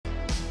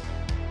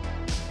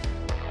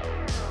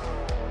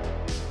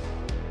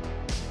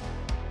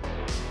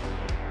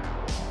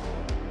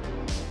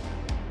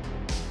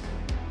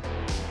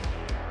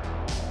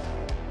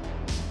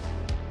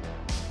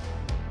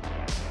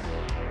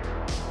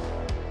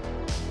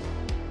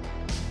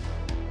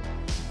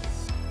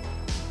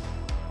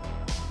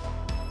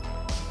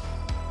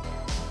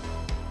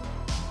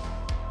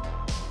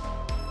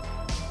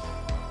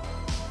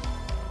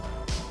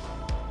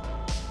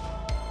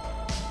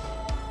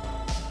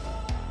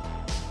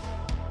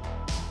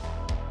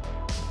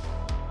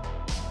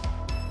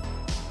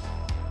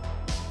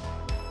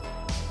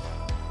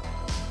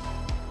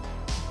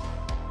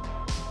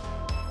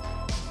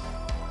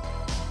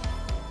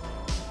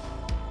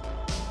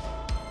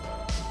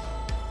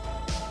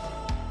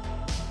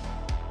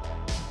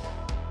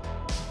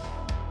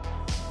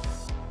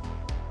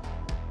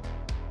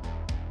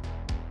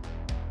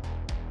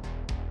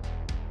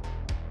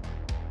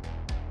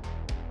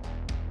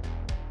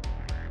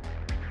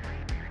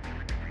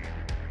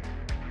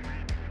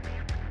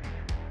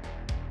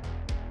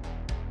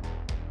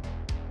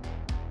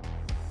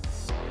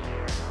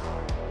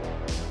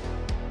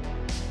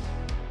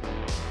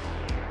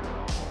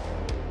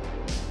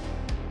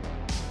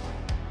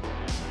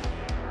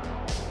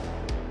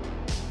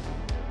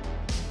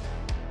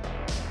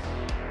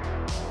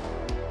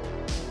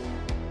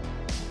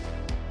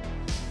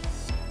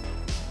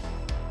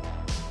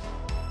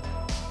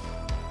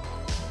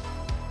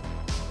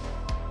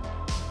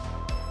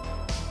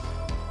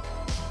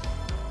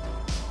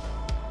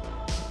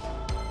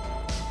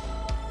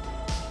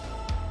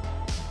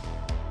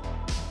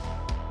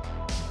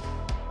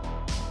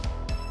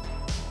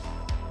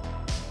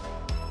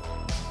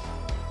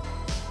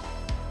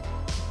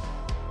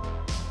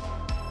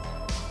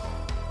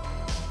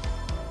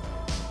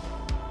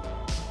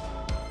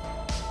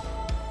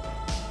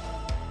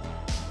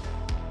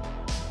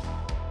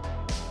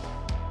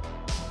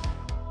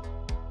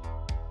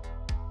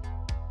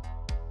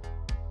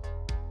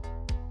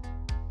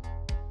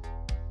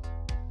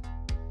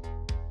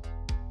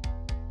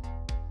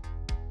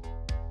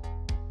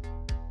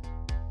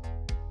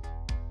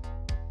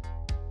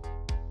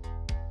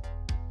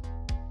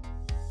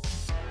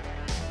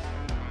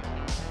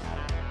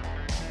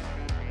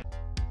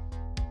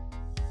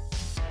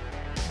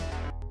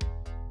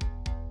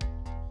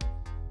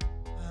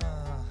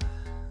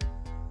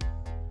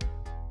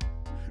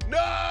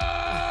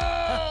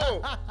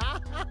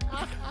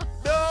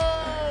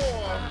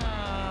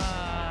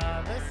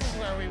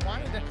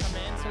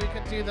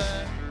do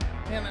the,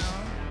 you know.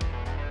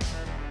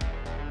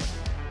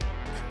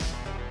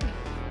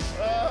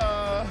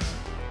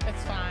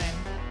 It's fine.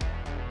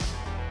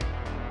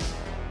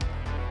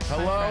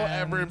 Hello,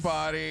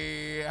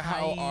 everybody.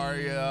 How Hi. are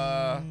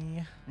ya?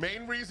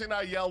 Main reason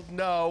I yelled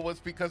no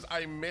was because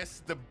I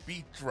missed the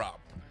beat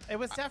drop. It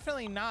was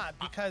definitely not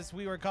because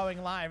we were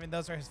going live and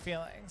those are his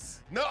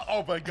feelings. No,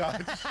 oh my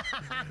God.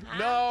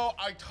 No,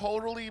 I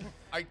totally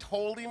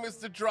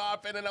missed the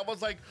drop, and then I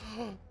was like,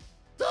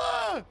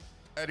 duh!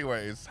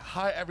 Anyways,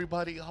 hi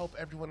everybody. Hope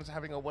everyone is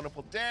having a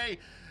wonderful day.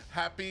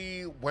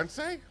 Happy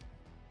Wednesday?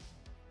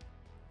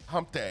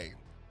 Hump day.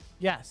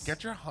 Yes.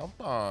 Get your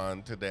hump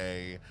on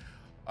today.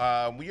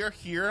 We are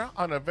here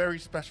on a very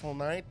special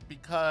night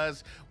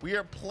because we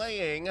are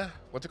playing,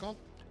 what's it called?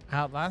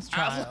 Outlast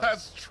Trials.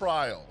 Outlast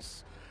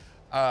Trials.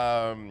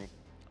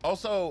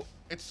 Also,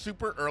 it's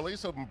super early,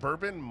 so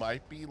Bourbon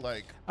might be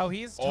like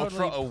He's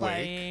ultra totally awake.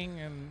 playing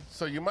and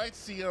So you might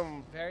see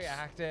him very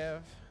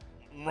active.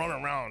 run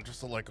around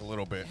just like a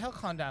little bit. He'll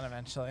calm down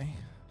eventually.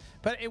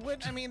 But it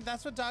would, I mean,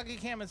 that's what doggy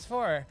cam is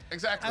for.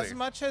 Exactly. As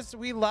much as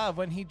we love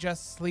when he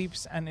just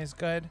sleeps and is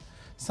good,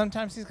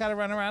 sometimes he's got to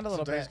run around a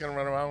little Sometimes bit. he's gonna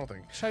run around with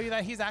things. Show you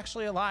that he's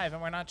actually alive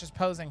and we're not just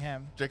posing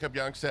him. Jacob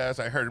Young says,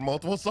 I heard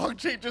multiple song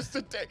changes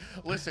today.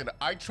 Listen,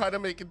 I try to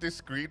make it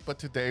discreet, but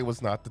today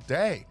was not the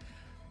day.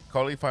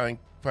 Cody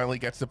finally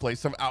gets to play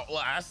some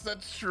Outlast.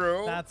 That's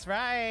true. That's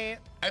right.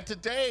 And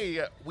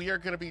today we are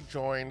going to be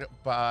joined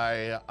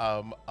by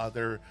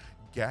other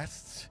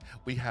guests.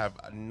 We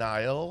have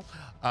Niall,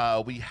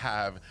 we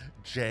have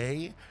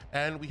Jay,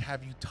 and we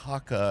have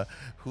Utaka,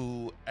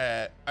 who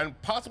and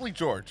possibly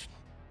George,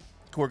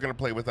 who are going to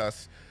play with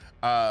us.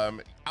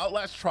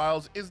 Outlast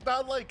Trials is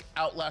not like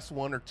Outlast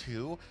 1 or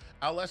 2.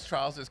 Outlast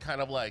Trials is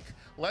kind of like,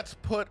 let's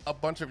put a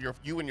bunch of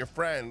you and your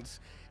friends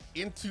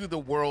into the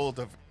world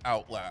of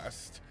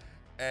Outlast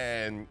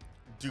and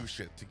do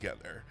shit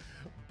together.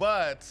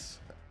 But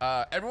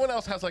everyone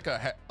else has like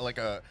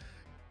an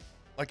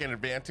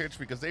advantage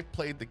because they've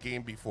played the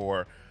game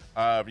before.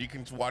 You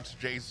can watch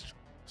Jay's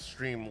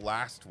stream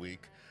last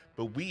week,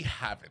 but we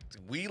haven't.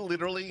 We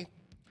literally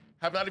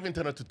have not even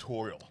done a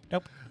tutorial.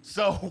 Nope.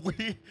 So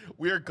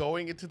we are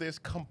going into this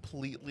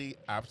completely,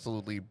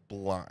 absolutely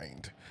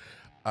blind.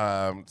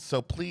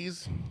 So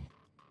please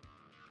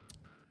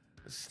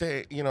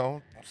stay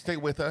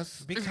with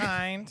us. Be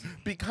kind.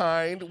 Be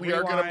kind. We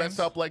are gonna Rewind. mess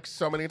up like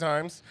so many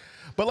times.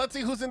 But let's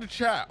see who's in the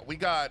chat. We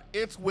got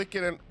It's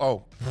Wicked and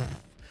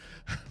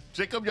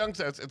Jacob Young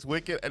says it's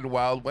Wicked and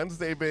Wild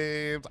Wednesday,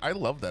 babes. I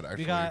love that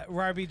actually. We got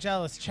Rarby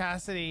Jealous,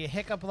 Chastity,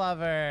 Hiccup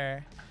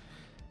Lover,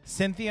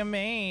 Cynthia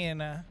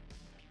Main.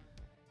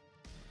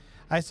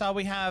 I saw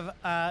we have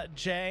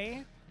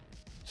Jay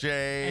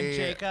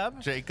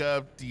and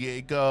Jacob,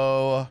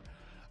 Diego.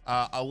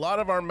 A lot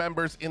of our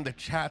members in the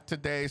chat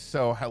today,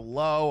 so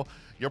hello.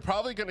 You're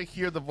probably going to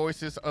hear the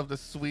voices of the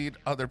sweet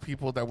other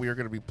people that we are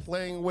going to be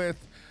playing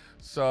with.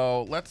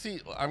 So let's see.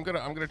 I'm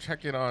gonna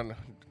check in on.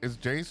 Is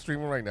Jay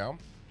streaming right now?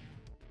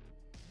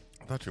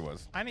 I thought she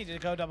was. I need to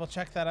go double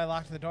check that I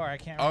locked the door. I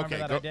can't remember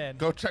that I did.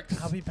 Go check.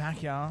 I'll be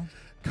back, y'all.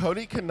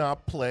 Cody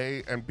cannot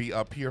play and be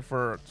up here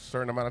for a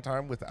certain amount of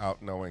time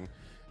without knowing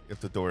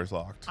if the door is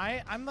locked.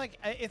 I'm like,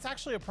 it's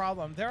actually a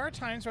problem. There are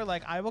times where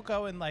like I will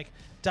go and like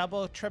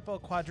double, triple,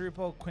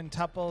 quadruple,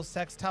 quintuple,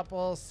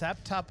 sextuple,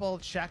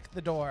 septuple, check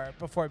the door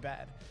before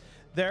bed.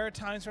 There are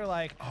times where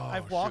like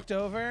I've walked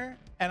over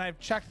and I've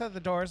checked that the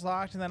door is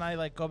locked, and then I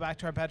like go back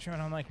to our bedroom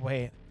and I'm like,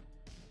 wait,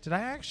 did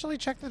I actually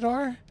check the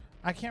door?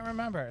 I can't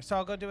remember. So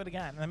I'll go do it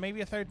again, and then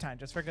maybe a third time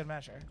just for good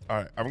measure. All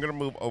right, I'm gonna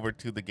move over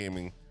to the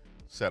gaming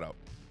setup.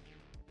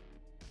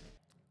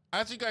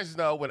 As you guys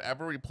know,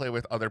 whenever we play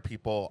with other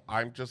people,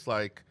 I'm just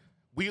like,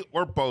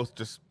 we're both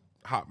just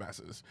hot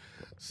messes.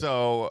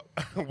 So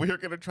we're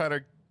gonna try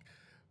to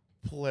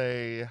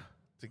play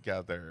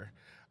together.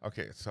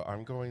 Okay, so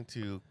I'm going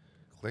to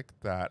click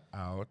that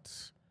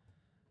out.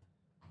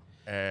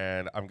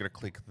 And I'm gonna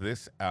click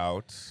this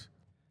out.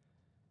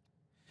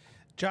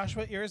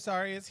 Joshua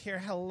Irizarry is here.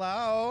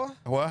 Hello.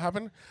 What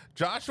happened?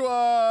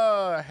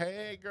 Joshua!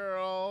 Hey,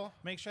 girl.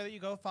 Make sure that you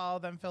go follow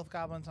them Filth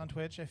Goblins on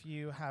Twitch if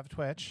you have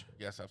Twitch.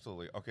 Yes,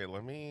 absolutely. Okay,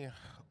 let me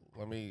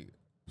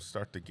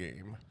start the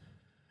game.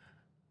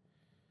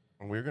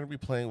 We're gonna be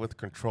playing with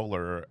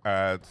controller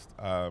at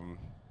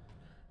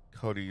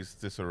Cody's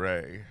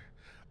Disarray.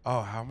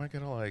 Oh, how am I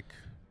gonna like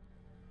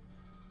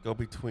go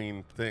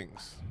between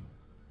things?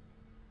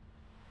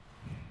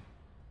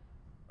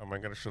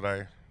 Should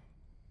I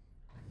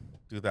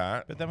do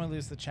that? But then we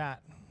lose the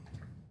chat.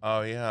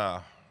 Oh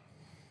yeah.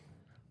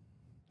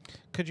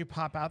 Could you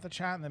pop out the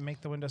chat and then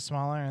make the window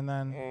smaller and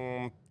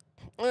then...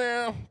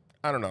 Yeah,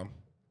 I don't know.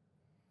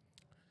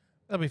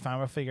 It'll be fine.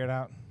 We'll figure it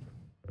out.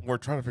 We're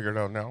trying to figure it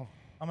out now.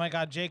 Oh my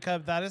God,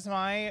 Jacob, that is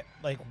my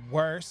like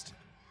worst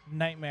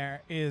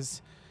nightmare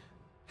is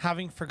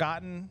having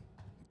forgotten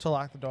to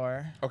lock the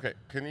door. Okay,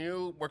 can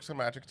you work some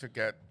magic to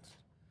get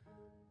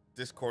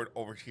Discord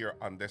over here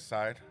on this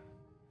side?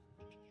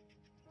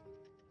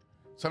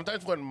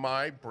 Sometimes when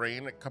my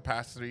brain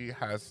capacity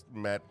has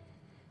met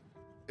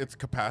its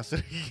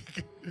capacity.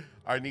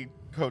 I need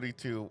Cody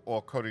to.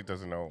 Well, Cody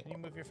doesn't know. Can you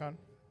move your phone?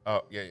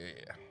 Oh, yeah.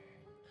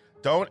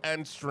 Don't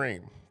end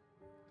stream.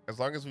 As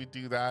long as we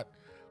do that,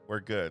 we're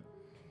good.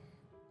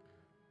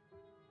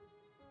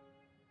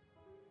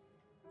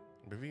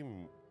 Maybe.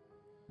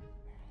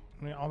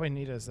 I mean, all we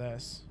need is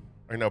this.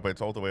 I know, but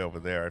it's all the way over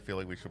there. I feel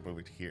like we should move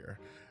it here,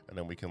 and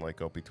then we can like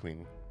go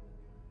between,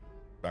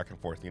 back and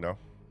forth. You know.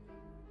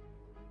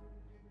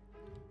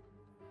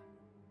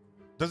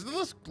 Does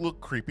this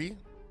look creepy?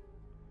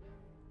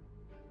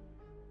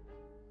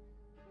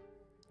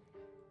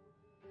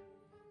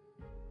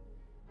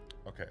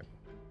 Okay.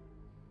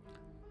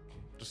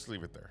 Just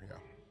leave it there, yeah.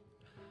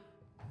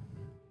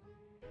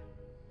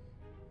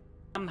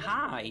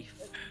 Hi.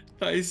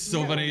 That is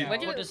so funny.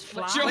 What does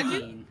fly George-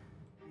 mean?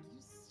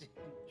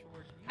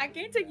 I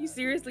can't take you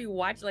seriously.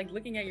 Watch like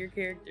looking at your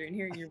character and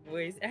hearing your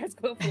voice. Ask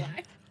what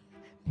fly.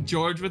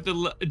 George with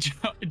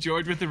the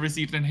George with the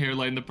receding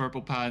hairline, the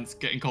purple pants,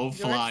 getting called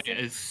George fly said-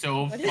 is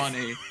so What is-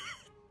 funny.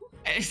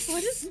 It's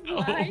What does so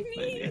fly funny.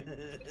 mean?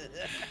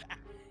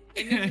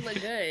 It means you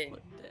look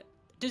good.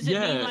 Does it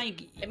Yeah. mean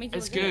like It means you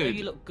It's look good. good.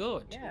 you look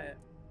good? Yeah.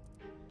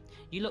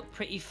 You look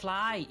pretty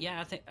fly. Yeah,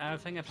 I think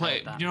I've Play,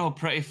 heard that. you know,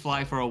 pretty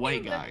fly for a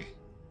white look- guy.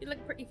 You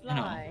look pretty know.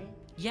 fly.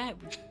 Yeah,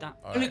 that.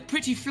 All You right. look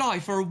pretty fly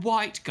for a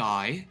white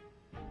guy.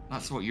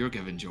 That's what you're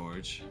giving,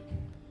 George.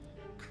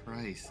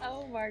 Christ.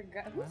 Oh my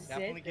god. Who said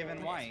Definitely that?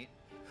 given white.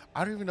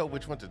 I don't even know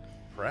which one to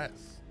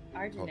press.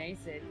 Arjanae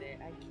said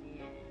that. I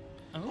can't.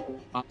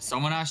 Oh.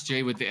 Someone asked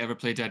Jay, would they ever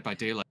play Dead by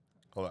Daylight?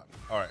 Hold on.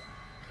 All right.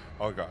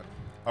 Oh god.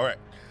 All right.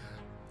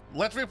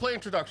 Let's replay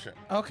introduction.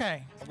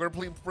 Okay. I'm gonna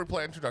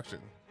replay introduction.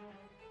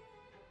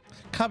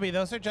 Cubby,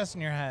 those are just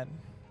in your head.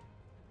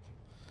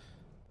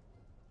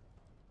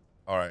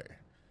 All right.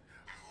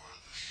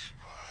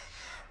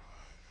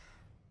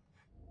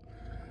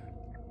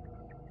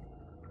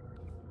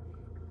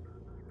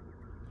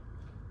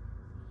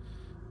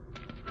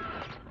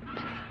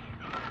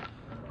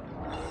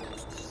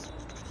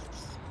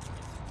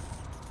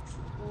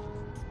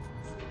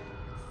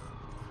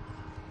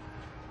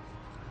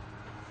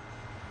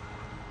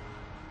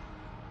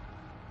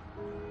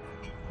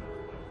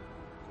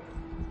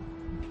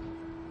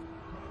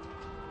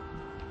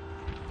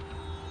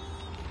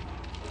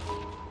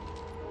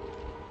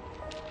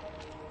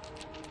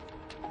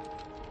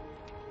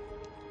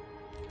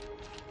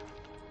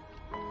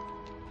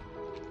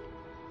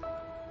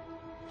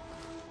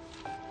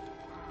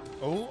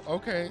 Oh,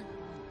 okay.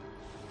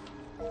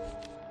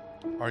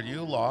 Are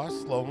you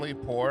lost, lonely,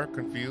 poor,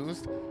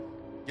 confused?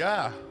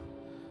 Yeah.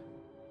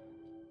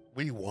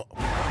 We want.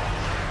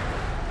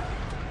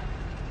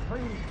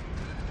 Please.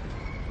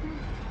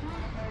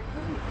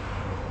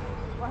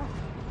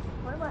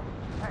 Where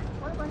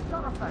am I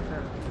shut up back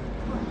there?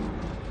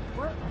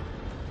 What?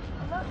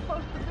 I'm not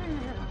supposed to be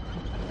here.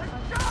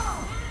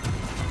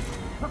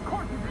 No! Of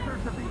course you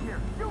deserve to be here.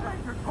 You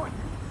made your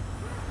choices.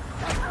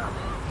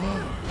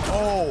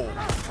 Oh.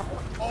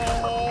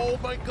 Oh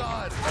my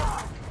god.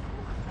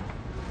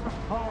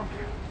 All of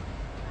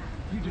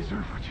you. You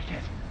deserve what you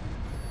get.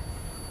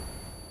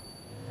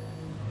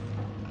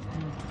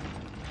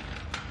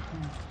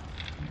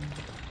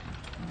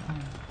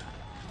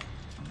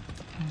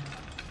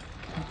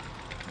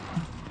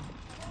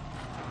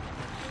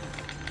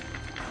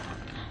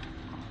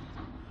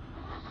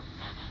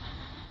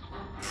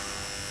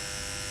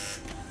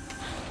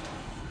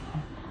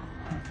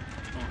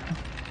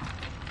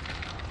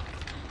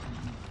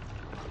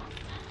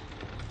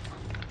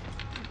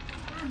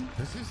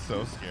 This is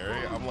so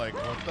scary. I'm like,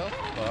 what the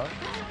fuck?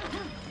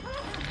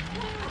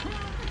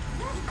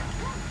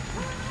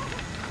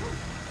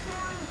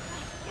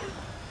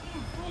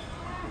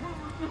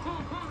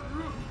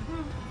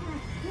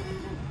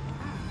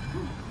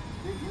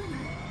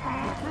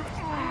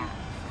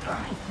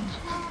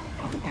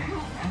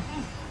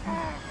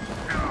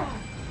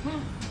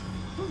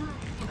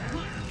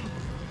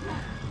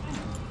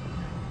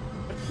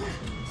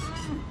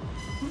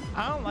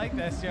 I don't like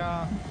this,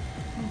 y'all.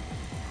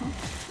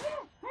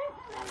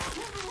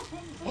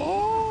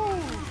 Oh!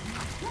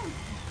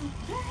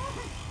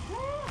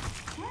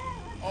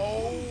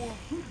 Oh!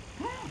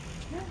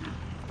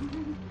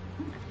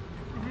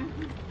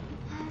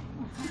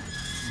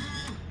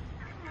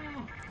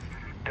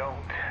 Don't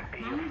be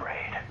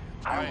afraid.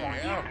 I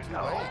want you am to too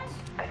know late.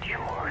 that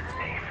you're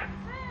safe.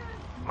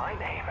 My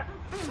name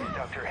is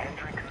Dr.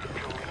 Hendrik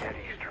Juliet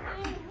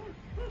Easterman,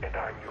 and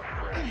I'm your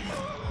friend.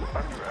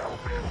 I'm your help.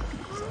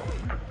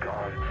 The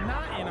gods.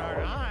 Not in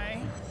our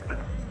eye.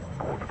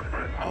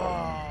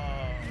 Oh.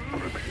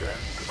 At the end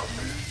of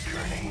this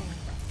journey,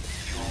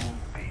 you'll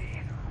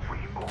be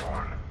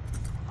reborn.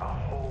 A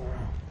whole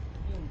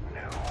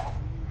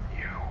new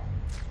you.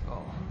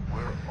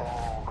 We're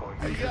all going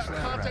to You got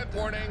content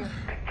warning.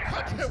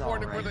 Content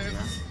warning for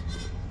this.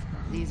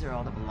 These are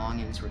all the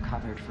belongings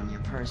recovered from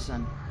your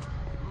person.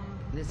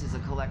 This is a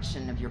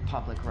collection of your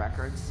public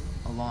records,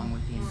 along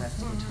with the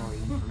investigatory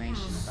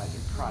information about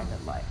your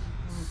private life.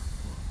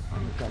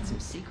 Well, you've got some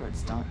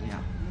secrets, don't you?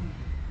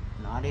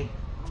 Naughty?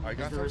 I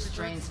got As the some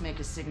restraints secrets. make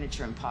a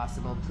signature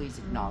impossible, please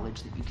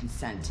acknowledge that you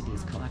consent to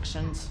these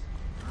collections.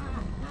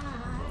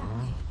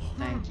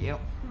 Thank you.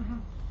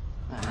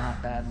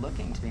 Not bad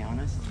looking, to be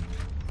honest.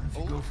 If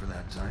you go for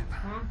that type,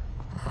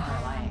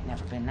 Well, I ain't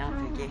never been that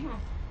picky.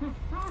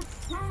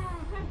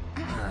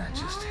 I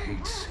just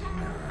hate seeing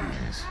their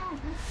eyes.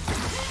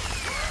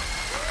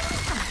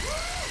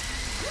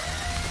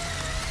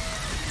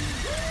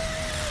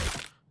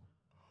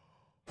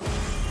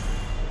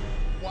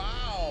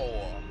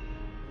 Wow.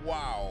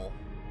 Wow.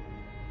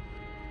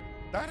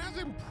 That has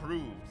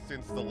improved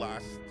since the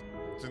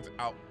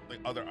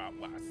other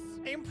Outlasts.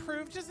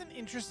 Improved is an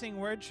interesting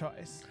word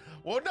choice.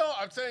 Well, no,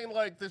 I'm saying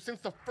like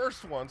since the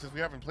first one, since we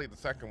haven't played the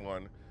second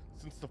one,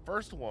 since the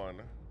first one,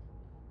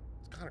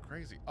 it's kind of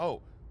crazy.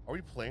 Oh, are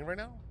we playing right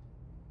now?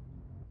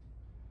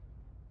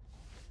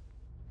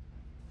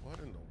 What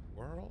in the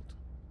world?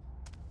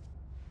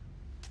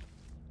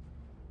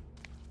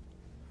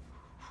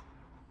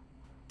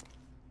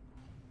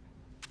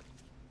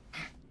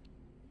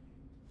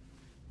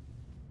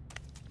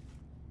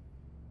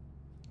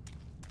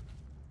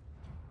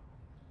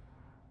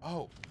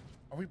 Oh,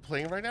 are we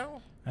playing right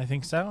now? I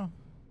think so.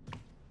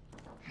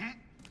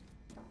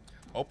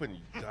 Open,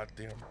 you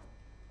goddamn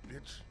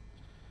bitch.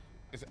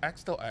 Is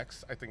X still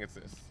X? I think it's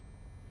this.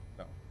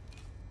 No.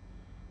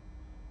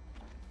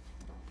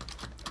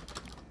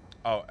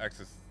 Oh, X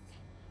is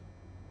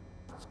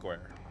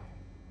square.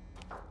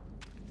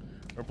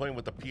 We're playing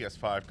with the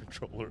PS5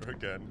 controller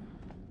again.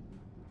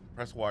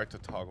 Press Y to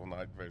toggle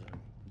night vision.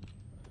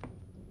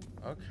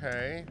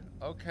 Okay,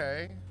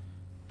 okay.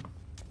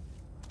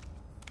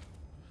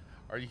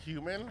 Are you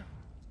human?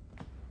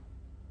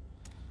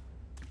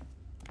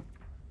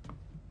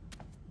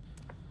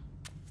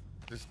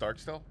 This dark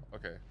still?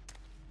 Okay.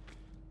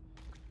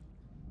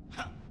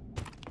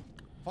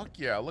 Fuck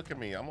yeah, look at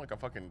me. I'm like a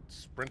fucking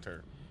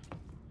sprinter.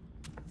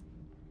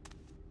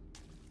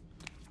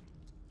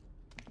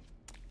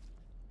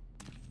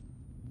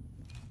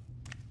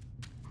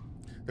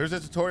 There's a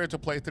tutorial to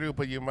play through,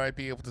 but you might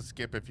be able to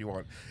skip if you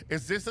want.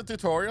 Is this a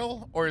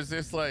tutorial or is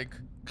this like...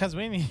 Because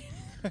we need,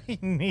 we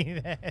need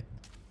it.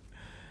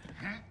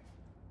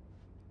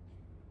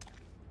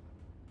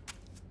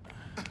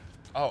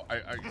 Oh,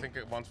 I think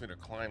it wants me to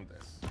climb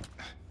this.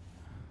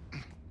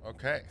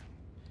 Okay.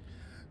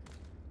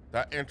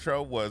 That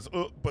intro was,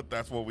 but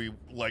that's what we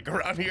like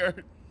around here.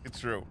 It's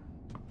true.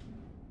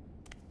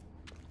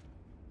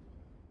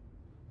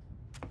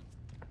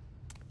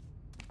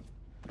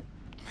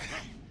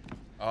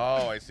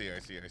 Oh, I see.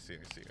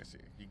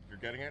 You're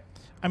getting it?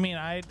 I mean,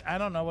 I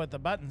don't know what the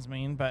buttons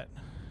mean, but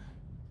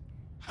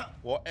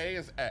Well, A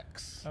is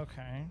X.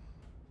 okay.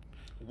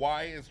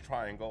 Y is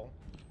triangle.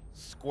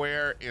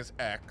 Square is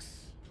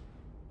X.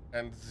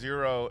 And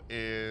 0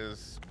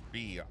 is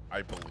B,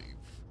 I believe.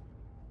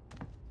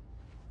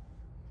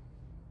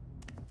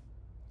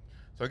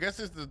 So I guess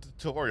this is the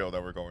tutorial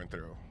that we're going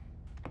through.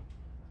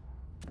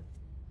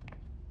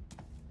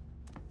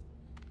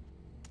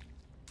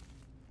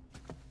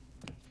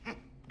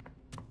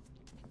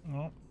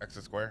 Oh, X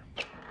is square.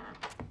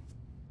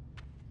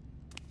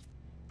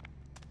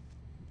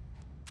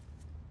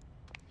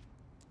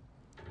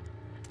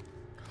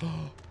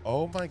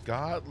 Oh my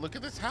God, look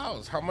at this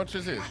house. How much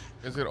is it?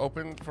 Is it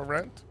open for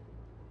rent?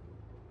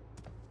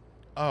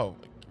 Oh,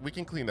 we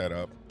can clean that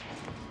up.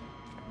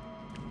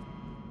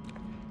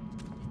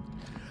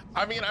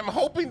 I mean, I'm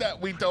hoping that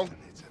we don't...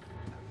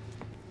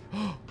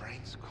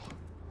 brain school.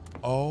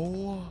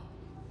 Oh.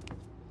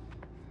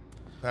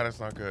 That is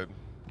not good.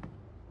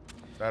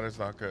 That is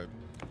not good.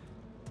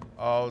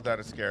 Oh, that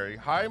is scary.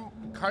 Hi,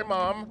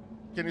 Mom.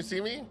 Can you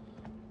see me?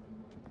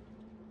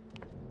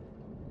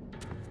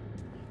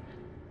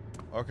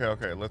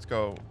 Okay, let's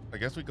go. I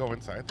guess we go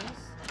inside this?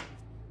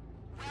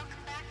 Welcome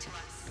back to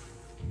us.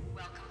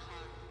 Welcome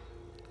home.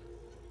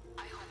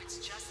 I hope it's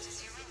just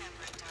as you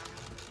remember it,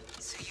 darling,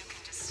 so you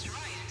can destroy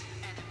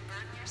it and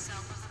unburden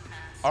yourself of the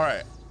past. All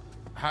right.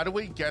 How do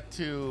we get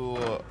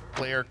to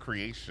player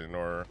creation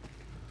or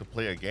to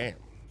play a game?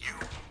 You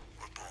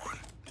were born.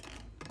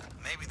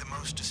 Maybe the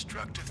most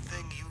destructive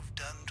thing you've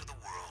done to the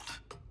world.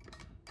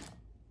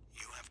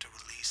 You have to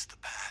release the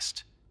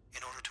past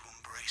in order to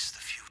embrace the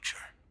future.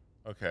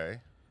 Okay.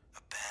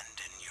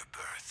 Abandon your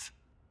birth.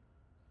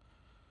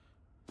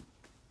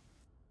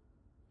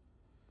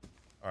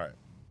 All right.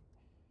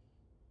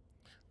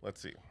 Let's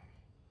see.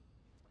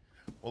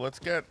 Well, let's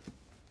get...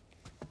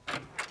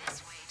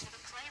 This way to the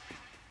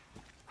playroom,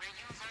 where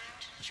you learn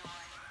to joy.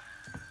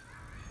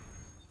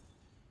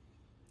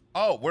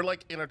 Oh, we're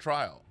like in a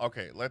trial.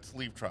 Okay, let's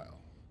leave trial.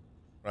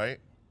 Right?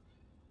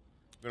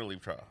 We're gonna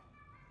leave trial.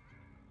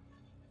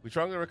 We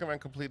strongly recommend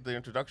complete the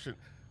introduction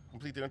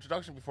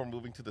before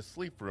moving to the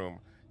sleep room.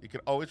 You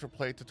can always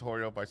replay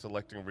tutorial by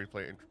selecting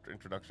replay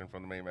introduction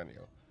from the main menu.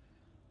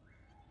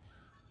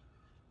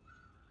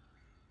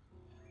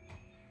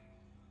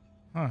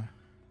 Huh.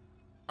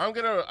 I'm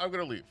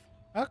gonna leave.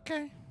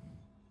 Okay.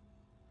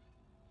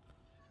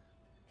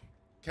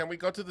 Can we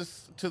go to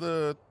this to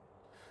the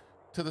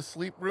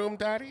sleep room,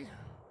 Daddy?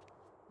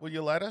 Will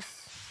you let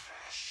us?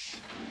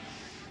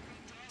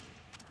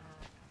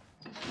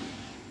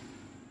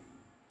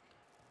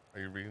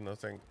 you reading those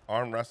things?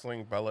 Arm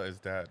wrestling, Bella is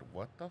dead.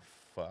 What the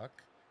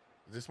fuck?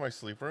 Is this my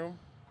sleep room?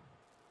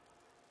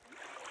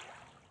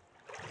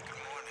 Good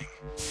morning.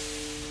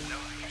 Know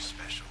that you're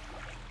special.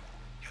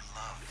 You're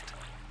loved.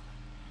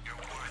 You're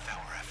worth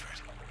our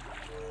effort.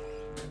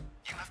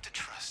 You have to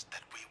trust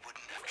that we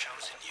wouldn't have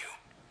chosen you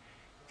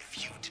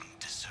if you didn't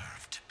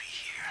deserve to be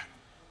here.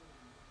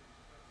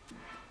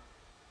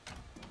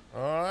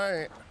 All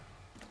right.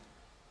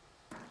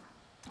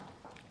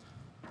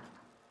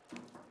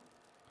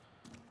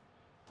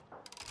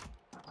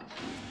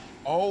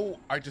 Oh,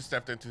 I just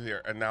stepped into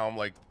here, and now I'm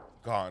like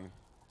gone.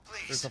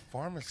 Please, There's a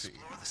pharmacy.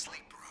 explore the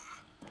sleep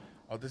room.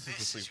 Oh, this is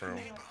the sleep your room.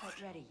 neighborhood.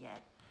 Ready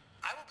yet?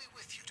 I will be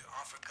with you to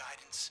offer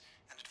guidance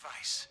and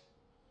advice.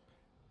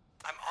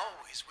 I'm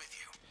always with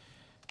you.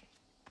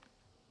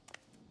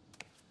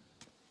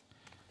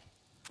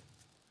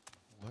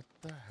 What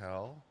the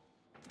hell?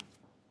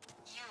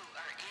 You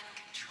are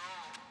in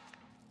control.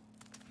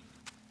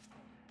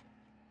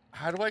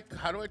 How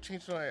do I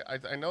change my?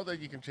 I know that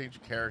you can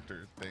change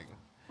character thing.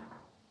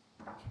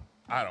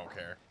 I don't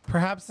care.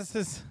 Perhaps this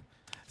is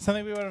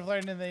something we would have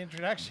learned in the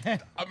introduction.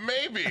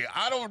 Maybe.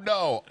 I don't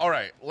know. All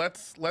right,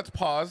 let's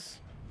pause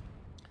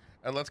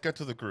and let's get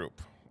to the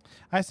group.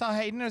 I saw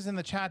Hayden was in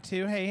the chat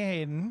too. Hey,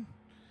 Hayden.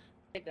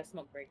 Take that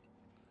smoke break.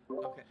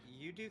 Okay,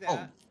 you do that.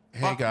 Oh,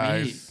 Hey fuck me.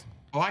 guys.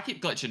 Oh, I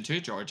keep glitching too,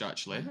 George,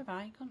 actually. Where have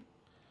I gone?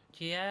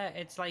 Yeah,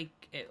 it's like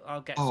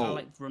I'll Oh.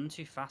 like run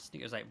too fast.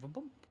 And it goes like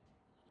boom.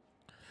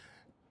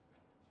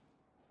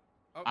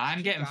 Oh, I'm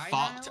did you getting die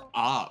fucked now?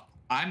 up.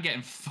 I'm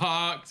getting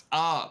fucked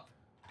up.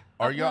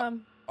 Are y'all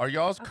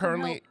I'll come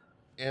currently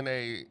in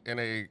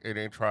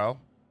a trial?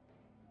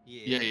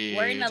 Yeah.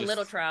 We're in a just-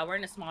 little trial. We're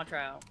in a small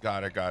trial.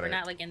 Got it. We're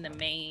not like in the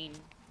main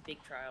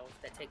big trials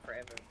that take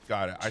forever.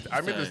 Got it.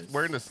 I'm in this. Jesus.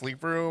 We're in the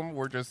sleep room.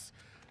 We're just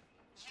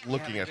You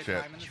looking having at a good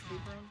shit. time in the sleep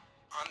room?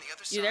 On the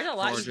other Dude, there's a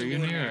lot George, you are can you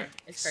do in near? there.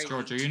 It's crazy.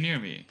 George, are you near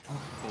me? Oh,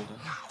 hold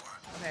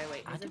on. Okay,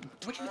 wait. I Is it?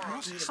 don't, what do you,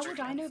 how would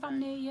I know if I'm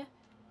near you?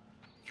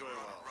 You're on a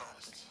roll.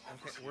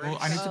 Okay, where Well,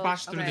 is I need to Oh,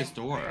 bash through okay, this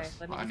door. okay,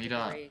 let me I just need take a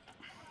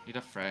a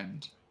break.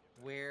 friend.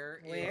 Where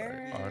is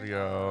Where? the,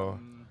 Audio.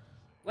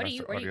 What are Press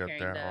you? the What are you audio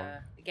carrying? down.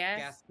 The gas?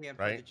 gas can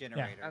for Right? the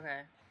generator? Okay.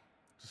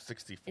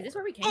 64. Is this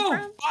where we came Oh,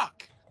 from?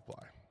 fuck! Apply.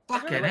 That's where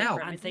Fucking we hell. came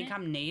from, I isn't think it?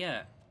 I'm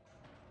near.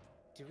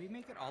 Do we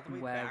make it all the way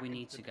Where back we into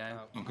need to the- go.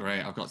 Oh,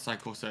 great. I've got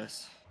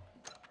psychosis.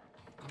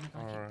 Oh my god,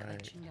 I keep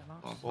Alright. glitching, get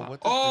lost. Oh, Well, fuck.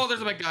 what does Oh, this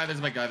there's a do? big guy. There's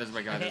a big guy. There's a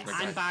big guy. Okay, There's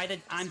a big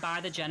guy. I'm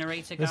by the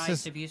generator, This guys.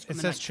 is- If you just it come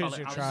and, says like, choose follow-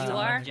 your I'll trial. just You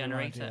are? the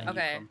generator. and you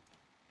Okay. come.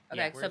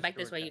 Okay, so where's back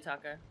this way, George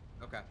at? Utaka.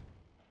 Okay.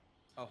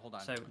 Oh, hold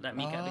on. So let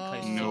me get a bit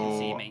closer so you No. can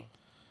see me.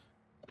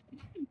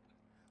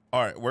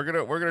 All right, we're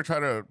gonna try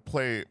to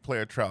play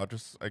a trial.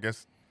 Just I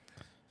guess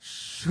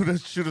shoot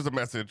us a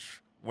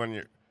message when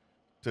you're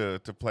to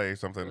play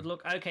something.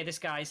 Look, okay, this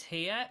guy's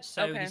here,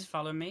 so Okay. he's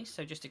following me.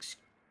 So just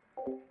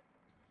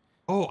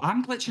Oh,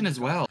 I'm glitching as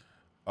well.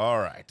 All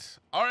right,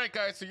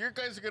 guys. So you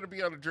guys are gonna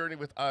be on a journey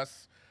with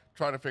us,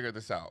 trying to figure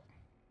this out.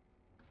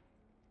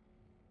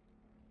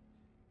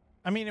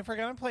 I mean, if we're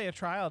gonna play a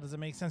trial, does it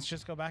make sense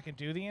just go back and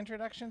do the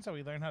introduction so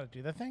we learn how to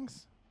do the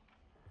things?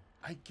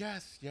 I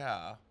guess,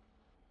 yeah.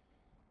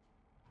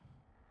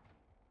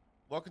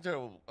 Welcome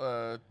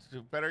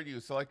to Better You.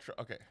 Select.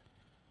 Okay.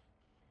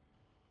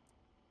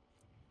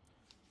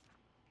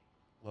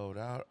 Load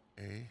out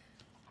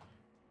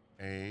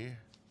A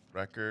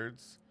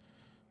records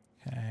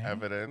Okay.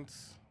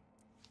 evidence.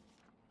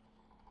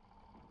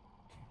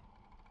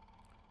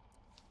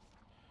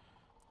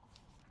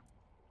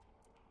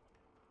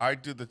 I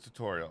do the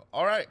tutorial.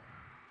 All right.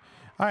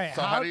 All right.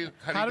 So how do you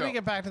how do we go?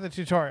 get back to the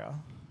tutorial?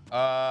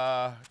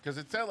 Because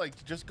it said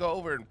like just go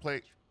over and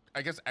play.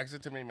 I guess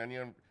exit to main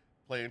menu and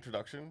play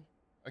introduction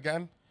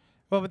again,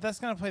 Well, but that's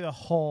gonna play the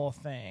whole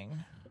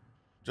thing.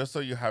 just so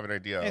you have an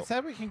idea. It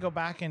said we can go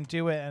back and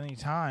do it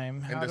anytime.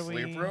 In How the do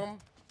sleep we... room.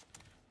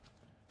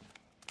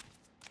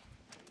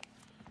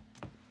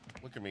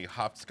 Look at me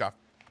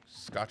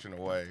scotching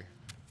away.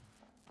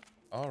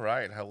 All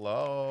right,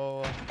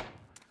 hello.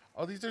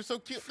 Oh, these are so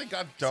cute. They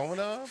got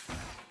donuts.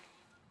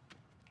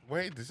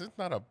 Wait, this is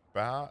not a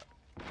bad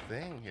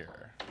thing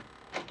here.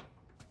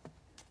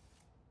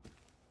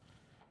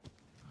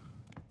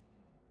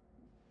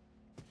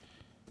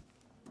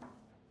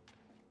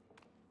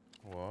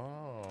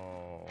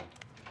 Whoa.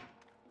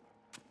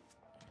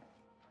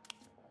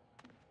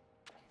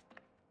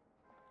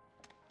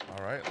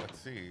 All right, let's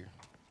see.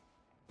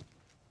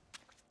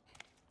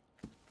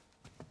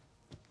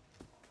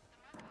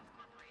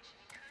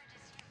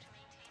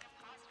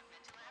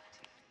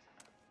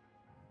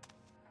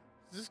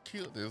 This is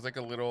cute. There's like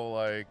a little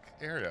like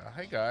area.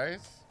 Hi guys.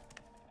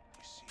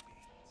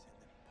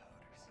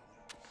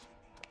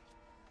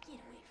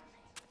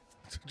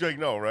 Jake,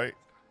 no, right?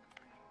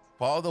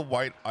 Follow the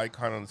white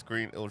icon on the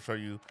screen. It'll show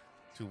you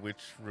to which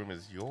room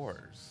is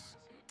yours.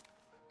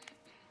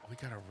 Oh, we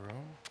got a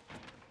room?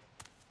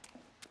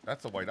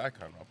 That's a white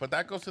icon, but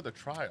that goes to the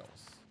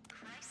trials.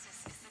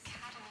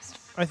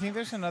 I think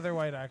there's another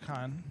white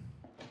icon.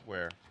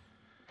 Where?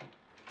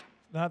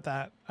 Not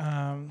that.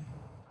 That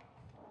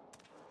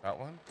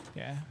one?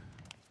 Yeah.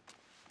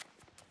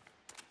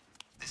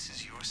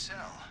 your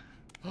cell.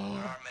 There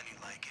are many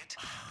like it,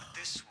 but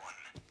this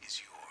one is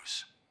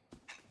yours.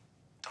 And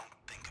don't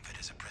think of it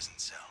as a prison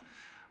cell,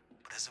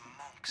 but as a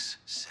monk's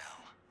cell.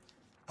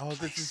 Oh,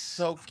 this is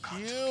so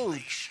cute. A womb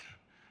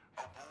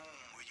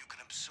where you can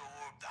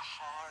absorb the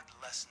hard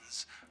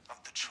lessons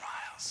of the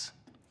trials.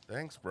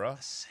 Thanks, bruh.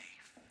 A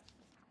safe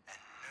and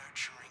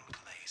nurturing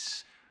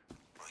place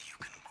where you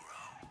can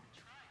grow.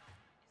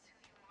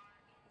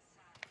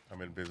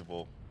 I'm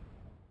invisible.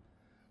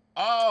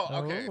 Oh,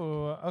 okay.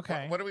 Ooh,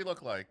 okay. What do we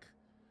look like?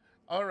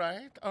 All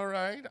right, all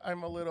right.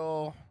 I'm a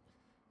little,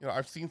 you know,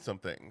 I've seen some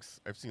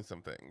things. Let's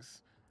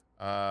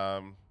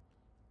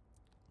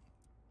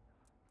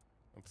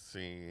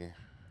see.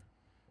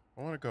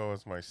 I want to go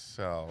as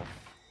myself.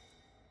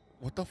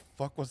 What the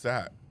fuck was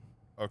that?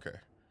 Okay.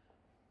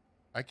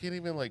 I can't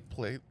even like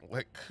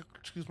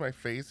choose my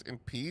face in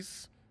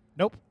peace.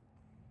 Nope.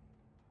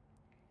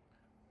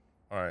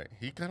 All right,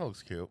 he kind of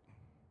looks cute.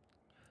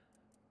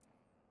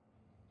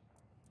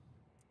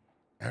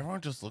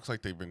 Everyone just looks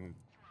like they've been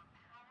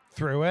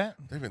Through it.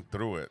 They've been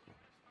through it.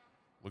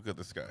 Look at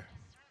this guy.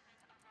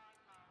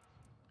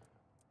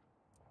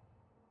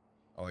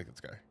 I like this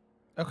guy.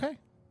 Okay.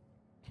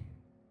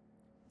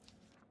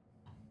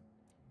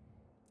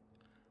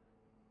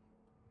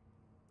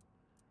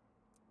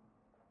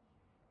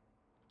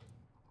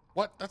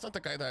 What? That's not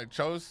the guy that I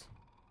chose.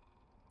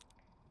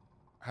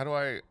 How do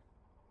I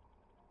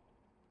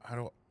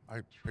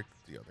pick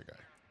the other guy?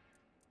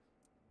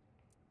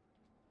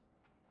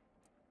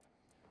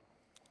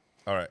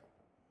 All right.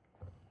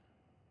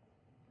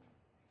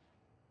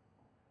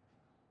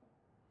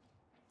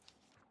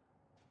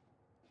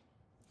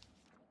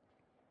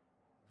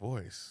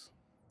 Voice.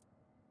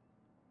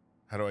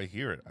 How do I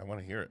hear it? I want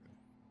to hear it.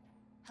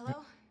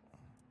 Hello?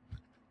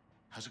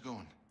 How's it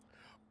going?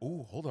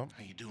 Ooh, hold on.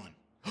 How you doing?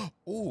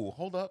 Ooh,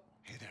 hold up.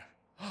 Hey there.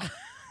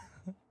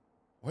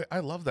 Wait,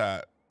 I love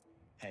that.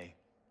 Hey.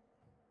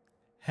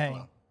 Hey.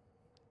 Hello.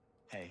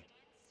 Hey.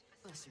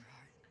 Bless your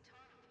heart.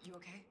 You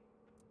okay?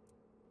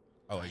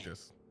 I like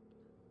this.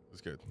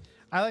 It's good.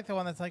 I like the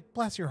one that's like,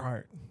 bless your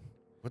heart.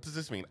 What does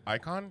this mean?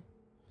 Icon?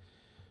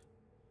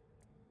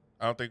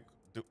 I don't think.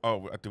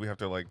 Do we have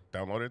to like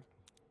download it?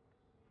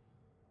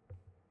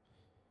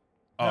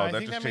 No, Oh, I that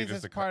think just that means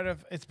changes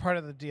it's part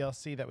of the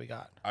DLC that we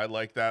got. I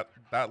like that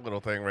little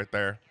thing right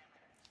there.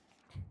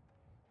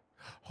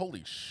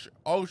 Holy shit!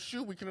 Oh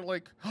shoot, we can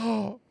like.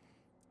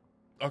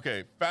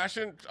 Okay,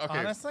 fashion. Okay,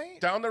 Honestly?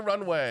 down the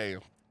runway.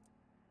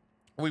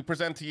 We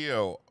present to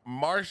you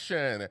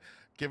Martian,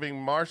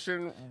 giving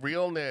Martian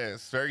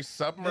realness, very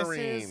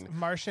submarine. This is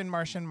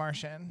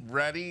Martian.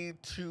 Ready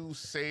to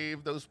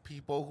save those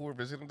people who were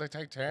visiting the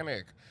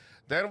Titanic.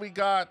 Then we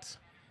got,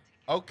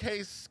 okay,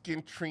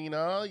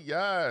 Skintrina,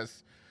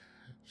 yes.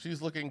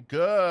 She's looking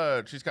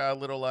good. She's got a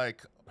little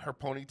like, her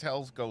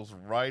ponytails goes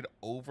right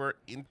over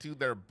into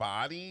their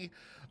body.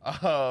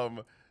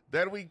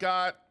 Then we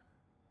got,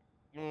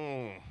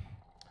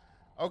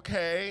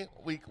 okay,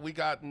 we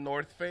got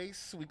North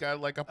Face. We got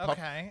like a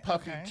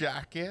puffy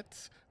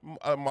jacket,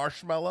 a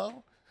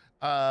marshmallow.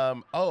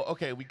 Oh,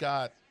 okay, we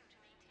got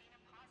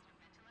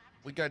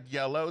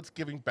yellow. It's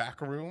giving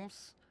back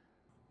rooms.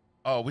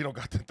 Oh, we don't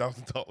got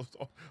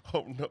 $10,000.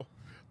 Oh no.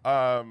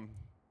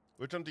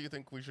 Which one do you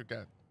think we should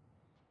get?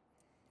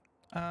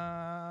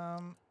 I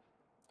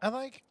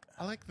like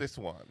this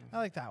one. I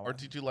like that one. Or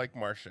did you like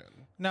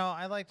Martian? No,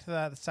 I liked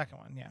the second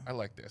one. Yeah. I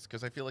like this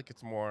because I feel like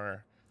it's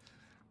more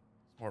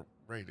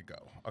ready to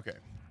go. Okay.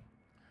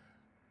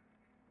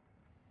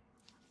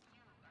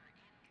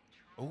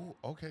 Oh,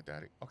 okay,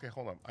 Daddy. Okay,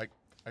 hold on. I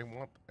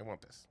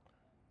want this.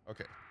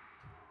 Okay.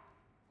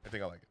 I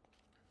think I like it.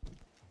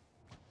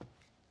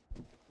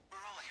 We're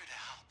all here to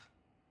help.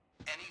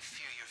 Any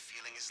fear you're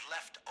feeling is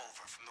left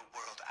over from the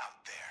world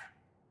out there.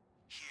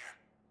 Here,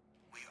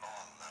 we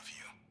all love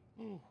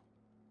you.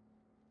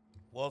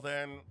 Well,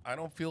 then I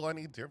don't feel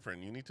any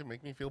different. You need to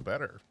make me feel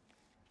better.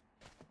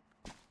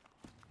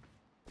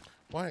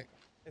 Why?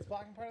 It's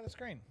blocking part of the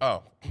screen.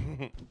 Oh.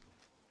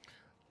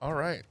 All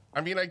right.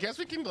 I mean, I guess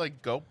we can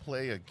like go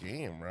play a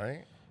game,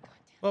 right?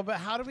 Well, but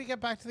how do we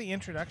get back to the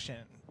introduction?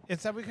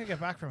 It said we could get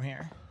back from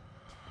here.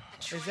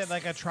 Is it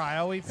like a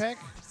trial we pick?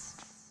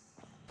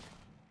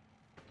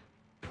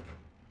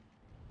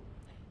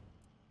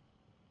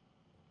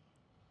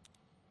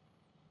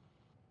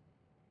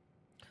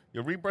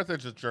 Your rebirth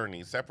is a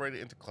journey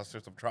separated into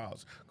clusters of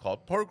trials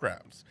called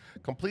programs.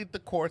 Complete the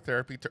core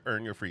therapy to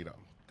earn your freedom.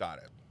 Got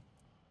it.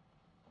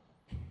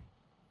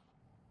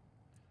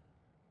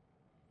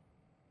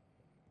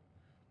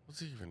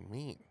 What's it even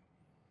mean?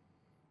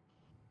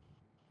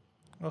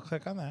 We'll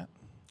click on that.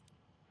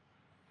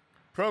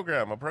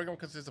 Program. A program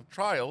consists of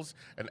trials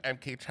and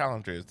MK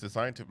challenges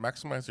designed to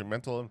maximize your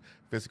mental and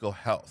physical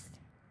health.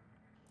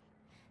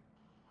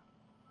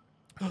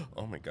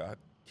 Oh my god.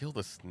 Kill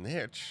the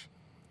snitch.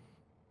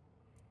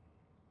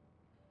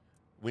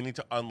 We need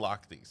to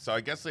unlock these. So I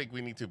guess like we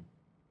need to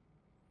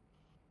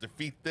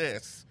defeat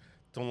this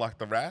to unlock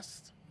the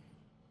rest.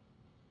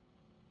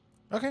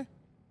 Okay.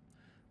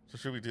 So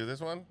should we do this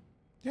one?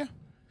 Yeah.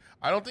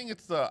 I don't think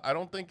it's the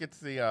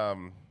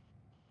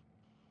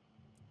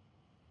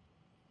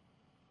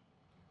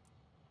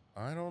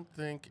I don't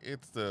think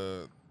it's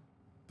the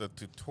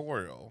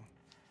tutorial.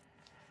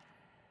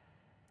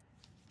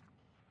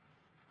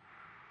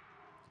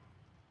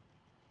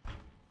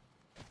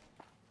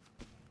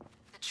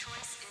 The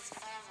choice is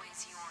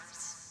always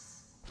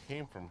yours.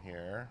 Came from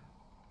here.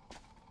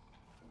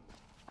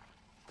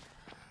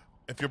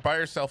 If you're by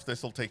yourself,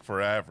 this will take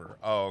forever.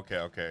 Oh, okay,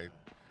 okay.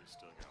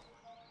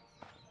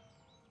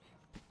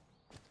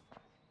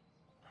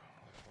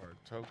 Or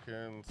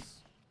tokens.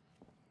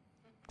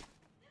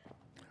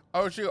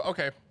 Oh, shoot.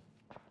 Okay.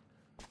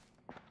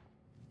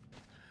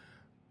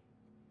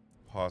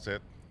 Pause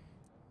it.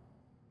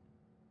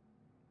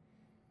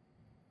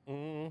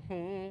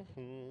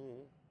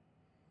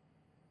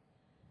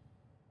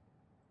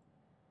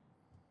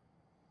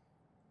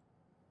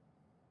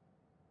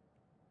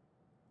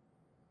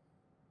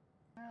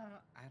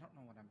 I don't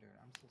know what I'm doing.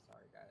 I'm so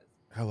sorry, guys.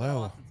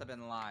 Hello. Since I've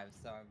been live,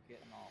 so I'm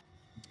getting all.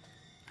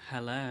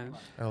 Hello.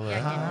 Hello. Yeah,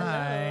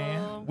 Hi.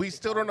 hello. We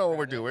still don't know what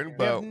we're doing, We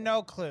but have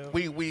no clue.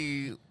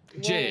 we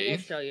Jay. We'll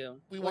show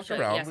you. We We'll walked show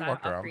you. around, Yes, we I'll,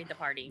 walked I'll around. create the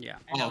party. Yeah.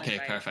 And Oh, I'll okay,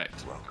 invite.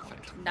 perfect.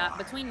 Not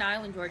between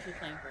Niall and George, who's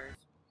playing first.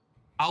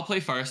 I'll play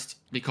first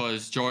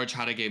because George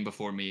had a game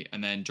before me,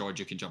 and then George,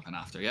 you can jump in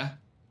after, yeah?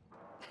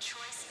 The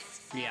choice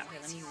is Yeah. Okay,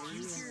 let me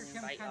leave You're and gonna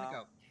invite kind of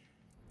y'all. go.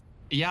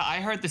 Yeah,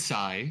 I heard the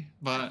sigh,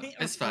 but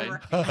it's fine. Wait,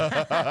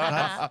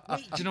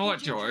 Do you know what,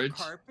 did you do George?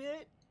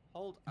 Carpet?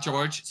 Hold up.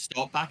 George,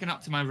 stop backing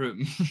up to my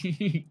room.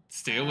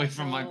 Stay away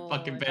from my So,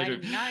 fucking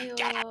bedroom. invited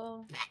Get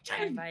Niall,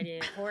 I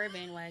invited Horror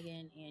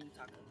Bandwagon and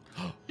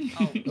Taco.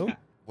 Oh,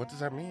 What does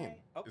that mean?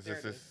 Oh, Is there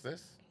this it this is.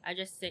 this? I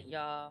just sent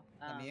y'all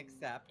Let me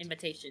accept.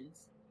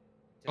 invitations.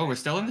 Oh, we're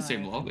still in the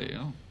same lobby.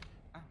 Oh.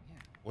 Oh, yeah.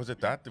 Was it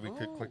that? Did we Oh.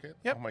 click it?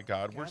 Yep. Oh my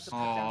God, we're. Got the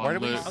Oh, Why do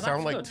we look.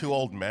 sound like good. two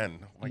old men?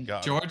 Oh my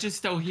God. George is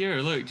still here.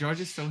 Look, George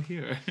is still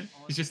here.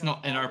 He's just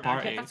not in our Okay,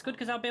 party. that's good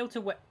because I'll be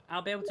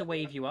able to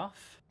wave you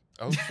off,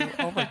 Oh, shoot.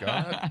 Oh my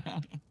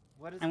God.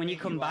 What is and when you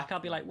wave come back, off I'll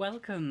be like, mean?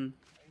 welcome.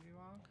 Wave you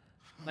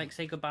off? Like,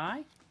 say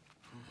goodbye.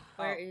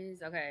 Where Oh.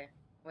 is okay?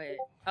 Wait.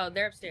 Oh,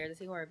 they're upstairs. Let's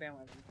see Horror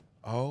Bandwagon.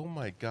 Oh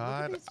my Look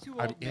God. at these two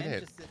I'm old in men it.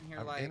 just sitting here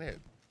I'm like. in it.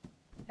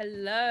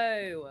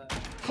 Hello.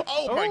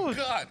 Oh my Oh.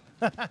 God.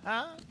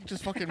 You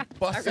just fucking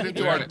busted Okay,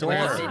 into we're- our we're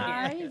door.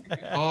 sitting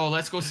here. Oh,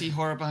 let's go see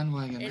Horror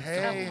Bandwagon. It's Hey,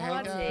 a hey,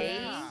 party.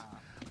 guys.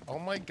 Oh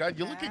my God,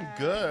 you're looking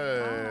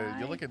good.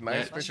 You're looking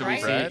nice, Yeah, fish should and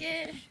we bread. see?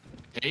 It.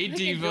 Hey, Look at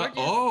Diva. George's-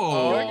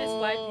 Oh. George's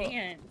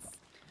sweatpants.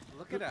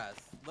 Look at us.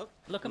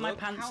 Look at my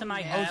pants how and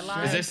my nasty-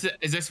 hairline.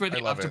 Is this where I the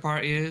love after it.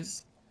 party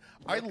is?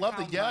 I Look love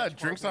how it. Yeah, much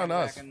drinks Horror on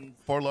us. Bandwagon's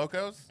Four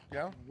Locos.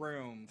 Yeah.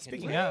 Room. can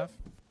Speaking wait. of,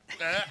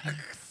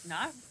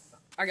 Not.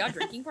 Are y'all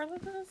drinking for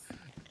Locos?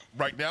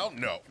 Right now,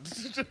 no.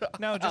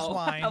 no, just Oh,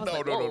 wine. I was No,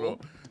 like, no, no, whoa. no.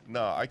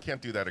 No, I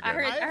can't do that I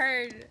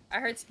again.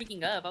 heard.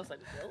 Speaking of, I was like,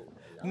 whoa.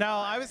 No,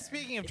 I was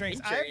speaking of drinks.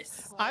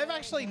 Adventurous. I've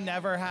actually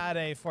never had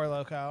a Four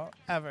Loco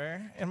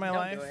ever in my Don't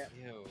life. do it.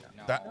 Ew,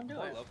 no. That- Don't do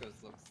Four it. Locos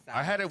look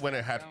I had it when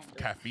it had Don't do it.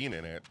 caffeine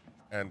in it,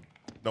 and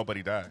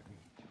nobody died.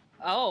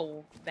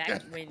 Oh,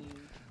 back when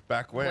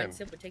Back when. one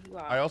sip would take you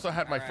out. I also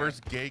had my Alright.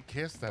 first gay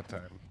kiss that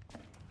time.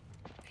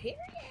 Period.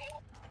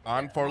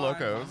 On Four Come on,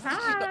 Locos.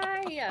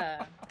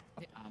 Hi.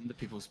 I'm the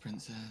people's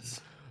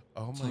princess.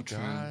 Oh So my true.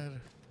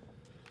 God.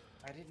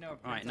 I didn't know.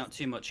 All right, not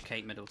too much,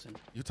 Kate Middleton.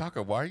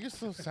 Yutaka, why are you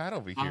so sad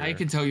over here? I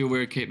can tell you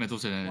where Kate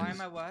Middleton is. Why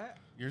am I what?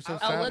 You're so Oh,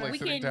 Oh, sad, look, like we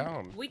sitting can,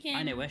 down. we can,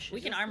 I know where she we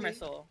is. can arm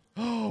wrestle.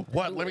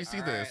 What? Let me see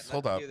All this. right,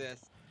 Hold let's up. Do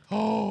this.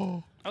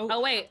 Oh.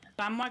 Oh wait,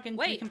 Bandwagon.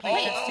 wait, You can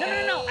wait,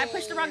 play no, I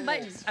pushed the wrong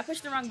button. I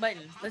pushed the wrong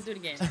button. Let's do it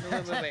again.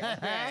 Wait.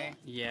 Okay.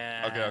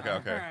 Yeah.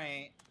 Okay. All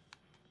right.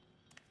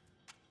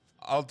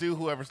 I'll do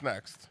whoever's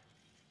next.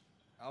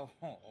 Oh,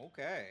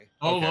 okay.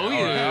 Oh, Okay, will you?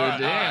 all right,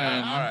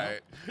 Damn. All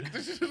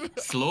right.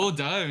 Slow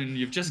down.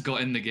 You've just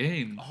got in the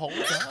game. Hold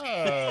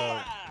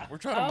up. We're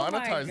trying to Oh my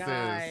monetize gosh,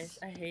 this.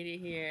 I hate it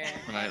here.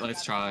 Right,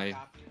 let's try.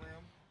 Coffee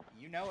room.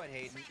 You know it,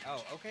 Hayden.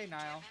 Oh, okay,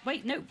 Niall.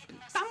 Wait, no.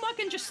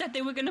 Bandwagon just said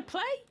they were gonna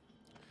play.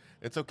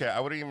 It's okay. I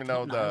wouldn't even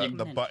know No, the you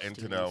meant button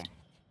to to know. use.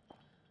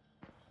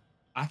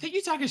 I think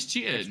Yutaka's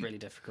cheated. It's really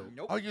difficult.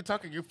 Nope. Oh, you're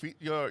talking your feet.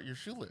 You're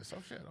shoeless.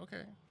 Oh shit.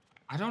 Okay.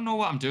 I don't know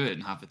what I'm doing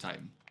half the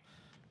time.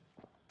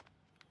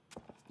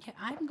 Yeah,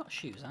 I haven't got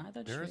shoes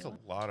either. There is a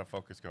lot of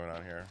focus going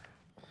on here.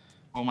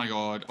 Oh my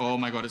god. Oh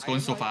my god. It's going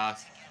so know.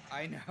 fast.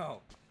 I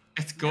know.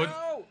 It's good.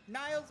 No,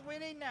 Niall's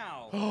winning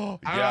now. Oh,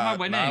 How am I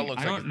winning?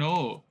 I don't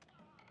know.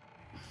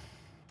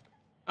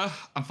 Ugh,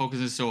 I'm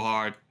focusing so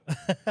hard.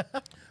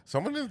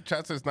 Someone in the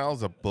chat says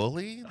Niall's a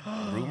bully.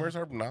 Rumors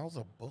are Niall's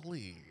a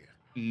bully.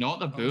 Not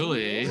the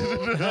bully. See,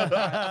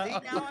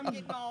 now I'm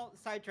getting all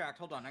sidetracked.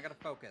 Hold on, I gotta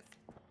focus.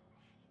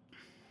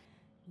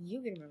 You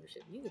get a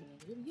membership. You get a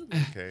membership. You get a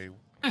membership.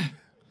 Okay.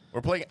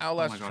 We're playing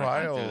OUTLAST God, I can't do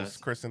Trials, this.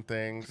 Chris and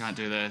things. Can't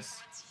do this.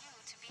 wants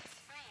you to be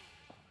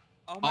free.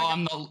 Oh my Oh, god.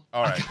 I'm not.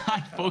 All right. I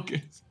can't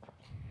focus.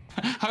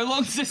 How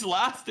long is this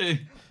lasting?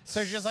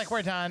 So just like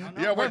we're done. No,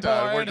 no. Yeah, we're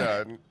done. We're bored.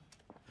 done.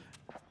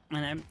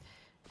 And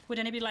would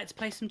anybody like to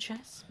play some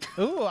chess?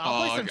 Ooh,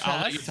 I'll play some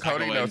I'll let you chess. tag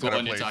Cody away. knows Go how to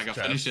on, play Yutaka.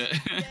 chess. Finish it.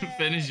 Yay,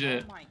 Finish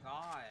it. Oh my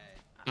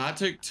god. That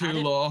took too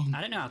long.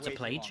 I don't know how to Way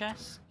play too long.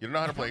 chess. You don't know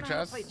how to You play don't know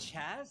how to chess? play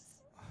chess?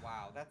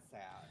 Wow, that's sad.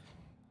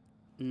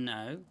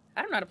 No.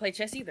 I don't know how to play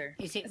chess either.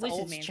 Is it That's an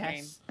old Wizard's man's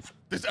chess?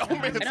 This game. old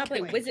I man's know how to play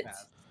Playing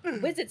wizards.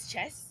 Wizards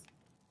chess.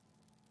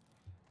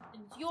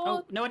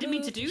 Oh, no, I didn't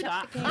mean to do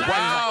that.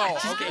 Wow,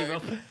 Just okay. gave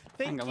up.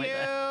 Thank Hang on, you, wait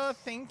there.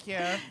 thank you,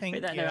 thank Wait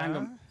you. there, no, hang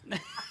on.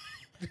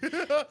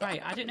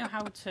 Right, I don't know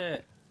how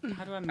to.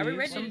 How do I move? Are we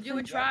ready to something? do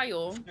a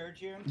trial?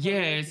 Sergio and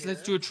Yes,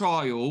 let's do a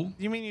trial.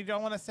 You mean you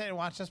don't want to sit and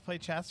watch us play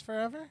chess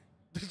forever?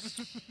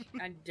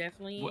 I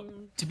definitely. Well,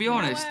 to be You know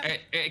honest, what?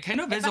 it kind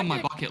of If is I on my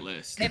could- bucket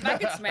list. If I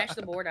could smash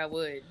the board, I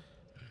would.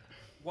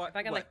 What? If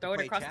I could, what, like, throw to it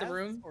play across the chess?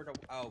 room? Or to,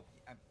 oh,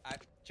 I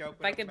joke.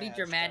 If I could be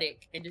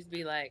dramatic and just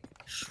be like,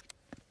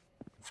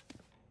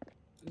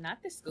 not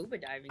the scuba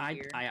diving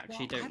here. I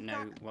actually don't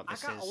know what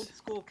this I got is. old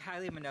school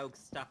Kylie Minogue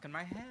stuck in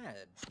my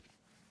head.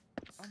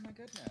 Oh my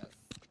goodness.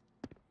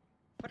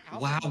 What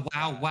album Wow, was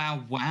wow, that?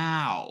 wow,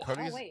 wow.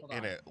 Cody's wait.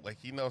 in it. Like,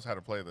 he knows how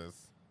to play this.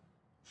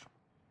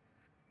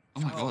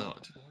 Oh my Oh,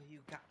 god. boy, you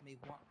got me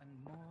wanting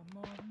more,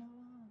 more, more.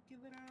 Give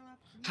it all up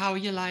to me. How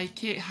you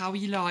like it? How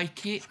you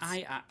like it?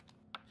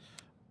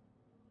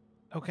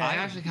 Okay. I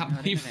actually can't No,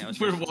 I didn't believe think I was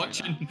we're supposed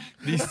to do watching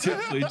these two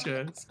play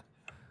chess.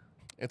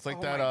 It's like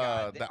Oh that my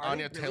God, the are they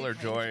Anya really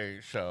Taylor-Joy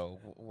show.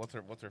 What's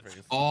her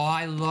face? Oh,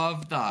 I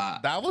love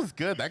that. That was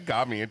good. That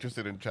got me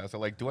interested in chess. I'm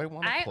like, do I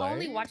want to I play?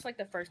 only watched like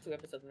the first 2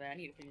 episodes of that. I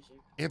need to finish it.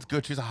 It's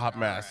good. She's a hot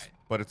mess, Alright.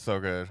 but it's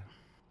so good.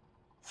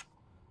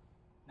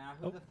 Now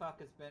who the fuck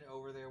has been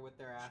over there with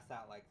their ass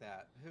out like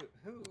that?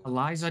 Who?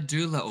 Eliza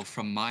Doolittle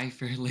from My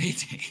Fair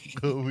Lady.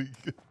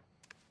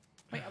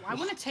 Wait, I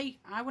want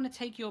to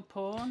take your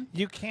pawn.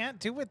 You can't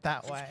do it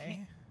that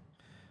way.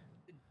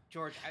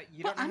 George,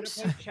 you But don't know how I'm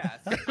to play chess.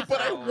 But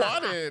I so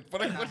want it.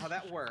 But I that's not would. how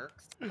that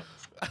works.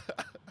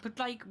 But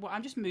like, well,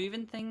 I'm just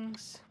moving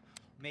things.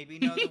 Maybe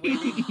know the way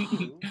they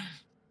do.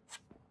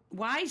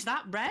 Why is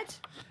that red?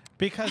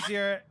 Because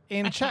you're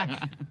in check.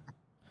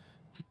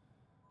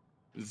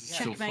 This is Yeah.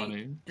 so Checkmate.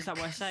 funny. Is that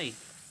what I say?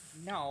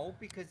 No,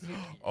 because you.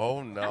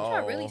 Oh no. I'm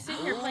not really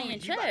sitting here Ooh, playing you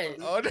chess.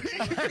 about to-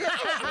 He's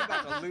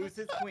about to lose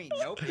his queen.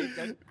 Nope. He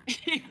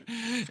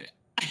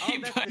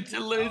that's about the- to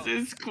lose oh.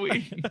 his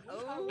queen.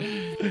 Oh.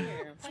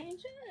 Playing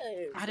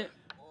chess. I don't.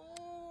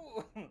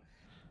 Ooh.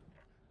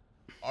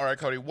 All right,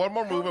 Cody. One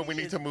more movement. We Cody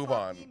need is to move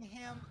on. fucking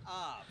him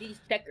up. These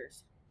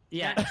checkers.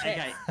 Yeah. Not Okay.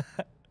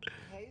 chess.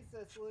 Hey,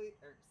 Cecily.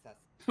 Or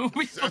Cecily.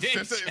 We play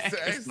Sis-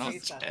 chess, sis- not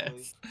sis-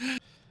 chess.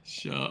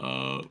 Shut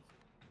up.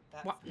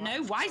 That's What? not-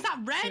 No. Why is that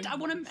red? I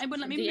want to. It wouldn't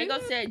let me Diego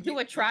move. said, "Do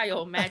a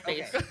trial, mad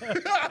Okay. face."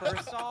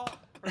 First of all,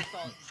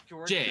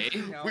 George. Jay?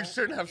 you know, We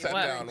shouldn't have sat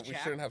What? down. We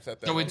shouldn't have sat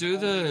down. Shall we do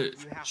the?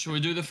 You have Shall we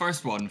do the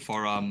first one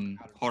for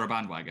Horror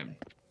Bandwagon?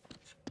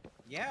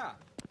 Yeah,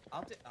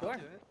 I'll do Sure.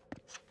 it.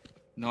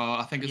 No,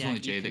 I think it's Yeah, only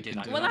you Jay can that do can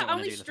that. do Well, I it. don't I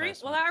wanna only do the streamed.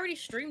 first Well, one. I already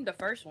streamed the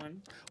first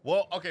one.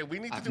 Well, okay. We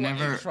need to I've do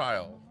never- a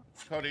trial.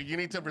 Cody, you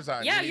need to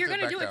resign. Yeah, You need you're to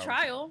gonna back do a down.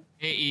 trial.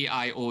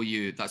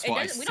 AEIOU. That's It what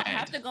I doesn't, said. we don't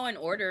have to go in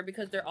order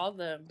because they're all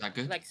the That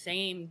good? like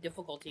same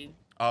difficulty.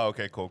 Oh,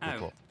 okay. Cool. Oh.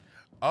 Cool.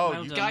 Oh,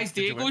 Well you done. Guys,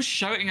 Did you Diego's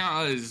shouting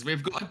at us.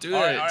 We've got to do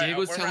All right, it. all right,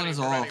 Diego's we're telling ready, us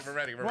we're off. Ready, we're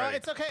ready. We're Well, ready.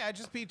 it's okay. I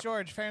just beat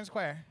George fair and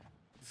square.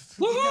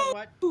 You know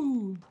what?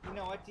 Woohoo! You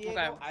know what, Diego?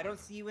 Okay. I don't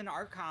see you in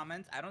our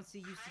comments. I don't see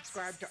you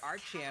subscribe to our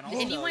channel. Did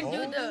anyone do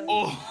the?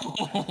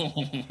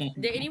 Oh.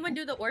 Did anyone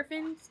do the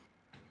orphans?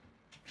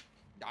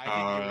 I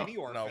didn't do any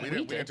No, orphans. we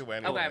didn't do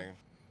anything. Okay.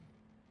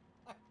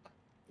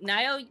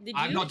 Niall, did you?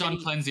 I've not done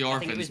Did- Cleanse the I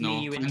think it Orphans, was me,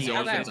 no. you, and Cleanse the Diego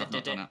Orphans, that I've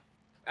not did done it.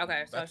 it.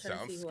 Okay, so I That was trying to see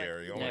sounds who.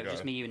 scary. Oh No, my just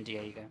god. me, you, and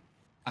Diego.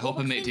 I hope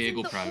I make Orphans Diego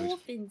and the proud.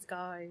 Orphans,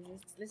 guys.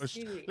 Let's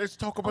do it. Let's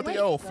talk about wait, the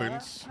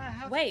elephants. Can I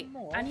have Wait, some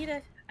more? I need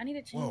to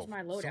change Whoa, my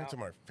something loadout. to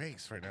my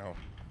face right now.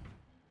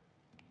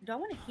 Do I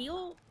want to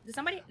heal? Does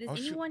Oh,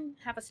 shoot. anyone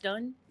have a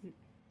stun?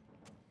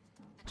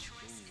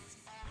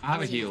 I have a I'm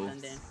gonna heal. stun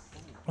then.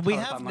 We Oh,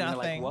 have I'm gonna,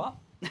 nothing. Like,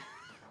 what?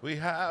 We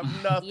have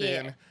nothing.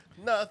 Yeah.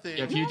 Nothing.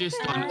 Yeah, if you just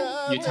done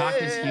Nothing. you attack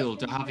his heal,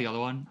 do I have the other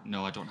one?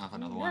 No, I don't have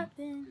another one.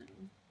 Nothing.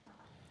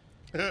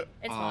 It's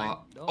fine.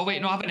 Oh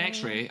wait, no, I have an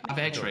X-ray. I have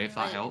X-ray if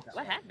that Wait, helps.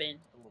 What happened?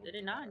 Did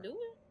it not do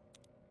it?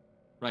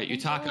 Right,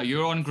 Yutaka,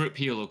 you're on group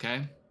heal,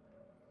 okay?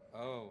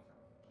 Oh.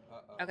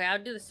 Uh-oh. Okay,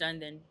 I'll do the stun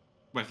then.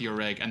 With your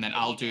rig, and then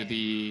I'll do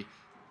the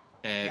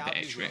Yeah, I'll do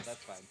X-ray. heal,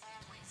 that's fine.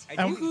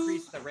 I do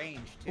increase the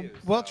range too.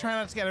 We'll so- try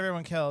not to get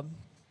everyone killed.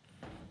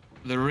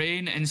 The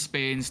rain in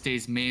Spain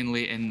stays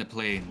mainly in the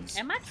plains.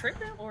 Am I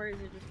tripping or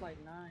is it just like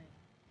 9?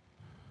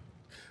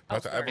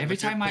 That's- sorry. Every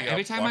time I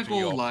Watching go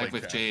y'all live play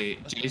with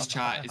chess. Jay's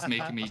chat is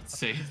making me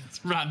say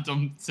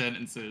random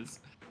sentences.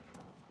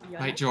 Yeah,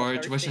 Right, I'm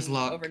George, wish us thirsting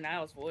luck. Over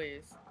Niall's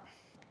voice.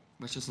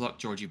 Wish us luck,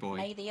 Georgie boy.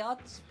 May the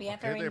odds be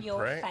ever Okay, in they your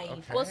pray. favour.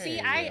 Okay. Well, see,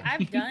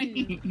 I've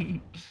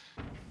done.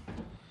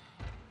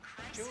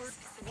 George,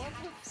 what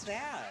was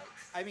that?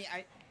 I mean,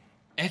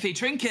 Effie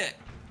Trinket!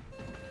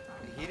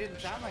 he didn't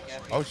sound like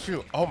Effie. Oh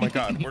shoot! Oh my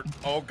god!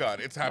 Oh god!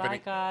 It's happening.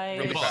 Bye, guys.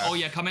 Really Oh fast.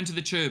 yeah, come into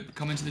the tube.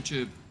 Come into the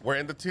tube. We're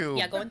in the tube.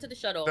 Yeah, go into the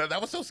shuttle. That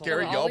was so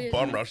scary. We'll Y'all always-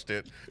 bum rushed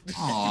it.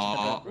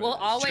 Aww. We'll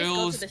always go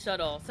Jules. to the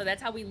shuttle. So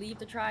that's how we leave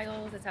the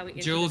trials. That's how we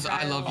enter Jules, the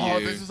I trials. love Oh,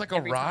 you. this is like a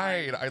Every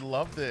time. ride. I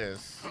love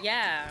this.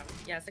 Yeah.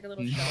 Yeah, it's like a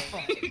little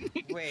shuttle.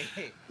 Wait.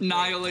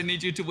 Niall, I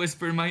need you to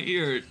whisper in my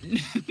ear.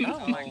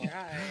 Oh my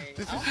god.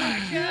 This Oh is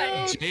my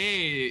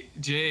god.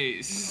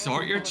 Jay,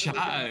 sort your chat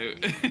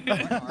out.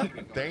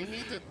 They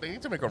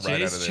need to make a ride out of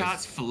Jay's this.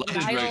 chat's flooded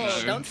right Niall,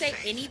 now. don't say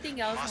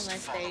anything else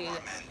unless they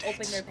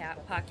open their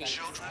pockets.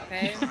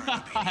 Okay?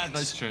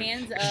 That's true.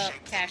 Hands up,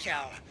 cash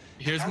out.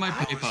 Here's my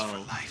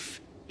PayPal.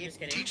 Just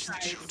kidding. Each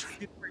side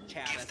super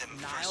chat us.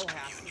 Niall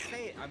has to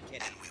say it. I'm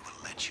kidding. We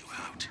will let you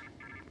out.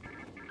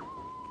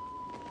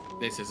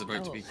 This is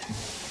about to be.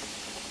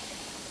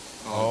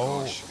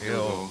 Oh, gosh. ew.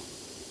 Ew.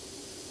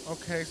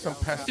 Okay, some To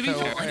be pastel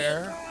fair-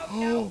 hair.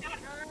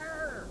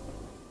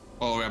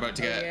 Oh, we're about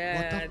to get. Yeah.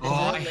 What this Oh,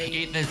 I old lady.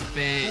 hate this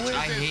bitch.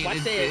 I hate Watch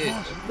this this.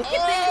 bitch. Look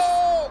at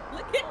this.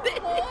 Look at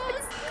this.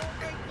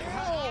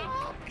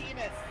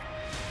 Penis.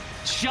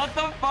 Shut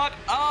the fuck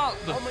up!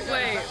 Wait,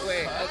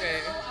 okay.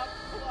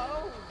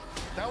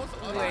 That was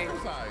Wait.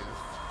 unorganized.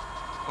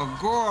 Oh,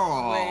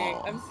 girl.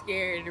 Wait, I'm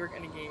scared we're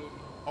gonna get.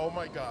 Oh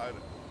my god.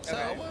 So,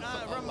 That was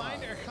a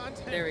reminder, lot.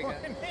 content There we go.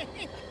 warning.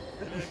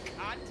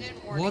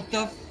 Content warning. What the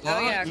Oh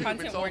yeah, fuck?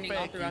 content It's all warning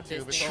all fake, throughout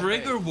this. YouTube. It's thing. all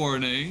Trigger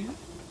warning.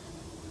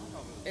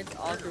 It's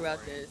all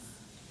throughout this.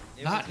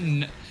 That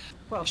n-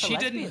 Well, for she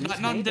didn't. lesbians,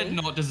 That nun did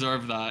maybe. not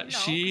deserve that. No,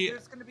 She.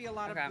 there's gonna be a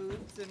lot Okay. of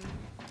boobs and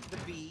the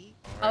bee.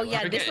 Oh yeah,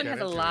 Forget this one it. has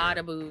a lot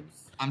of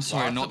boobs. I'm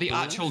sorry, Lots not of the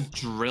boobs. actual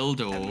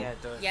dildo. Yeah,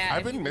 it does. Yeah. I've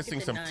if you been look missing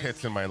at some the nun.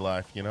 tits in my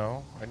life, you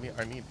know? I need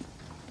to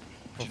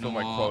fulfill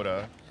my know what?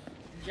 quota.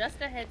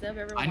 Just a heads up,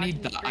 everyone. I need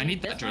watching the that- I stream,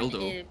 need that this one,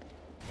 dildo.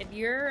 If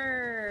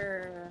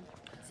you're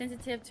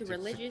sensitive to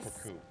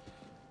religious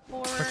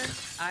horror,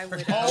 I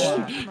would.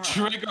 Oh!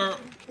 Trigger.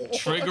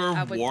 Trigger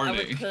I would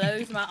warning.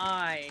 close my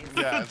eyes.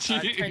 Yeah. I'd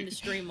turn the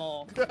stream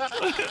off. Yeah,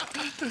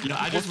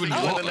 I just wouldn't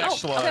see you watch. in the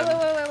next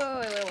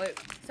okay, one. wait.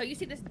 So you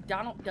see this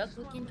Donald Duck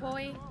looking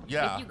toy?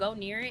 Yeah. If you go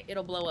near it,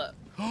 it'll blow up.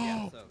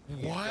 Yeah, so you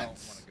don't wanna What?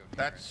 go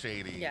That's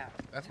shady. Yeah.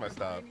 That's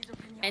messed up.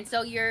 And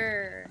so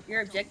your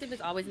objective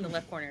is always in the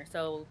left corner.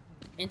 So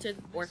enter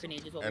the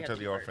orphanage is what we Enter have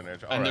to the do first.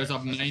 orphanage. And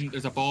Alright.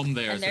 there's a bomb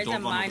there, And so there's a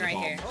don't run mine over the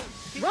right bomb.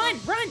 here.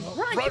 Run!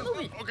 Run! Keep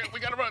moving. Okay, we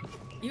gotta run.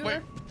 You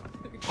Wait.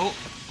 Oh,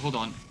 hold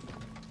on.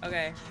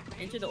 Okay.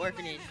 Enter the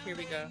orphanage. Here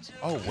we go.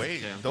 Oh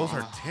wait, Yeah. those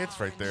are tits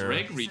right there.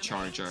 Rig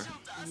recharger.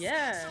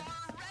 Yeah.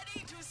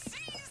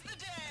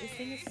 This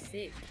thing is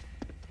sick.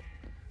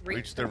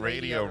 Reach the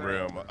radio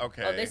room.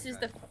 Okay. Oh, this is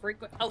the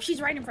frequent. Oh,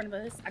 she's right in front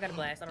of us. I got a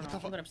blast. I don't know.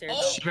 I'm going upstairs.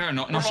 Oh! She better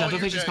not. No, We're I don't all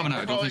think you, she's Jay. coming out.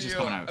 I We're don't all think she's you.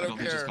 coming out. I I don't don't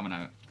think she's care. coming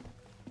out.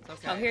 It's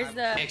okay. Oh, here's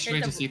the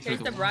X-ray to see through here's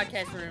the the-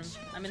 broadcast room.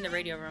 I'm in the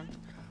radio room.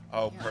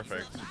 Oh,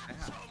 perfect.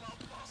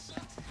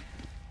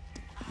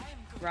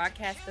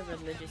 Broadcast the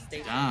religious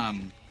station.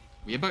 Damn.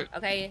 We about.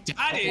 Okay.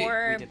 Daddy!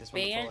 Or We did this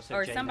one before, band so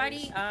or Jay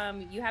somebody.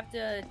 knows. You have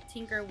to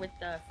tinker with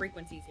the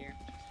frequencies here.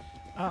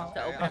 Oh,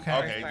 To open okay. up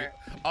the first Okay.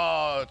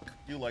 part.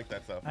 You like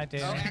that stuff. I do.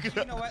 Oh,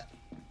 actually, you know what?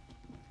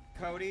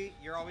 Cody,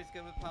 you're always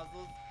good with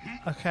puzzles.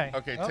 Okay.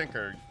 Okay, Oh,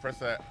 Tinker, press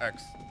that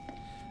X.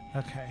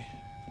 Okay.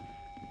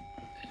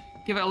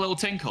 Give it a little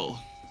tinkle.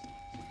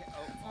 Okay,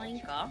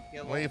 Tinker.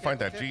 get a Where you little find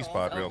that tickle,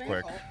 G-spot real Open.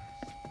 quick?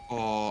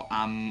 Oh,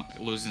 I'm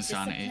losing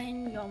sanity.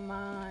 Discipline your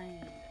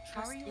mind.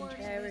 How Trust are you in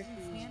already therapy.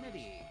 losing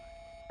sanity?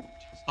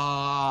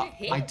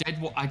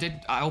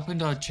 I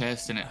opened a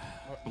chest and it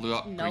blew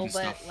up No, green but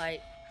stuff.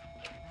 like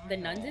the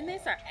nuns in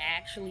this are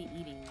actually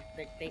eating.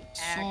 They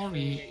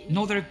actually. Sorry.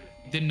 No,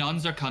 the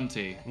nuns are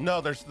cunty.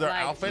 No, their Like,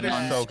 outfit is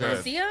nuns so are- You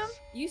good. see them?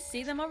 You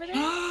see them over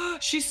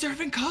there? She's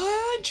serving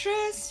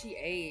countries. She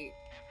ate.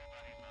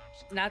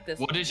 Not this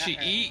What one. did not she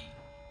her. eat?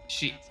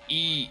 She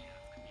eat.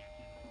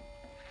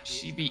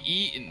 She be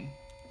eating.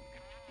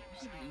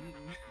 She be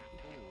eating.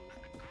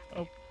 I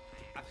Oh,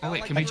 felt wait,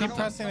 like can we you were jump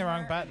going pressing the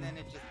wrong somewhere, and button? then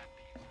it just-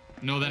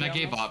 No, then I Yeah.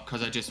 gave up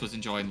because I just was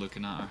enjoying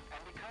looking at her.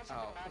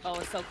 Oh. Oh,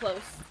 it's so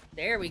close.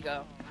 There we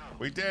go.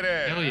 We did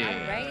it. Hell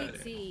yeah.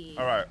 Alrighty.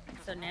 All right.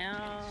 So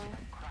now.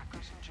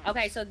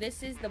 Okay, so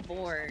this is the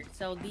board.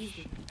 So these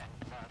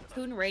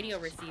tune radio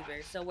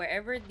receivers. So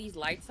wherever these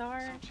lights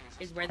are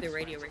is where the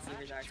radio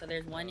receivers are. So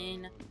there's one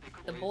in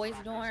the boys'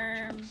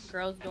 dorm,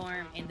 girls'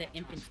 dorm, and the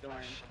infants' dorm.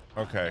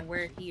 Okay. And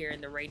we're here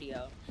in the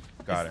radio.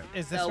 Got it.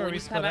 Is this So where when we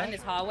you come split out in up?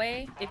 this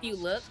hallway, if you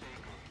look,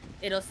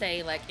 it'll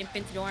say like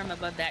infants' dorm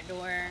above that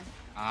door.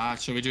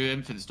 Shall we do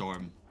infant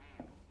storm?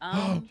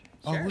 Um,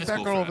 Oh, sure. who's Let's that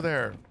go girl for over it.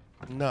 there?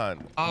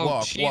 None. Oh,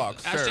 walk, she's- walk,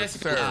 that's serve,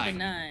 Jessica serve. Lange.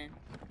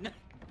 None.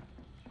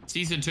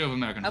 Season 2 of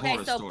American Okay,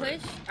 Horror so Story.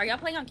 push. Are y'all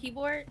playing on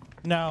keyboard?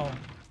 No.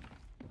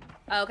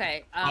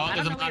 Okay. Oh, I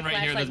there's don't a know man what right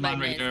here. your There's a man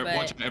flashlight right button there. is,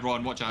 Watch but out,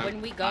 everyone. Watch out.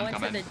 when we go I'm into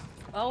coming. the.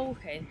 Oh,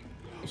 okay.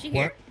 Is she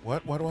here?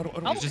 What? What?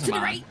 Oh, It's just to a the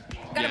man. right. Got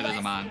Yeah, a there's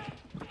a blast. man.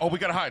 Oh, we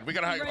gotta hide. We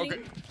gotta hide. I'm Okay.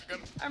 running.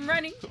 I'm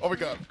running. Oh my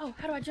god. Oh,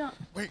 how do I jump?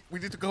 Wait, we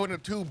need to go in a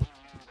tube.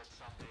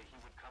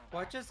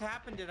 What just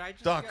happened? Did I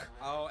just Duck. get-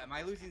 Oh, am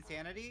I losing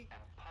sanity?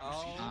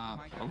 Oh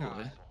my Probably.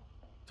 god.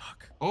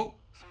 Duck. Oh.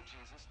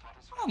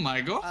 Oh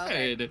my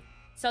god.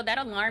 So that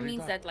alarm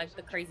means that like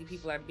the crazy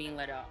people are being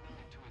let out.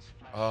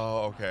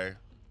 Oh, okay.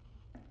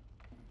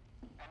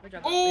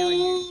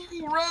 Oh,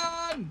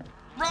 run!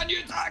 Run,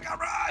 you tiger,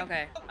 run!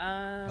 Okay.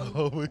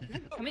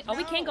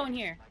 We can't go in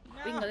here.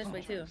 We can go this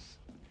way too.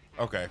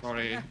 Okay.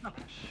 Sorry.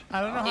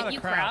 I don't know how If to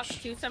you crouch.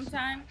 crouch too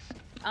sometimes.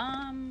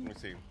 Let me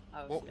see.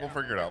 Oh, We'll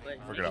figure it out. but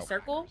We'll figure it maybe out.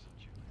 Circle?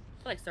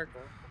 I feel like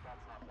circle.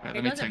 Right, Here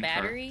let me goes a tinker.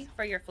 battery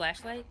for your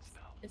flashlights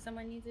if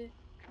someone needs it.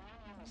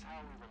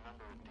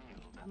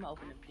 I'm gonna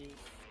open up these.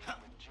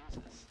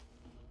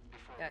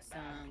 Got some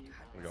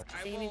we go.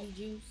 sanity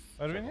juice.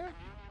 What are we in here?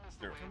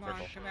 Here, Come on,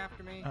 come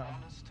after me. Oh.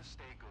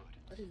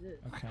 What is this?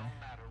 Okay.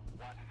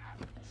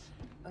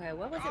 Okay,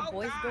 what was Oh, it?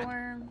 Boys God.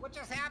 dorm? What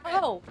just happened?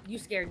 Oh, you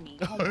scared me.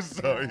 Oh my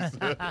Sorry.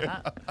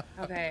 God.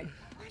 Okay.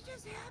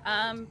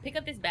 Pick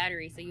up this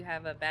battery so you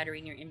have a battery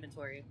in your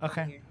inventory.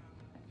 Okay. Over here.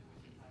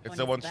 It's On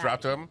the his one back.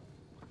 strapped to him?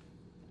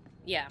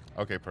 Yeah.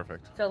 Okay,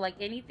 perfect. So like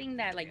anything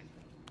that like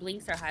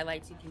blinks or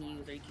highlights you can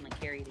use or you can like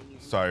carry it in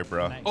your Sorry,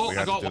 bro. Nice. Oh, We I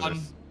have to got do one.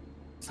 this.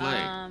 Slay.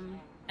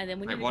 And then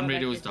we Right, need to one go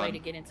radio back is this way done. to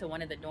get into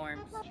one of the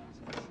dorms.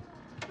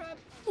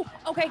 Ooh,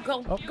 okay,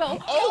 go, go.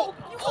 Oh!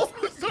 Oh!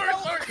 Sorry!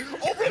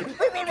 Oh,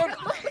 run! No!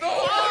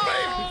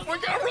 Run!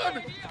 We gotta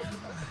run!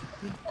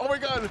 Oh my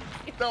god!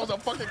 That was a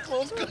fucking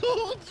close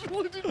call!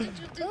 What did you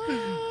do?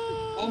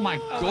 Oh my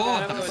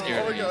god, that Oh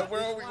scared my me. god,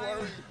 where are we? Where are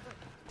we?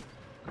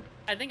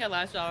 I think I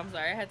lost y'all. I'm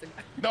sorry. I had to.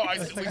 No,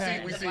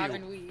 we see Bob you.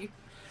 and weave.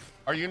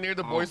 Are you near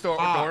the Oh, boys' fuck.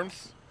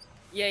 dorms?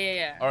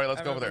 Yeah. Alright, let's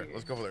I'm go over there. here.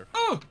 Let's go over there.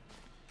 Oh!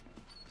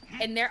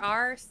 And there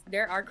are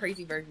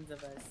crazy versions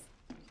of us.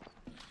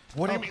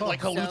 What do you mean? cool.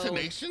 Like So-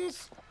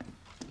 hallucinations?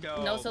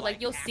 No, so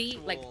like you'll see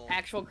like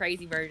actual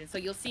crazy versions. So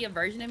you'll see a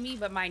version of me,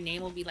 but my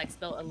name will be like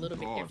spelled a little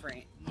bit God.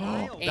 different.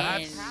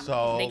 That's And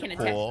so they can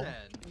attack- cool.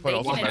 But They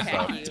also can messed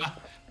attack up. you.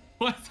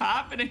 What's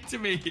happening to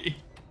me?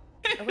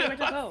 Oh, where'd you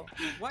go?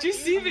 What Do you is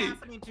see me?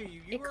 happening to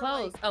you? You It were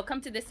closed. Oh, come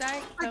to this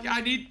side. Come-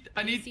 I need.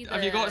 see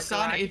Have you the got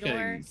sanity garage door?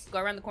 things? Go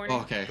around the corner. Oh,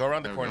 okay. Go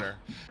around the There we go. corner.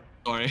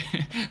 Sorry,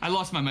 I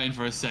lost my mind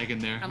for a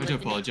second there. I'm I do listening.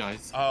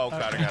 apologize. Oh,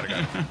 got it.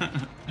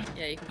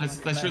 Yeah, you can.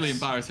 That's really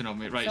embarrassing of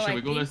me. Right, So shall I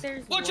we go think this?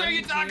 there's Watch out, one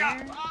you Taka!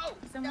 here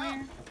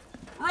somewhere.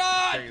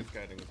 Run! Jay is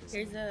guiding us.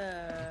 Here's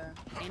a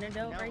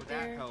antidote No, right that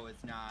there. hoe is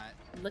not.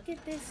 Look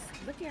at this.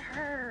 Look at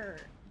her.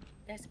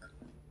 That's.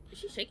 Is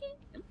she shaking?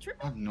 I'm I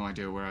tripping. have no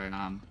idea where I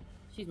am.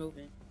 She's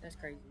moving. That's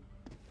crazy.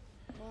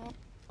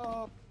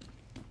 Oh,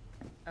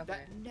 Okay.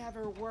 that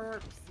never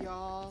works,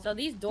 y'all. So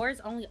these doors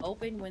only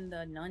open when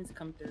the nuns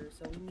come through.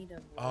 So we need to.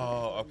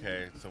 Oh,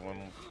 okay. So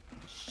when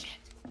Shit.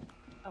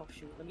 Oh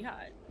shoot. Let me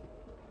hide.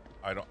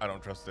 I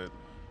don't trust it.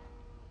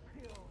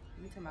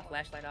 Let me turn my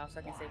flashlight off so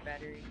I can save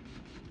battery.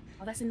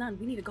 Oh, that's a nun.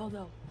 We need to go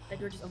though. That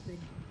door just opened.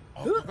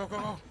 Oh,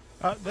 go.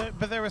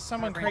 But there was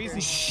someone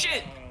crazy.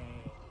 Shit!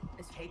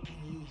 It's,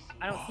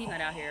 I don't see that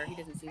out here. He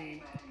doesn't see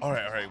me. All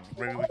right.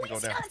 Ready? We can go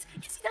Yes, down.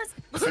 Yes, he does.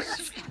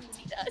 Yes, he does. Yes,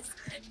 he does.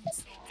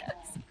 Yes, he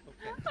does.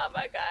 Oh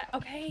my god.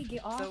 Okay,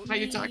 get off So- How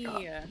you me. talk?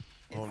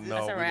 Oh no,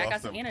 That's we alright. I got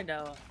lost some him.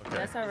 antidote. Okay.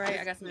 That's alright.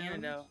 I got some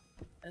antidote.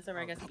 That's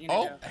alright. I got some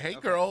Oh, antidote. hey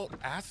girl,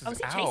 ass is Oh, is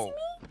he out. chasing me?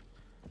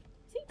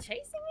 Is he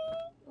chasing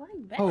me? Why are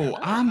you back? Oh, oh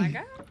my I'm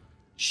god.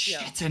 shitting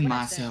what I said.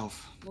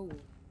 myself. Move.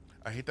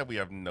 I hate that we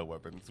have no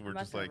weapons. We're I'm about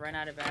just to like, run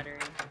out of battery.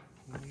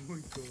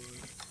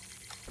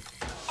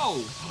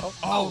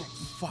 Oh,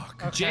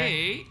 fuck. Okay.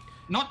 Jay,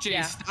 not Jay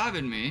Yeah.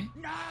 stabbing me.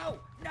 No,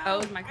 no. Oh,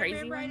 is my I crazy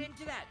ran right one?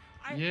 into that.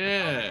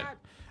 Yeah. Oh my God.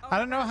 Oh I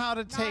don't know my how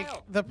to God. take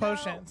No, the no,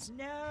 potions.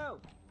 No.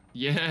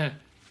 Yeah.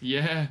 We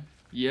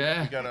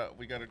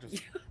gotta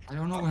just. I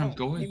don't know where I'm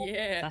going.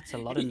 Yeah. That's a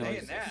lot of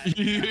noise.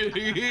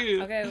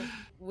 Okay,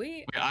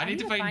 I need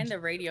to find- find the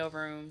radio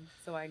room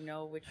so I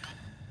know which.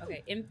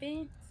 Okay,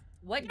 infants.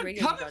 What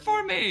radio? Coming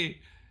for me.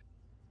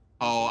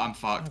 Oh, I'm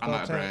fucked. I'm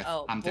out of breath.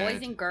 Oh, I'm boys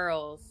dead. and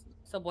girls.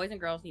 So boys and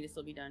girls need to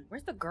still be done.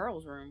 Where's the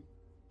girls' room?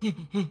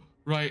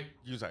 Right.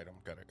 Use item.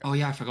 Got it. Oh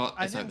yeah, I forgot.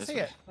 I It's out didn't this see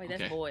way. it. Wait,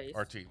 that's Okay. boys.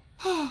 RT.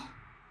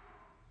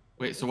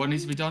 Wait, so what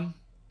needs to be done?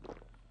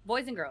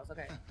 Boys and girls.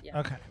 Okay. Yeah.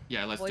 Okay.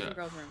 Yeah, let's Boys do and it.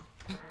 girls room.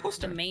 The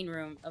Poster. main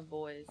room of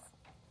boys,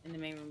 and the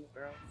main room of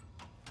girls.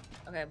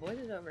 Okay, boys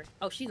is over.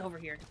 Oh, she's over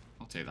here.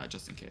 I'll take that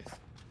just in case.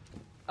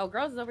 Oh,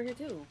 girls is over here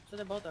too. So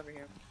they're both over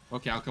here.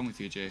 Okay, I'll come with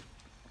you, Jay.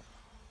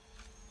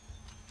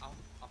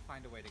 I'll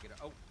find a way to get her.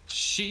 Oh,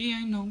 She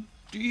ain't no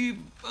deep.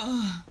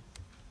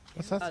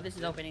 What's that? Oh, this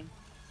is opening.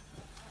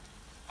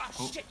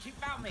 oh shit! She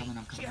found me. I'm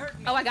coming. She hurt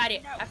me. Oh, I got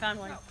it. No, I found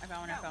one. no, I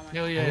found one. I found one.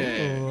 Hell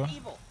yeah. Ooh.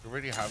 Evil. You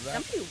already have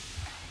that? Thank you.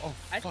 Oh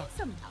I fuck. think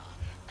some.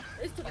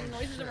 There's too many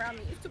noises around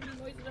me. There's too many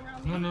noises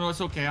around me. No, it's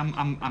okay.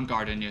 I'm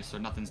guarding you, so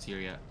nothing's here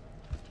yet.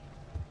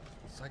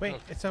 Psycho, Wait,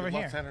 it's you over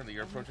lost here. Anarchy.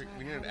 You're approaching.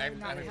 We need an How do I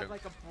not have antidote.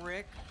 like a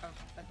brick of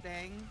a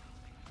thing.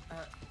 I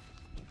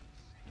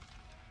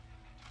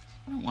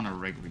don't want a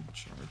rig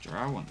recharger.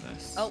 I want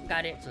this. Oh,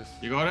 got it. What's this?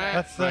 You got it?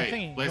 That's the right.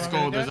 thing. Let's You want me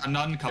go. to do There's a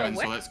nun coming,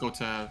 where? so let's go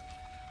to.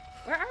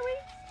 Where are we?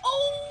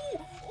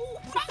 Oh!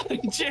 Oh!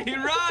 Jay,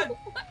 run! Oh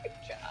my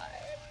god!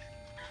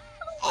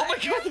 Oh my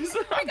god, there's a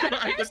I gotta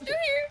guy. pass through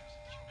here.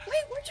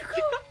 Wait, where'd you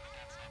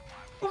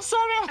go? I'm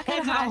sorry. I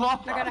gotta hide.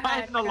 I gotta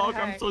hide. I'm so I gotta log.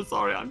 hide. I'm so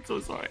sorry. I'm so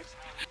sorry.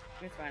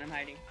 It's fine. I'm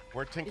hiding.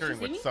 We're Did she tinkering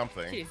see with me?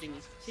 something. She didn't see me.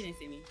 She didn't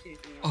see me. She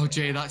didn't see me. Oh,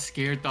 Jay, that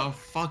scared the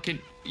fucking.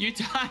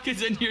 Utak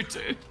is in here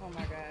too. Oh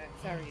my god.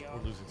 Sorry, y'all.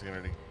 We're losing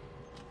sanity.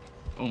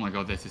 Oh my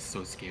god, this is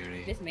so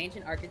scary. This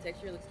mansion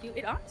architecture looks cute.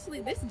 It honestly,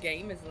 this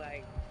game is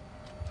like,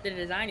 the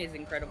design is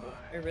incredible.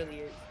 It really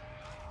is.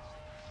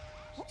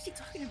 What's she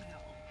talking about?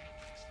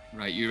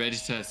 Right, you ready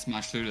to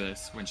smash through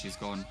this when she's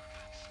gone?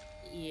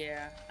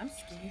 Yeah, I'm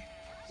scared.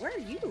 Where are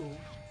you?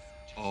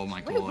 Oh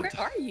my Wait, god. where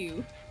are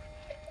you?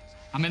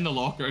 I'm in the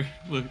locker.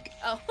 Look.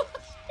 Oh.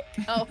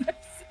 Oh, I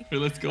see. Here,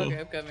 let's go. Okay,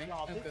 I'm coming.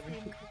 I'm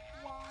coming.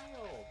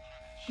 Wild.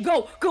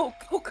 Go, go,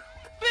 go, go.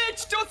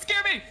 Bitch, don't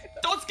scare me!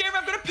 Don't scare me,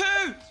 I'm gonna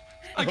poo!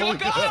 I gotta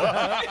go!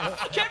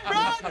 Fucking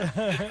run!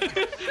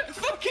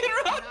 Fucking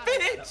run,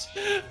 bitch!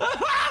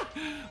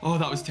 Oh,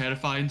 that was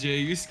terrifying, Jay.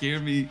 You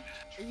scared me.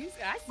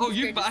 Oh,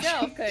 you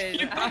bashing,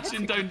 you I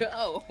bashing down.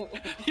 go.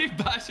 You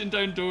bashing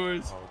down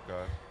doors. Oh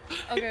god.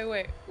 Okay,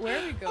 wait. Where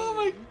are we going? Oh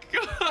my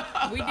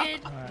god. We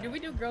did we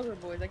do girls or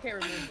boys? I can't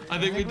remember. I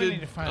think we we need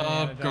did to find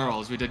another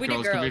girls. We did We did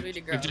girls. 'cause girls, we've, we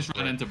did we've girls. just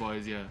run into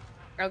boys, yeah.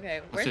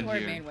 Okay, where's in Horror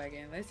here?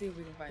 Bandwagon? Let's see if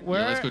we can find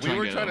Where- Yeah, let's go try We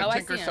were and trying get to it. I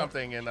tinker see him.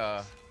 something in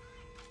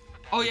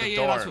Oh yeah, the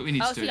yeah, that's door. what we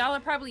need Oh, to so do. y'all are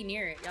probably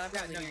near it. Y'all are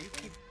probably near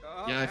it.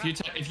 Yeah,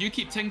 if you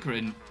keep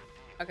tinkering.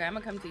 Okay, I'm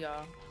gonna come to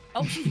y'all.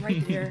 Oh, she's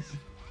right there.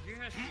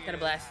 Got a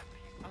blast.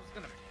 I was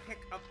gonna pick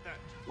up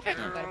that.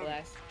 Got a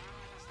blast.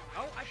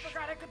 Oh, I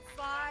forgot I could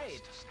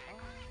slide.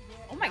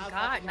 Oh my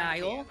god,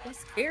 Niall. That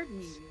scared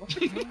me.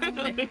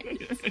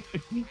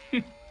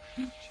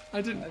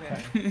 I didn't.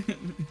 Okay.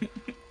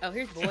 Oh,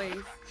 here's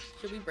boys.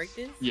 Should we break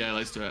this? Yeah,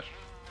 let's do it.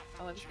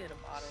 Oh, let's get a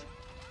bottle.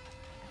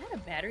 I had a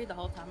battery the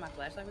whole time my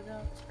flashlight was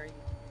out. It's crazy.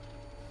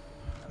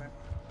 Okay.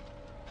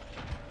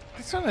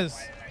 This one is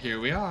Here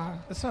we are.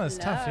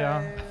 tough,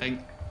 y'all. I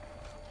think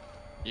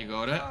you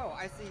got it. Oh,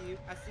 I see you.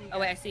 I see you. Oh,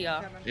 wait, I see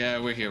y'all. Yeah,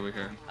 we're here. We're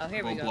here. Oh,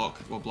 here we we'll go.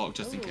 We'll block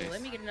just in Ooh, case.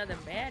 let me get another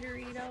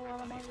battery though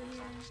while I'm over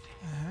here.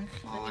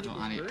 Oh, I don't.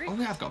 I need. brick. Oh,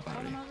 we have got While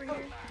battery. I'm over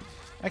here.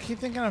 I keep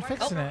thinking I'm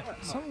fixing it.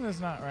 Something is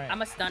not right.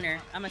 I'm a stunner.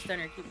 I'm a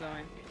stunner. Keep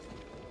going.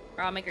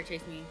 Or I'll make her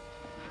chase me.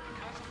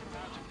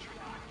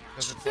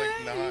 because it's like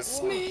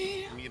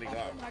not meeting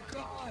up. Oh my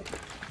god.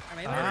 Or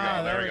maybe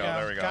There we go.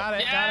 There we go. Got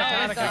it,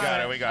 Yes!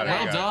 got it. We got it.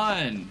 Well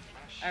done.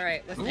 All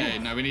right, let's Okay,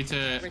 go. now we need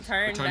to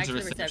Return back to to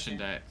reception reception.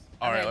 deck.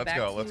 All right, Okay, let's back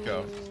go. Let's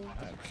go. to-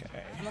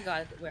 Okay. Oh my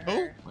god, where Oh.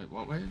 her? Wait,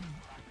 what way?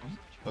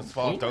 Let's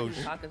follow Doge.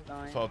 Taka's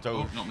going. Follow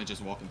Oh, Doge. not me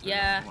just walking through.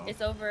 Yeah, Wow.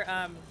 it's over.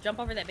 Jump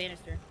over that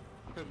banister.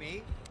 Who,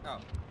 me? Oh.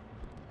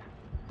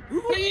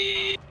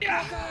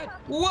 Yeah.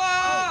 Whoa!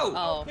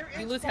 Oh, there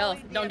you is lose health.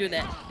 falling Don't do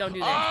that. Don't do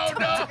that.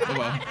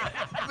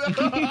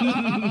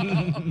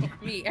 Oh no!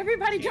 Me.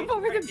 Everybody jump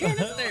over the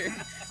banister.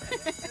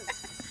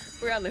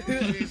 We're on the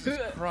hood. Jesus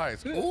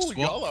Christ! Ooh, Swap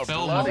y'all are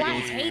film Oh, bloody. I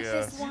hate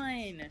this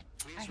one.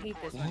 I hate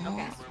this one.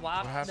 Okay, swap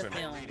What the happened?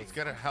 film. Let's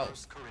get a help.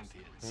 Can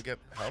we get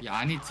help? Yeah,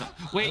 I need to.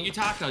 Wait,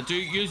 Yutaka,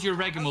 use your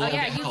rig and we'll Oh all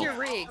yeah, get use help. your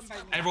rigs.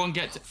 Everyone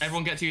get to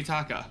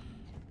Yutaka.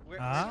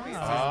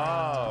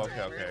 Oh,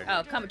 okay, okay.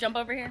 Oh, come jump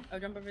over here. Oh,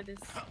 jump over this.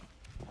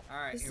 All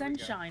right. The here we go.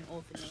 sunshine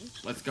orphanage.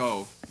 Let's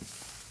go.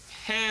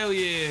 Hell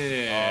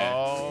yeah!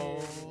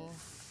 Oh.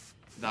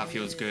 That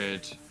feels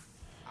good.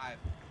 I,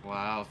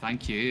 Wow,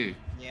 thank you.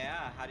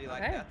 yeah. How do you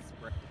like Okay. that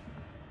spray?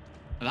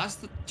 That's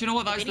the. Do you know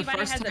what? That's the anybody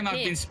first has a time I've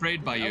been pick.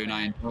 sprayed by you, and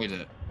I Okay. enjoyed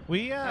it.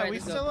 We Alright, we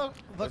let's still go. look.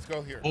 Let's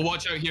go here. Oh,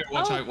 watch out here!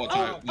 Watch Oh, out! Watch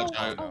oh, out! Watch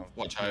oh, out! oh.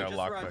 Watch Yeah, out! Just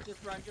lock run, pick.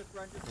 just run, just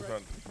run, just Let's run.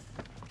 run.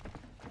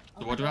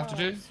 So what do we have to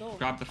do? So-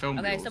 Grab the film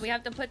Okay, reels. so we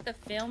have to put the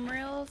film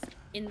reels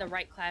in the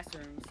right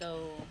classroom.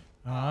 So,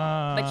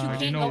 Ah. but you I do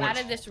can't know go out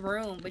which- of this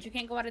room. But you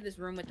can't go out of this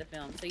room with the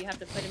film. So you have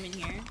to put them in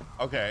here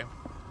Okay.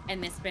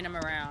 and then spin them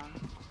around.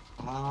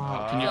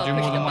 Ah, can you So do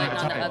push more the than one button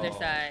at on a the time? other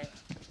side.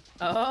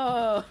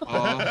 Oh.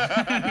 Oh.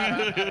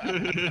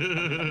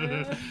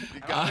 You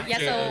got Yeah,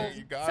 it.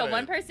 You got so it.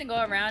 one person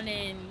go around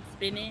and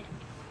spin it.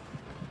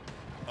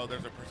 Oh,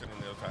 there's a person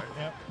on the other side.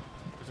 Yep.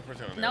 There's a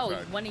person on the No, other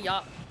side. one of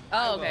y'all.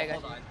 I Oh, will, okay,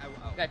 hold gotcha. on. I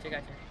will. Gotcha. Wait,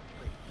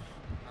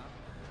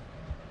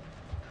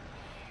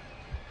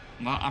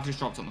 huh? I've just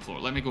dropped on the floor.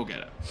 Let me go get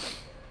it.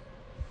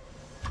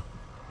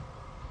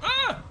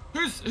 Ah!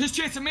 Who's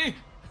chasing me?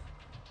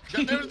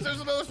 Yeah,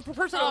 there's another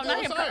person Oh, on the not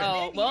other him. side.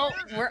 Oh, well,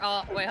 we're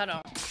all. Wait, hold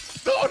on.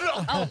 No,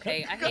 no. Oh,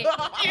 okay, I hate.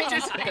 You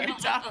just hit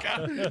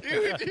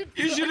Yutaka.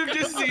 You should have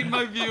just seen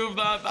my view of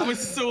that. That was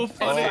so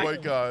funny. Oh my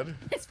god.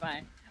 It's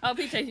fine. Oh,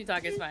 Pete chase you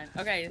talk. It's fine.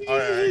 Okay. All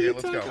right, yeah,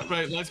 let's go.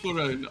 Right, let's go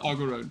round. I'll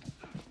go round.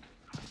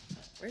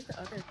 Where's the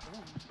other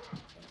film?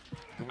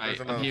 There's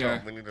I'm another here.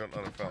 film. We need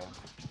another film.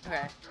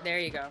 Okay, there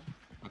you go.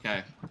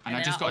 Okay, and I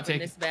then just I'll got to open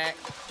take. this back.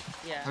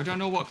 Yeah. How do I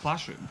know what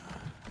classroom?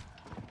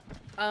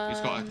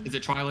 It's got. Is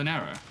it trial and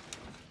error?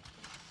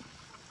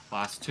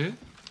 Class 2?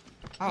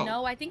 Oh.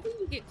 No, I think when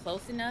you get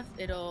close enough,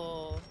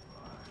 it'll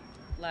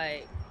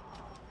like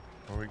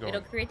Where are we going?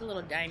 it'll create the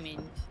little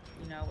diamond.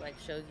 You know, like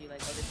shows you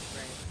like, oh, this is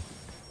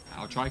right.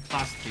 I'll try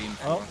class 3 and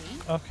 4.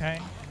 Oh, okay.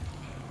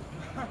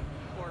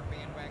 Horror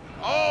Bandwagon.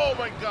 Oh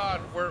my god,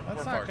 we're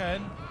That's fucked. not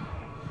good.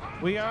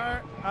 We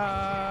are.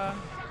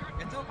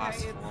 It's okay.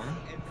 Class It's, 4.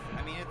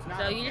 I mean, it's not.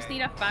 So you just okay.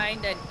 need to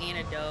find an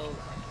antidote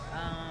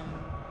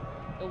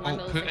the one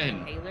that looks put like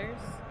in. inhalers,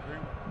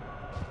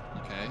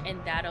 Okay. and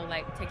that'll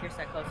like take your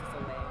psychosis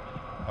away.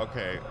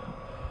 Okay.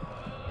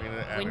 We need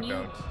an When you-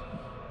 antidote.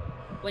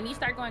 When you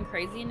start going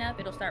crazy enough,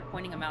 it'll start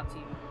pointing them out to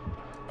you.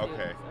 too,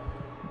 Okay. so,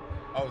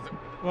 Oh, is it?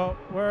 Well,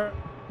 we're.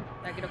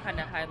 like it'll kind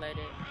of highlight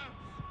it.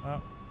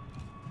 Oh,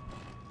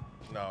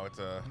 No, it's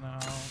a. no. I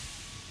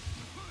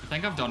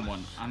think I've done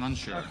one. I'm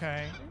unsure.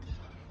 Okay.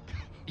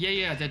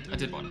 Yeah, I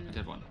did one. I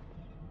did one.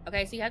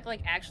 Okay, so you have to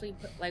like actually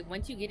put, like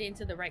once you get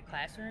into the right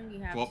classroom, you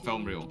have What to.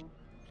 film reel?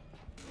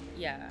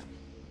 Yeah.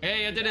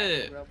 Hey, I did That's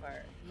it. the real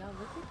part. Yo,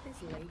 look at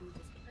this lady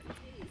just.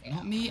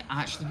 Not me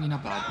actually being a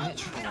bad bitch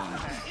for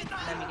once.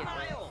 Let me get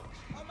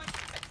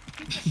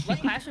this. What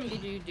classroom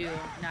did you do,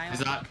 Niall? Is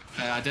that?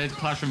 I did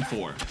Classroom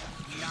 4.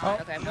 Oh,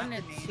 Okay, I'm going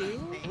to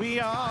 2. we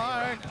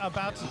are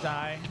about to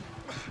die.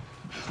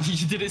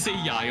 You didn't say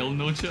Yael,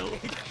 no chill.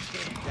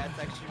 That's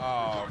actually.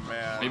 Oh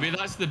man. Maybe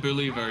that's the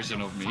bully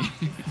version of me.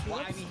 Well,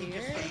 I mean, he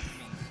just saved me,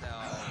 so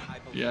I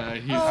believe. Yeah,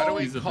 it. he's, How do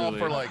we he's a call bully.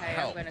 for like Okay, I'm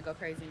help? gonna go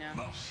crazy now.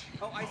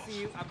 Oh, I see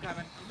you. I'm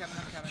coming. I'm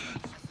coming.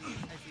 I see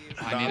you.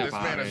 I No, need a this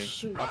man battery.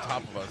 is on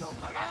top of us.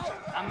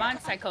 I'm on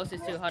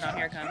psychosis too. Hold on,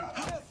 here it comes.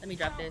 Let me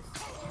drop this.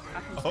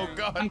 Oh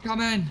god. I'm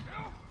coming.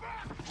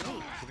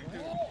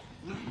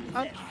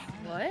 What?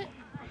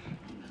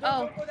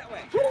 Oh.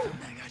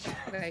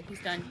 Okay, he's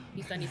done.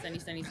 He's done.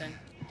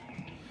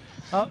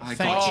 Oh, I thank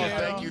got you. you.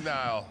 Thank you,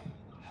 Niall.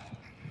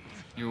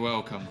 You're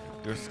welcome.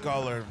 You're a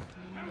scholar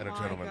and a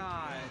gentleman.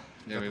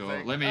 There we go.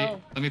 Thank- Let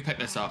me pick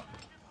this up.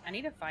 I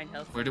need to find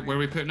health. Where are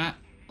we putting it?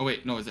 Oh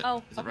wait, no, is it?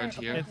 Oh, Is it okay, right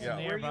here? It's Yeah.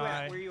 Where you nearby.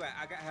 at? Where you at?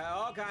 I got.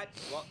 Oh god.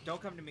 Well, don't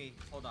come to me.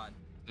 Hold on.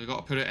 We got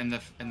to put it in the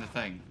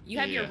thing. You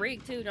have your Yeah.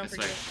 rig too. Don't This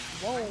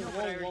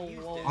forget. way.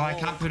 Whoa. Oh, I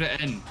can't put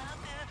it in.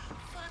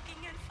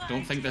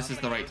 Don't think this is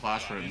the right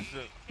classroom.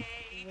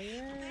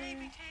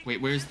 Wait,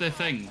 where's the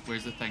thing?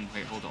 Where's the thing?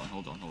 Wait, hold on.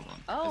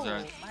 Oh Is there my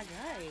a... god.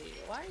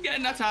 Why? I'm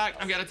getting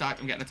attacked. I'm getting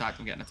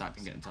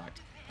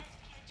attacked.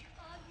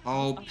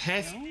 Oh,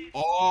 piss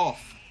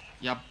off.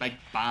 You big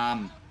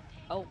bam.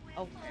 Oh.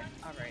 Okay.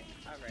 All right.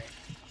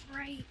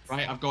 Right.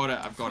 Right, I've got it.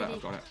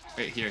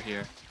 Wait,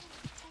 here.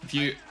 If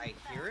you... I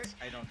hear it.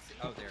 I don't see.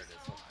 Oh, there it is.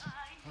 Hold on.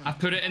 I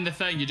put it in the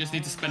thing. You just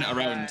need to spin it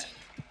around.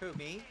 Who,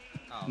 me?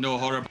 Oh. No,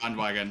 Horror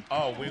Bandwagon.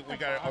 Oh, we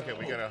gotta. Okay,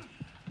 we gotta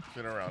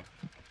spin around.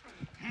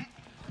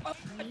 I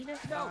need to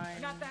No,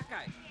 find. not that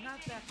guy. Not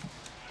that.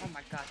 Oh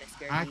my god, that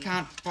scared I me.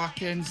 can't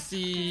fucking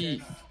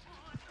see.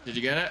 Did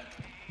you get it?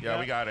 Yeah,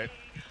 we got it.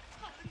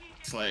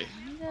 Slay. I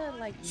need to,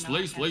 like, not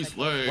Slay, have, slay, like,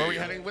 slay. Where are we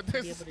heading with be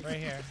this? able to Right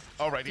here.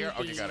 Oh, right here.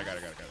 Okay, got it.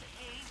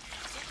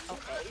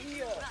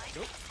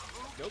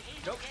 Nope.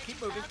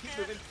 Keep moving.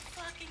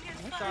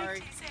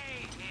 Sorry.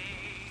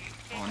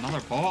 Oh,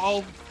 another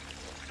bottle.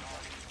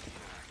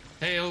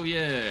 Hell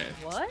yeah.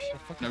 What?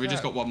 No, we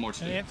just got one more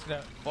to An do.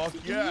 antidote. Fuck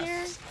In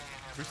yes.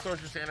 Restores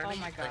your sanity. Oh my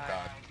Thank God.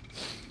 God.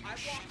 I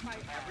walked by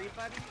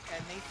everybody,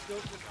 and they still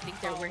just Think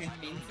they're wearing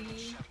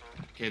fancy?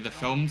 Okay, the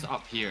film's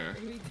up here.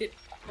 We did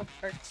a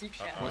part 2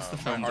 challenge. What's the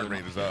my film heart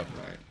doing rate is here? up.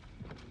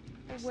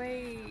 Right.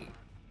 Wait.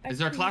 I Is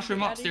there a couldn't classroom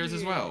get outta upstairs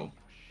as here. well?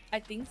 I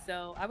think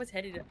so. I was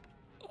headed.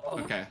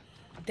 Okay.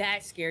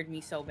 That scared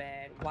me so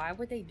bad. Why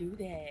would they do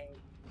that?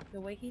 The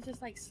way he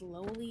just like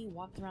slowly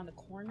walked around the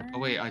corner. Oh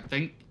wait, I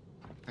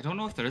don't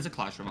know if there is a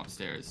classroom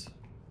upstairs.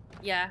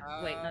 Yeah.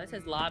 Wait. No. It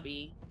says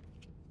lobby.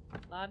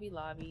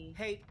 Lobby.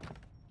 Hey.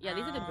 Yeah.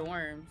 These are the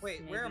dorms.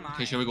 Wait, where am maybe. I?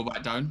 Okay, shall we go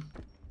back down?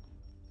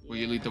 Will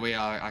you lead the way?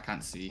 I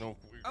can't see. No.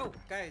 Oh,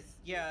 guys.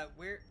 Yeah,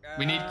 where?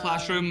 We need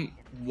classroom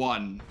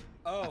 1.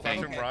 Oh, I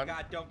think. okay. Run.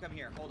 God, don't come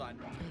here. Hold on.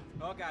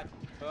 Oh God.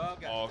 Oh,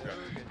 okay.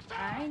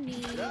 I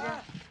need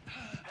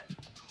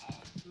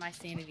my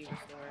sanity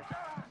restored.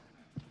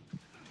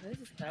 This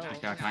is hell.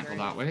 Okay, I can't go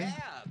that way.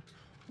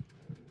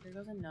 There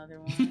goes another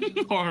one.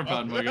 Horror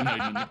Bandwagon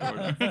hiding in the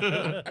corner.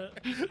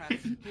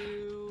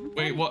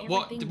 Wait, what?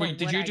 Everything Wait, but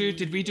did what you I do? need.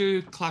 Did we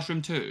do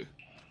classroom 2?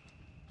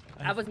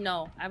 I was on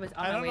I my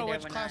don't way know there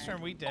which when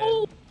classroom we did.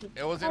 Oh!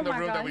 It was Oh in the my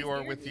room God, that we he were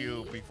scared with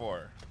you me.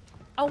 before.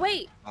 Oh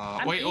wait.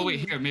 Wait, in. wait,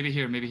 here, maybe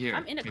here.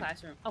 I'm in a Okay.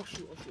 classroom. Oh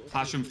shoot.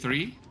 Classroom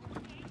 3,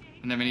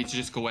 and then we need to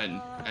just go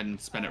in and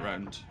spin it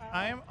round.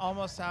 I am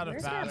almost out of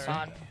Where's battery.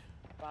 that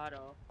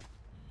bottle?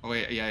 Oh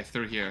wait, yeah,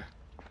 through here.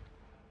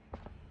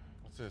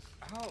 What's this?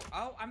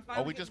 Oh, I'm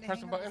finally we just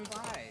getting the pressing hang of the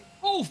buttons? slide.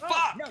 Oh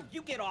fuck! No,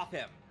 you get off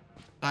him.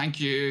 Thank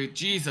you,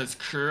 Jesus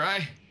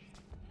Christ.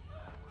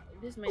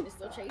 This man is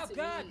still chasing Oh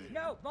God, me.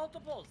 no,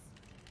 multiples.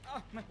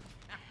 Oh my.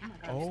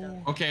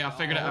 Oh. Okay, I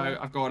figured it out.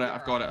 I've got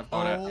it.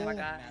 Oh my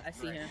God, I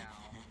see him.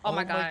 Oh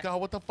my God.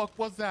 What the fuck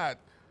was that?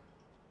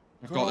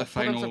 I've Girl, got the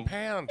put on some final.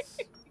 pants.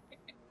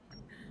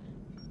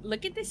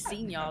 Look at this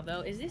scene, y'all.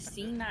 Though, is this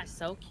scene not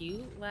so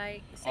cute?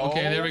 Like.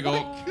 Okay, there we go.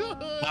 my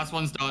God. Last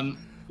one's done.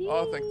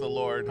 Oh, thank the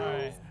Lord. All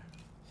right.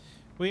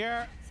 We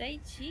are. Say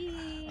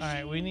cheese. All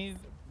right. We need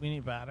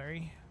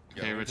battery.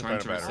 Yeah, Okay, we can return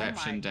find to a battery.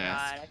 reception Oh my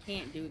desk. God, I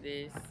can't do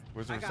this.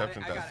 Where's the I got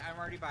reception it. I got desk? it. I'm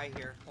already by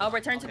here. Oh, Hold on,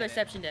 return I'll to the get it.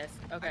 reception desk.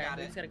 Okay, got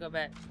we it. just gotta go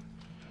back.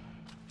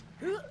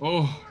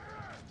 Oh.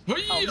 Oh,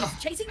 he's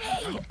chasing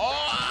me.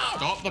 Oh!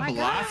 Stop the My God,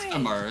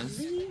 blasphemers.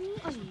 leave me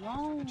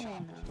alone.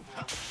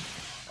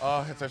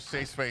 Oh, it's our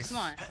safe space. Come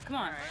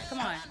on.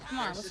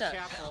 What's up?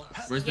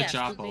 Where's the Yeah,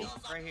 chapel?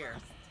 stupid. Right here.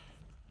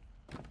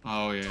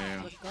 Oh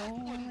yeah. We're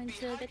going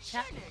to the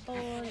chapel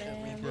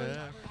and we're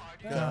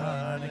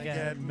Gonna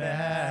get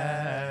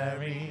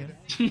married.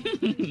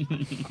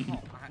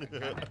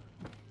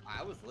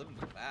 I was living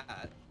with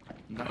that.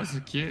 That was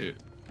cute.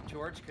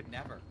 George could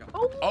never. No.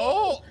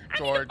 Oh,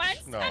 George,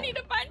 no. I need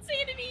to find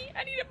sanity.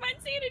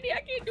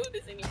 I can't do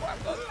this anymore.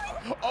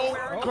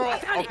 Oh, girl. I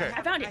found Okay. it.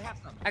 I found it. I have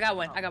some. I got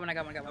one.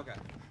 Okay.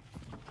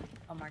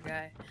 Oh my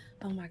god.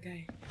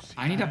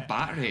 I need a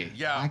battery.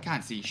 Yeah. I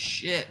can't see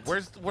shit.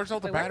 Where's all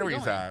the Wait, where are we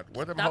batteries going? at?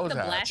 Where the Stop hose the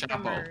at?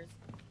 blasphemers.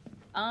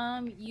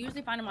 You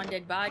usually find them on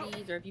dead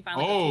bodies, or if you find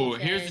like a Oh, tool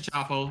here's the chest.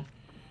 chapel.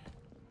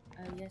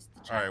 Yes,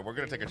 the All right, chapel. we're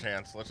gonna take a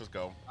chance. Let's just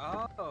go.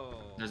 Oh.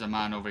 There's a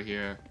man over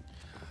here.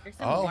 There's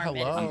some Oh, more hello.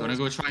 medicine. I'm gonna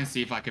go try and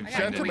see if I can I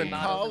find got Gentleman three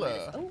any. bottles of Paula.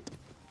 medicine.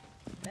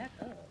 Oh, back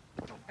up.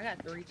 I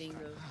got 3 things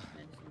of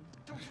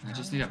medicine. I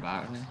just need a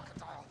battery.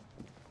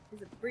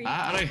 Is it free?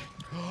 Battery.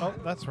 Oh,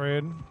 that's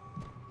rude.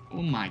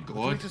 Oh my We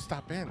god. just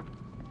stop in.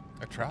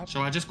 A trap?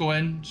 Shall I just go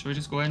in? Shall we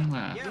just go in?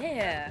 Where?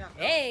 Yeah.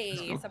 Hey,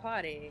 Let's go. it's a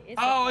party.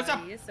 It's Oh, It's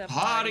a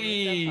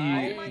party.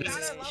 Oh my This God,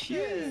 is I love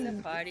cute. It's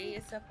a party.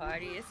 It's a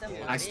party. It's a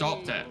party. I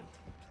stopped it.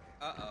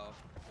 Uh-oh.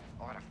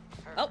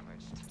 Oh,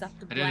 stop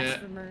the I did it.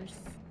 blasphemers.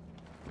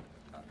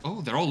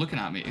 Oh, they're all looking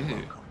at me.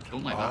 Ew.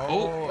 Don't like that.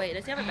 Oh. Wait,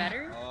 does he have a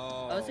battery?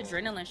 Oh, it's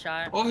adrenaline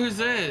shot. Oh, who's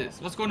this?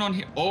 What's going on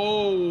here?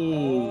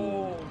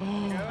 Oh.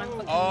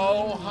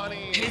 Oh,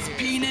 honey. His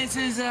penis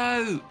is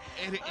out.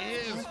 It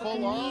is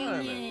full on.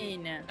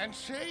 Mean. And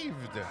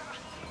shaved.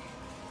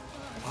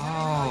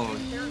 Oh.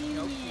 There's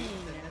no peace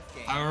in this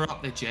game. Power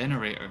up the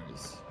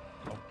generators.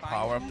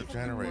 Power up the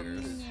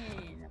generators.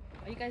 Mean.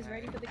 Are you guys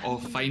ready for the Oh,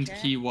 community find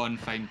chat? key 1,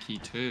 find key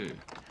 2.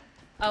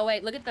 Oh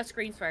wait, look at the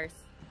screens first.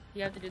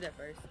 You have to do that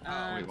first.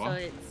 wait, So what?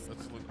 it's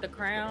Let's look. the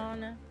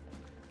crown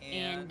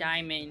and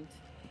diamond.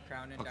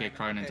 Crown and Okay, diamond.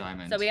 crown and Okay.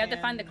 diamond. So we have to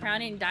find the Can-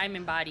 crown and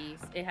diamond bodies.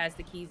 It has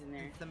the keys in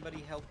there. Can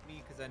somebody help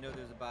me? Because I know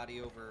there's a body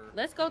over.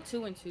 Let's go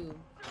 2 and 2.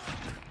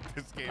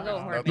 This game is Hello,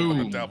 Horror nothing but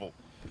the Bandwagon. devil.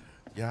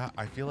 Yeah,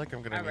 I feel like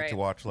I'm gonna need to Alright.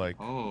 watch like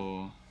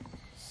Oh.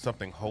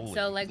 something holy.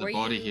 So like The where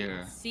body you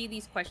here. see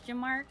these question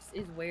marks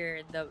is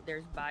where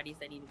there's bodies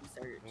that need to be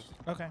searched.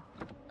 Okay.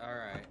 All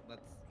right,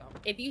 let's. Oh.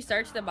 If you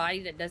search the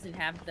body that doesn't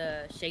have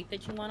the shape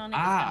that you want on it,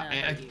 Ah, it's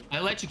gonna hurt you. it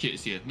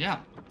electrocutes you. Yeah.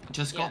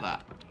 Just got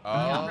that.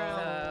 Oh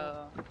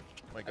So,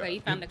 my god. okay,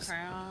 you found the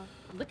crown.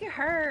 Look at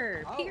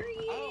her. Oh,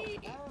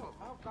 Period.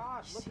 Oh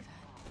God! Look.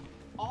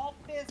 All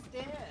fist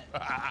in.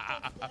 All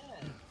fist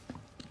in.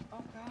 Oh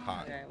God.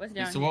 Hot. Okay, what's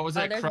down So here? what was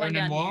Oh, that, there's crown one and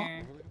down what?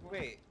 here.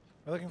 Wait.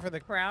 We're looking for the.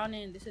 Crown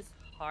and this is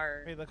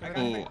hard. Wait, look I at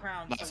got the. the Oh,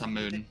 crown. that's so a we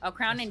need moon. Oh,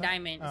 crown and That's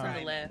diamond. It's on the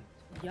alright. left.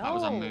 Yo. That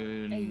was a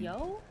moon. Hey,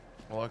 yo.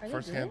 Well, Are you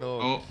first good? handle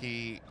Oh.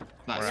 key.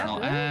 That's Yeah,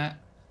 not good. it.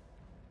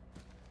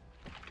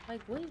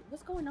 Like,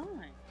 what's going on?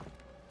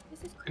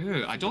 This is crazy.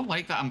 Ooh, I don't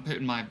like that I'm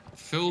putting my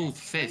full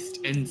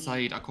fist crazy.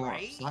 inside a corpse.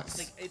 Right? That's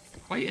Like, it's.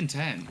 quite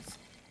intense.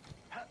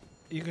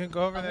 You can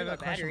go over Oh, there there's to a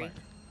the question battery. mark.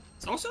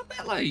 It's also a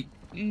bit like,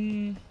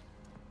 Don't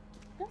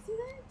see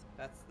that?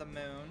 That's the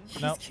moon.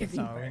 She's Nope, that's giving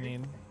not what we birth.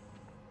 need.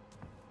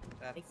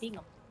 That's Like being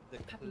the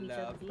popping each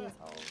club. other's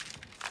assholes.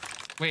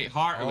 wait,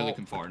 heart are we Oh.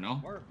 looking for, no?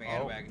 Horror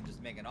bandwagon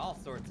just making all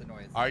sorts of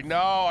noises. I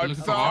know. I'm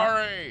looking for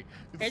heart? sorry.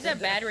 Here's a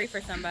battery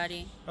for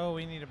somebody. Oh,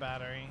 we need a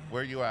battery.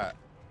 Where you at?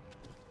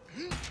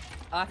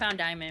 Oh, I found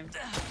diamond.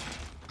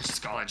 I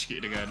just got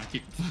electrocuted again. I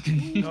keep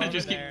fucking. Go I over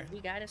just keep. there. We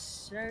gotta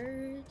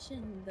search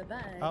in the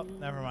body. Oh,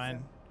 never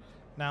mind.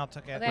 Now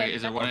took it. Okay. Wait,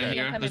 is there one in Okay.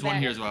 here? Coming There's one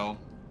back. here as well.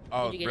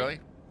 Oh, Did you get really?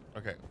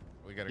 Okay.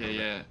 We gotta Yeah, go.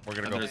 yeah. We're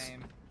gonna And go. there's-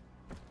 Same.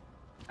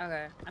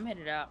 Okay, I'm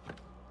headed out. I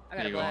There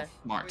gotta you go. blast.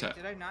 Marked Wait, it.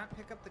 did I not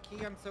pick up the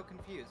key? I'm so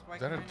confused. Why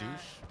Is that a can I not-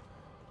 douche?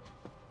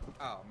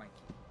 Oh, my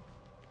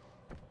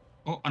key.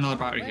 Oh, another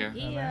battery Right here.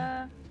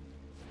 here.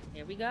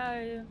 Here we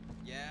go.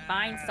 Yeah.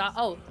 Find saw.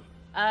 Oh,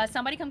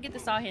 somebody come get the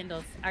saw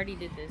handles. I already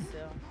did this,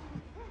 so.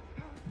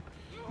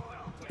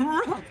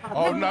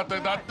 Oh, not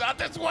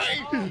this way!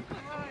 I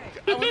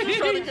was just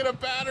trying to get a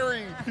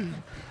battery.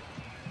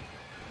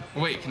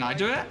 Wait, can I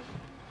do it?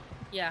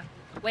 Yeah.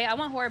 Wait, I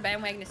want Horror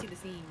Bandwagon to see the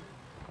scene.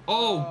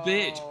 Oh,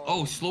 bitch.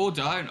 Oh, slow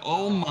down.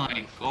 Oh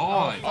my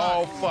god.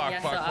 Oh fuck! Yeah,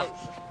 Fuck! so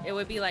Fuck! it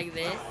would be like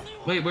this.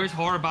 Wait, where's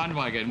Horror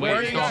Bandwagon? Where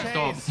Wait, are stop, you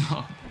stop, chased?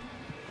 stop.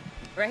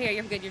 Right here.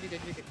 You're good. You're good.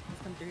 You're good.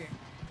 Just come through here.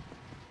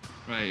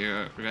 Right,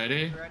 you're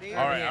ready? Ready?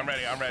 All right, I'm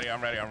ready. I'm ready.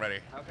 I'm ready. I'm ready.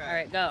 Okay. All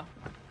right, go.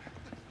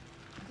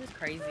 This is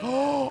crazy.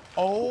 Oh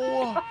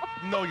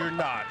no, you're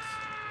not.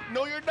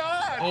 No, you're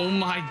not. Oh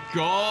my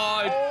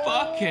god. Oh.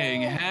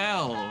 Fucking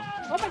hell.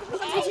 Oh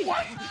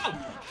my God.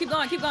 Keep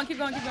going. Keep going. Keep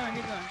going. Keep going.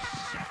 Keep going.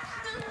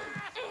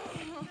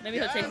 Maybe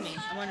he'll take me.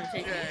 I want him to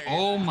take me.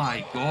 Oh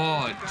my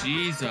god.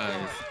 Jesus.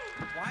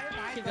 Why am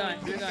I Keep going.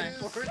 Keep going.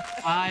 forward?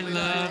 I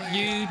love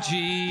you,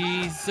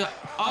 Jesus.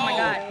 Oh my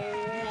God.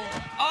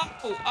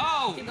 Oh,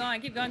 oh. Keep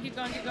going. Keep going. Keep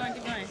going. Keep going.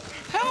 Keep going.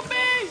 Help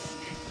me.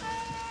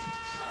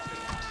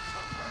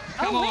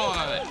 Come oh,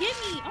 on. wait, get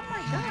me. Oh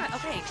my God.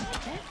 Okay,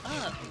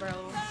 back up, bro.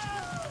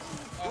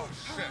 Oh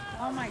shit.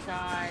 Oh Oh my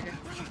god.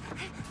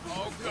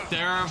 Oh god.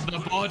 Serve the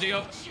body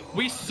of.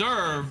 We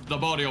serve the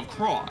body of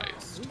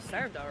Christ. We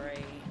served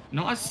already.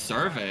 Not as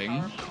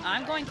serving.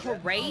 I'm going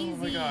crazy. Oh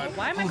my god.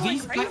 Why am I going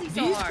crazy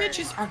so these hard?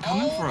 bitches are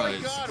coming for Oh my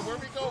us. god, where are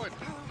we going?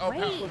 Oh,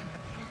 Wait.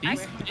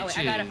 These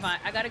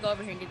I gotta go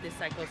over here and get this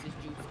psychosis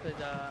juice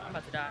because I'm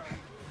about to die.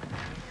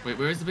 Wait,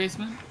 where's the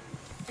basement?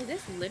 Is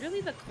this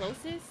literally the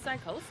closest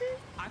psychosis?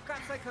 I've got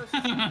psychosis.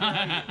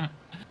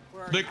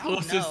 Where are The you?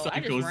 closest No, I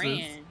just psychosis.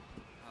 ran.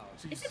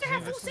 Oh. It said I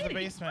have full This is the sanity.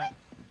 basement.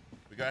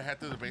 We gotta head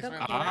to the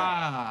basement?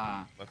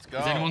 Ah. Let's go.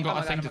 Has anyone got Oh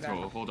a my thing God, to oh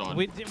my throw? Hold on.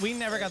 We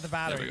never got the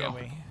battery, There did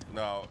we we?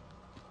 No.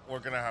 We're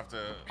gonna have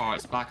to... Oh,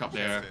 it's back up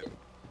there. test it.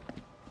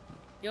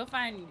 You'll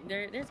find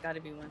there's got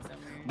to be one somewhere.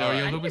 No, yeah, I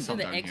there'll need be to do some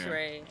the down here.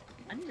 X-ray.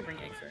 I need to bring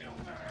X-ray.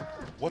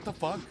 What the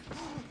fuck?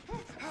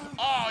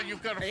 Oh,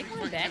 you've got Are a they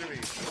coming freaking back? enemy.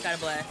 Got a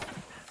blast.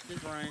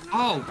 Just run.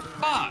 Oh,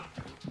 fuck.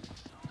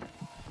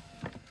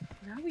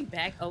 Now we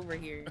back over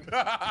here.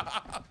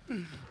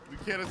 We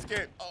can't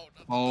escape. Oh, not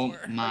the Oh door.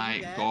 my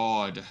dead?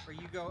 god. Are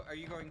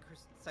you going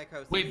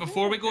psychosis? Wait,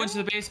 before we go into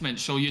the basement,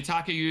 shall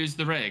Yutaka use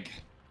the rig?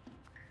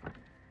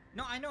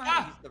 No, I know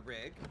how to use the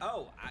rig.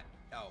 Oh.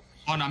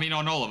 Oh, no, I mean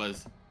on all of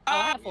us. Oh,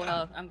 I have full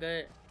health. I'm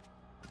good.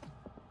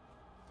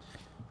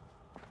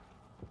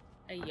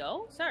 Hey,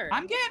 yo, sir.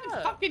 I'm getting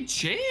what's up? fucking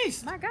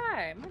chased. My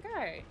guy.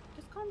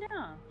 Just calm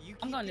down. You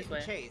I'm keep going this way.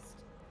 getting chased.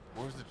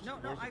 Where's the, No,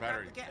 where's the I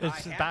battery? got the gas.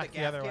 It's I have back the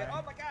the other gas way. kit.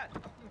 Oh my god.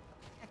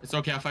 It's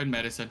okay, I found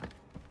medicine.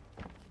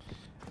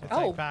 It's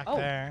Oh, like back oh.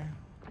 there.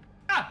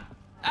 Ah!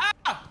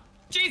 Ah!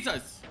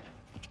 Jesus!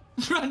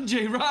 Run,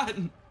 Jay,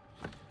 run!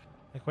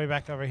 Like way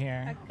back over I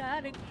here.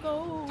 gotta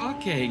go.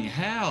 Fucking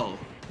hell.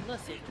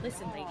 Listen,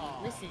 lady.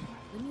 Listen.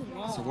 Leave me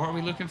alone. So what are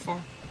we looking for?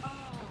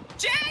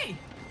 Jay!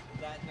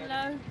 That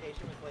Hello?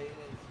 notification was late.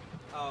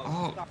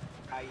 Oh.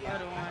 Sorry.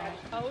 Yeah.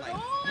 Hold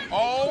on.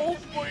 Oh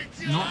my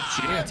god! Not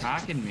Jay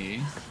attacking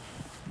me.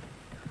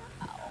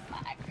 Oh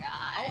my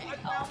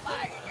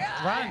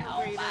god. Run.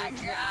 Oh my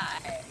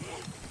god.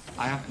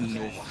 I have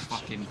no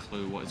fucking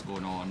clue what is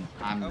going on.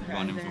 I'm Okay.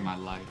 running for my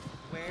life.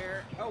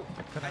 Where? Oh,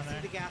 Put I on see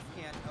there. the gas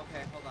can.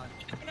 Okay, hold on.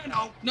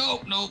 No.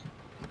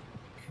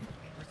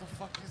 Where the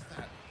fuck is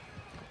that?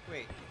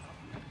 Wait.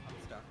 I'm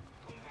stuck.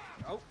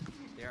 Oh,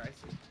 there I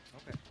see.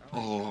 Okay.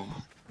 Oh.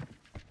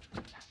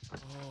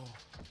 Oh.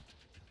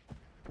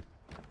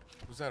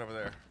 Who's that over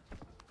there?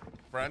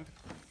 Friend?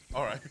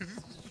 Alright.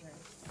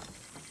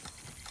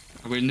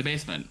 Are we in the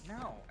basement?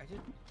 No, I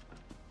didn't.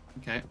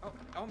 Okay.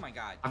 Oh my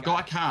god. I've got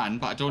a can,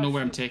 but I don't know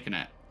where I'm taking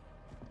it.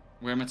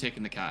 Where am I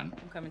taking the can?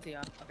 I'm coming to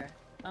y'all. Okay. Is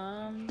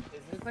Good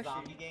this a question.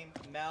 zombie game?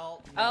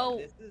 Mel? Oh.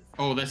 This is,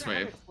 Oh, this I don't know how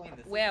way. to explain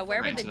this. Where?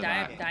 Wherever Right the to the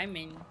back.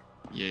 diamond.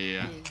 Yeah.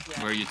 Yeah.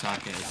 Where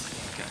Yutaka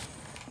is. Okay.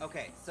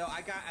 Okay, so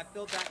I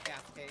filled that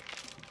gas tank.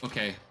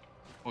 Okay.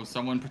 Oh,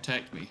 someone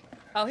protect me.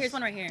 Oh, here's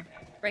one right here.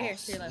 Right here.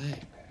 Oh, To your left. sick.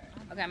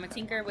 Okay, I'm gonna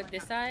tinker with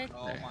this side.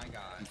 Oh Okay. my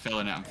god. I'm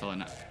filling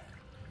it.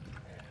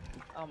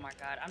 Oh my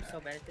god, I'm so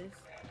bad at this.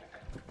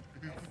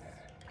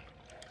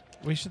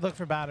 We should look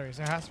for batteries.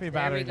 There has to be a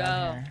There we battery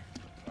down go. here.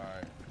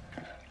 Alright.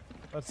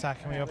 What's that?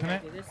 Can we We're open gonna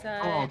it? do this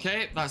side. Oh,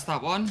 okay. That's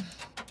that one.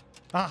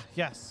 Ah,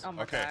 yes. Oh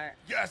my Okay. god.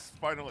 Yes,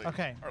 finally.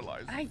 Okay. Our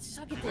lives. I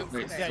suck at this.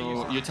 Wait, Okay.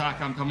 so Yutaka,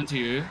 I'm coming to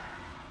you.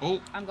 Oh,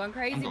 I'm going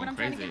crazy I'm going when I'm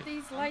trying to crazy. get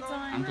these lights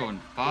on. I'm going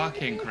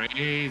fucking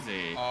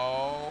crazy.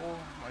 Oh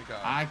my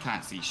god. I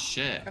can't see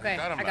shit. Okay,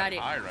 God, I'm I got not it.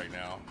 high right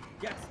now.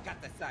 Yes,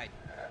 got this side.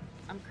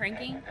 I'm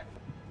cranking.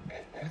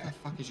 Where the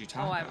fuck is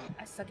Yutaka? Oh,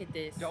 I suck at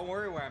this. Don't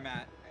worry where I'm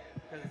at,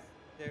 because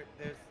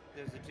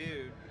there's a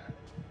dude.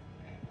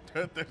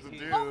 There's a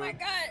dude. Oh my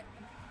god.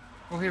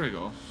 Oh, here we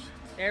go.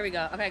 There we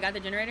go. Okay, I got the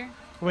generator.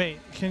 Wait,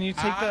 can you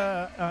take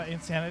the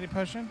insanity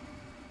potion?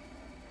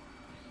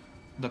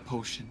 The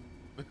potion.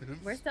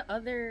 Where's the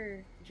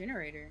other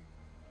generator?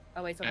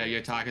 Oh wait, so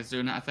Yutaka's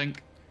doing it, I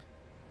think.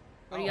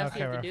 what do y'all Okay,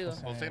 see to we're do?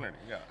 full Well, sanity. sanity,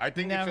 yeah. I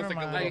think Never it's just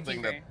like a mind. Oh, little you're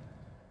thing that.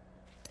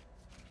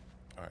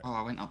 tinkering. Oh,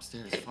 I went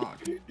upstairs. Fuck.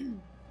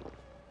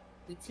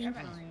 We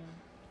tinkering. Hold on.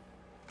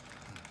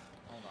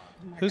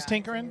 Oh my Who's God,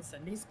 tinkering? is it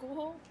Sunday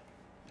school?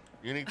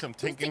 You need some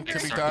tinking to be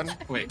Sorry. done.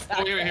 Wait.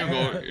 Oh, here we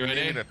go. You You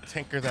ready? need to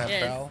tinker that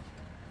Yes. bell.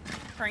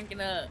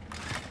 Cranking up.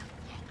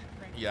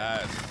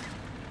 Yes. Let's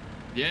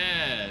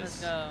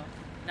Yes. go.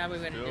 Now we're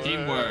gonna do Do it. it.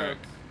 Teamwork.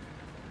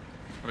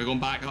 Are we going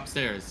back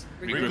upstairs?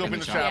 Regroup Regroup in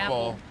the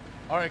chapel.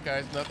 Alright,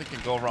 guys, nothing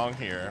can go wrong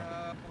here.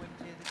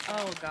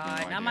 Oh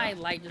god, No now idea. my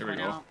light just Here we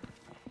went go. out.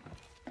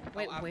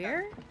 Wait, I've got-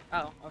 where?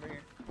 Oh, over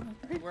here.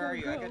 Where are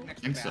you? I got an I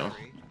extra think so.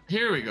 battery.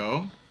 Here we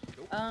go.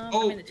 I'm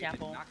in the It did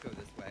chapel. not go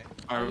this way.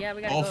 Are yeah,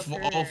 we gotta all, go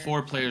all for-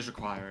 4 players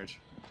required.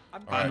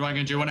 I'm All right.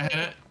 Bandwagon, do you want to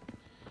hit it?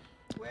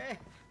 Wait.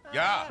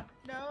 Yeah. Ah,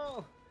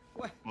 no.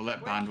 What? We'll let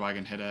Wait.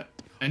 Bandwagon hit it.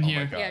 In Oh here.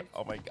 my god. Yeah.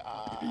 Oh my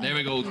god. There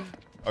we go.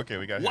 Okay,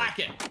 we got Whack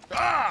it.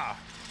 Ah!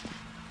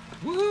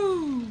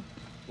 Woo!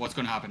 What's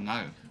going to happen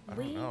now? I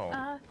don't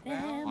know.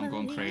 I'm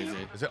going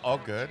crazy. Is it all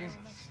good?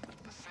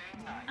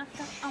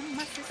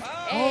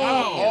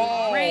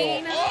 Oh!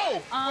 Rain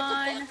Oh!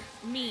 on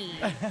me.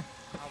 Oh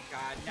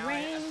god. Now I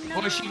have Rain to-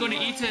 Oh, is she going to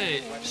eat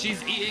it?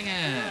 She's eating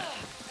it.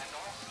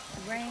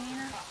 Rain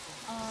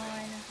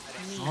on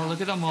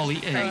look at them all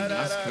eating.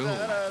 That's cool.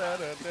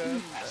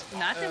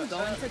 Not them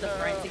going to the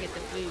front to get the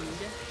food.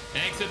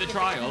 Exit the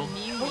trial.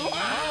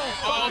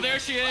 Oh, there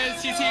she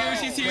is. She's here.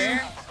 She's here.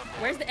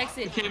 Where's the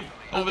exit? Okay,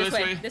 over this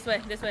way. This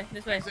way. This way.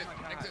 This way.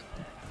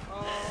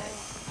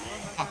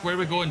 Fuck, where are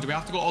we going? Do we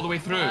have to go all the way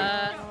through?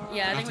 Yeah,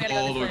 I think we gotta go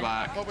all the this way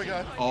back. Oh my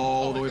god.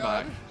 All the way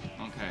back.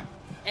 Okay.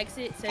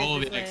 Exit. Says Follow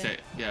this the way.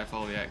 exit. Yeah,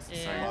 follow the exit.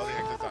 Yeah. Sorry. All the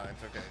exit signs.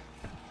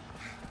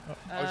 Okay.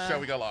 Oh shit,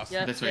 we got lost.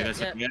 Yep, This way. yep, This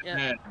way. yep,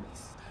 Yeah. yep.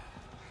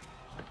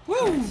 Woo!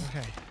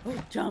 Okay.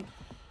 Oh, jump.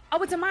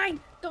 Oh, it's a mine.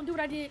 Don't do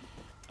what I did.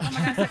 Oh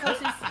my god,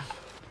 psychosis.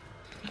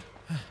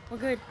 We're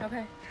good.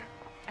 Okay.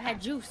 I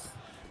had juice.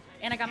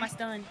 And I got my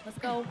stun. Let's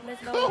go.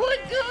 Let's go. Oh my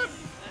god.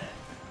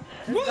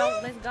 Let's go.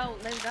 Let's go.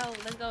 Let's go.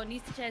 Let's go.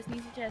 Knees to chest.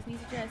 Knees to chest. Knees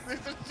to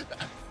chest.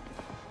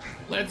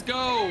 Let's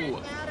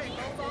go!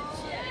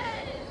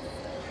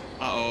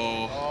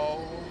 Uh-oh.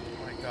 Oh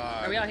my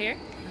god. Are we all here?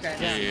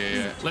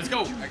 Okay. Yeah. Let's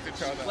go! Exit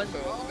trial. What's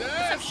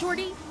up,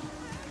 shorty?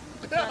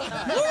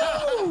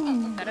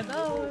 Woo! Gotta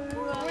go.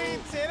 We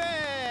did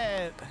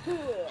it!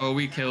 Oh,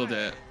 we killed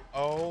it.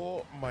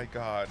 Oh my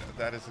god,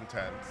 that is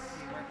intense.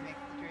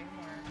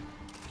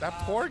 That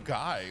poor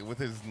guy with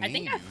his knees. I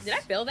think did I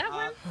fail that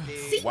one?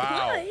 C+.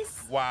 Wow.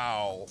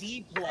 Wow.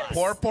 D+.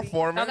 Poor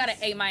performance. I got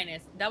an A-.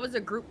 That was a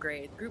group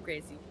grade. Group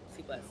grade C+.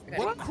 Okay.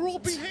 What cruel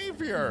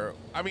behavior.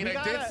 I mean,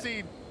 I did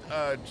see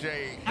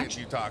Jay hit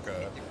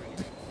Yutaka.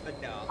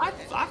 But no.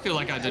 I feel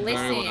like I did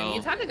Listen, very well.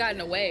 Yutaka got in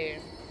the way.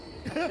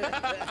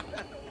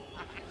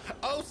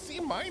 Oh, C-.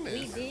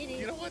 We did it.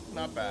 You know what?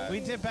 Not bad. We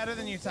did better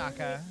than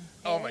Yutaka.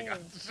 Oh my god.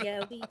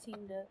 Yeah, we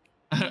teamed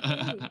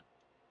up.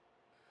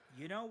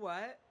 You know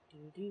what?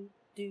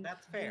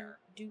 That's fair.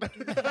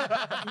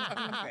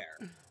 Fair.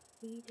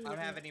 I don't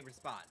have any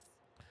response.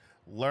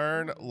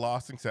 Learn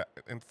lost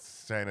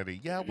insanity.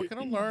 Yeah, we're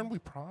gonna learn, we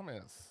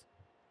promise.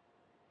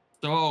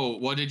 So,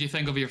 what did you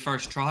think of your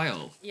first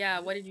trial? Yeah,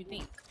 what did you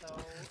think?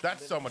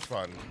 That's so much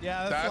fun.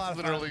 Yeah, that's a lot of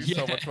literally fun.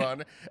 so much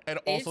fun. And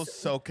also It's-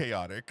 so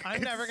chaotic.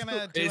 I'm never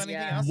gonna do It's anything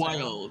else.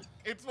 wild.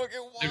 It's fucking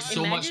wild. There's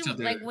so much to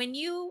do. Like when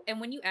you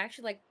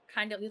actually like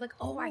kind of you're like,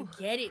 oh, I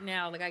get it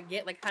now. Like I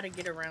get like how to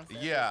get around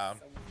stuff. Yeah,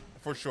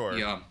 for sure.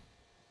 Yeah.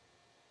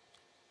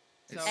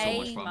 It's so A-.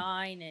 much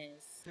fun.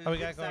 Oh, we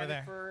gotta go over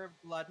there. For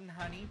Blood and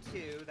Honey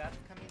 2, that's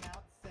coming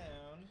out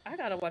soon. I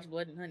gotta watch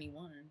Blood and Honey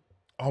 1.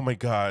 Oh my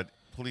god.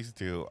 Please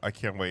do. I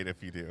can't wait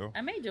if you do.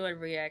 I may do a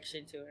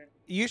reaction to it.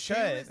 You It should.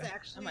 was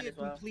actually might a as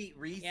well. complete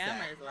reset. Yeah, I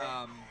might as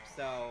well.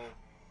 So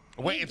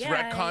Wait, it's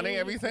guys. retconning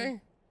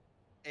everything?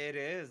 it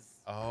is.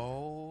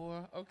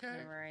 Oh, okay.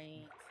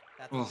 Right.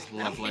 That's Oh, a big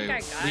lovely. I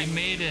got We it.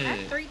 made I have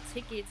it. 3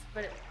 tickets,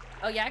 but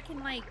oh yeah, I can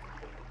like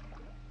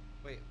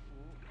Wait,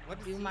 what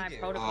does do he my do?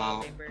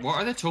 protocol paper. What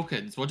are the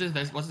tokens? What does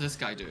this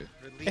guy do?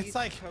 Release It's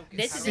like- tokens.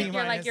 This is C-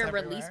 your like your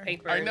everywhere. release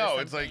paper. I or know.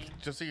 It's like, something.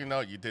 just so you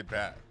know, you did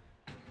bad.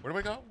 Where do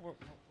we go? What's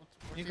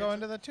You the go exit?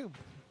 into the tube.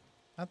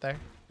 Out there.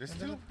 This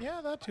Into the- tube?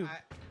 Yeah, that tube.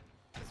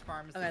 This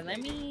pharmacy. Okay, let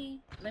me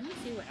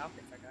see what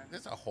outfits I got.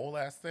 This is a whole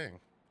ass thing.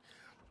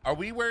 Are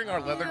we wearing our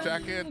leather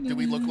jacket? Do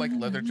we look like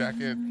leather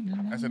jacket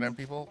S&M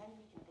people?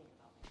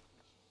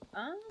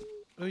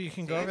 Oh, you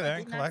can go over there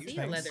and did not collect see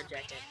a things. leather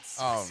jacket.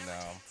 Oh no.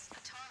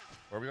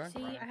 Where are we going?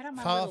 See, I had on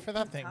my Follow little for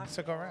that pink thing, top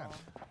so go around.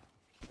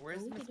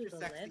 Where's we could do Mr. the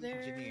Sexy leather.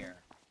 Engineer?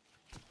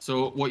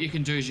 So what you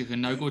can do is you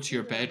can now go to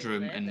your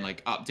bedroom and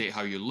like update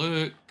how you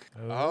look,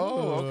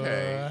 Oh,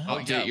 okay. Ooh. Oh,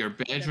 update yeah. your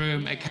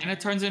bedroom. It kind of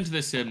turns into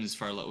The Sims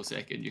for a little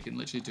second. You can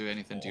literally do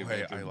anything to Oh, your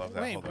hey, I bedroom. love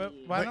that. Wait, Hold but on.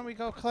 why Wait, don't we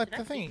go collect the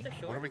Did I thing? fix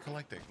the What are short? we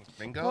collecting?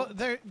 Bingo?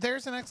 Well,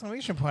 there's an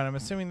exclamation point. I'm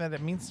assuming that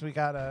it means we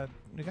got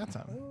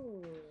some.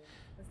 Ooh,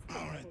 let's see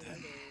All right, what then.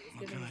 leather. Let's What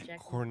give him can a jacket.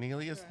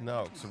 Cornelius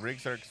Noakes.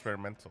 Rigs are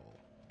experimental.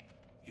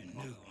 You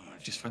knew,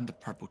 aren't Just found the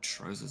purple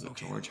trousers that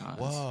George has.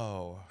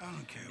 Whoa. I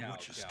don't care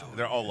what your story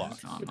They're all is.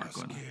 lost. No, I'm not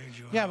going. Scared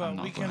you Yeah, out. but I'm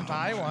not we can going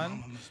buy to. one.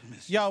 Almost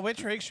missed Yo,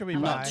 which rig should we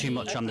buy? Not too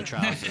much on the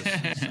trousers.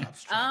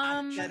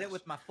 Said it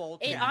with my full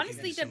It chest.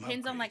 honestly Some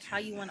depends on like upgrades how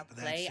in you want that, to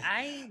but play. that's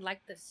I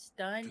like the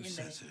stun and Too the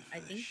sensitive I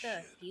for think this the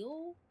shit.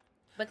 heal,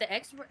 but the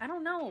expert I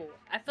don't know.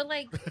 I feel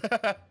like I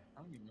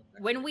don't even know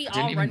if when we I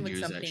didn't all run even with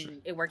use something, extra.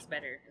 it works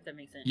better. If that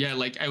makes sense. Yeah,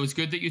 like it was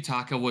good that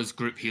Yutaka was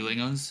group healing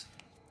us.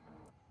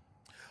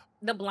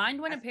 The blind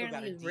one I still apparently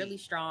got a is D. really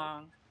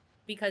strong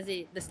because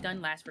the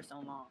stun lasts for so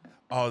long.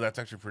 Oh, that's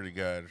actually pretty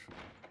good.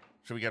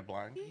 Should we get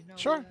blind? You know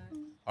Sure. what?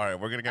 All right,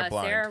 we're gonna get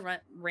blind.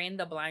 Sarah ran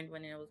the blind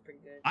one and it was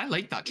pretty good. I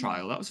liked that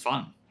trial. That was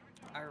fun.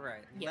 All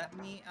right. Yeah. Let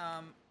me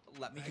If just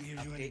that gives you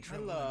any update my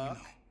trouble, let me look.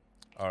 know.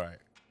 All right.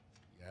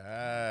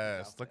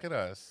 Yes. Look at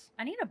us.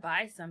 I need to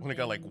buy something. only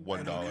got, like, $1.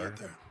 I don't know what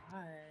to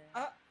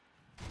buy.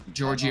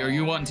 Georgie, are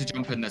you wanting to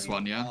jump in this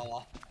one? Yeah.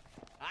 Oh.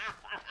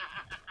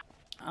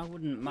 I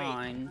wouldn't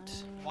mind.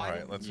 All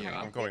right, let's. Yeah.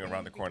 I'm going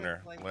around the Because,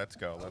 corner. like, Let's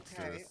go. Let's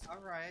do Okay, this. all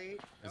right.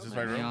 Is this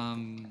okay. my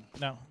room?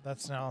 No,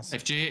 that's Nels.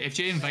 If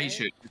Jay invites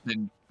you,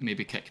 then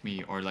maybe kick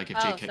me, or like if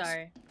Jay Oh, kicks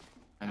sorry.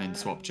 and then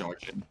swap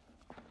George in.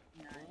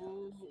 No.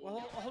 Ooh,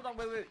 hold on,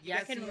 wait. You Yeah, I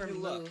guys can see who looks.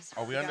 remove.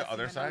 Are we on the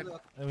other side?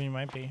 We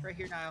might be. Right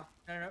here now.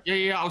 No.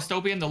 Yeah, I'll still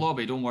be in the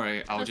lobby. Don't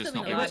worry. I'll I'll just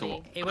still not be be in able the to.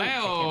 lobby. It won't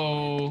kick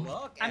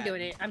Oh, Look I'm at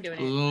doing it. I'm doing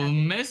it.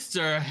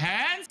 Mr.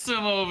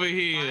 Handsome over I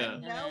here.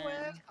 know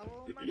it.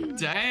 Oh my god. Go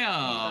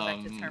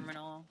back to Damn.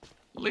 terminal.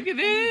 Look at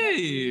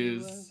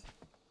these.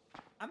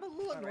 I'm a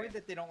little annoyed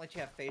that they don't let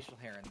you have facial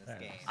hair in this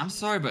game. I'm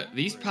sorry, but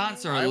these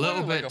pants are I a wanted,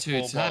 little like, bit a too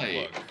full bob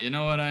tight. look. You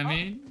know what I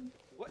mean?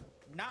 What?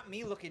 Not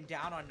me looking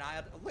down on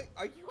Niall. Look,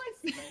 are you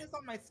guys seeing this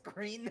on my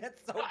screen? That's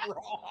so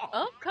wrong.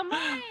 Oh, come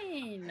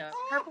on.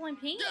 Purple and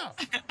pink.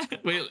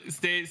 Wait,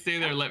 stay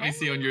there. Let me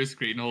see on your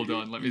screen. Hold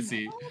on. Let me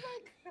see. Oh my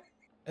god.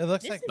 It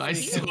looks This like is we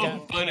That's can so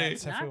get funny.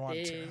 pants if we Not want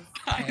this. to.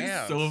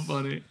 That's so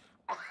funny.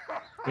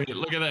 Wait,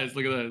 look at this.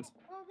 Look at this.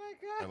 Oh my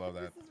god. I love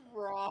that. This is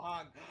wrong.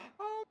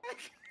 Oh my god.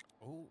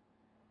 Oh,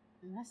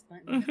 That's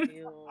starting to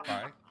feel.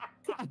 hi.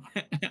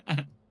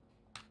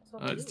 so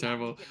That's cute.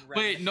 terrible. Getting red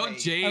Wait, in the not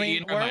face. Jay I mean,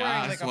 eating we're my wearing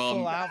ass like a while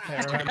full I'm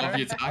outfit, turning off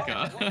remember?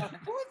 Yutaka.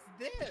 What's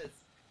this?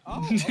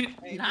 Oh,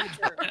 okay. Not-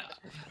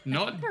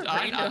 Not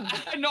Random.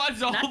 not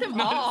at all. Not them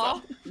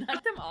all.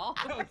 Not them all.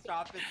 Don't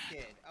stop this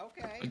kid.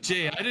 Okay.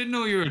 Jay, I didn't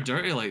know you were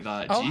dirty like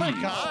that. Oh my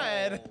Jeez.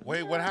 god.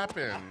 Wait, what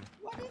happened?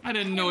 I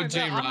didn't know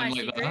Jay All my ran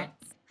like that.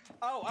 secrets.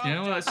 Oh,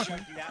 Yeah, well, that's don't true.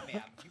 do that,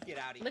 ma'am. You get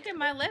out of here. Look at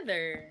my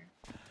leather.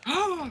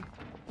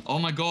 Oh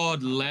my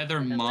god, leather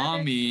The leather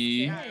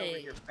mommy. Not over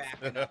here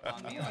backing up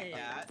on me like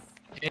that.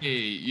 Hey,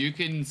 you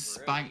can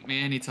spank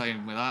me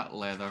anytime with that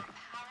leather.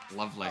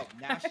 Lovely. Oh,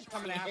 now she's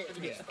coming after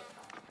me.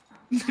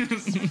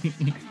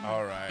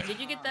 All right. Did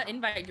you get the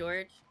invite,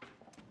 George?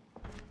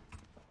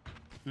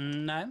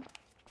 No.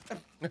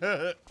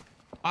 Oh,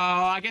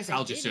 I guess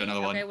I'll just do Did another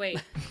you? one. Okay,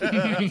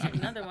 wait.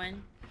 Another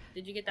one.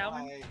 Did you get that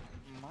one?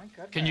 My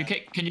goodness.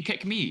 Can you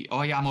kick me?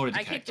 Oh yeah, I'm already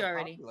I kicked you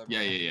already.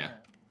 Yeah.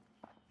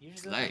 Usually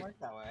Slay. doesn't work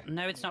that way.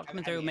 No, it's not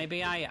coming through.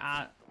 Maybe I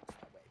add.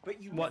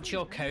 But you What's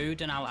your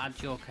code and I'll add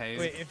your code.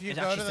 Wait, if you It's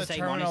go actually to the the same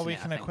one, terminal, isn't we it,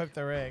 I can think? equip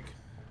the rig.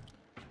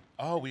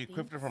 Oh, we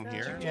equipped it from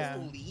here? Yeah.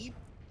 Just leave?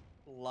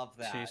 Love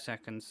that. 2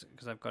 seconds,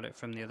 because I've got it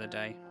from the other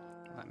day.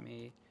 Let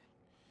me.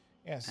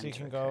 Yeah, so you Enter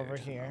can a go over code.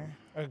 here.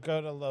 Or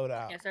go to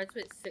loadout. Yeah, starts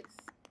with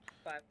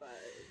 655.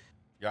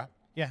 Yeah.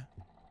 Yeah.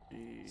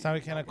 So we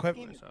can equip.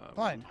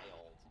 Fine.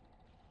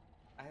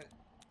 I,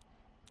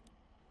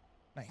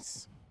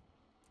 Nice.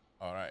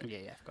 All right.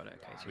 Yeah, I've got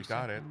it. Okay, We 2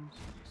 got it. seconds.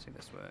 See if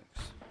this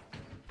works.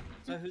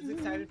 so who's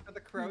excited for the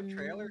Crow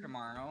trailer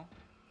tomorrow?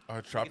 Oh,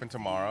 it's dropping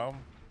tomorrow.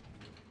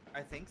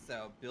 I think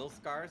so. Bill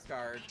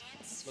Skarsgård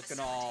looking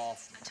all.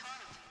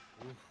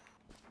 Oof.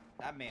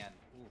 That man.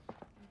 Oof.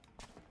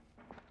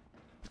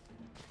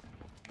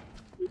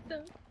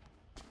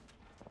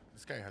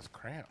 This guy has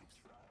cramps.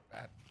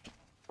 Bad.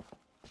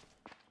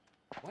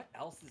 What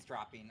else is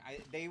dropping?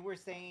 They were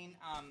saying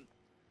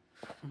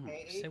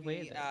So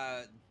weird.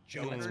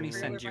 Joker lets me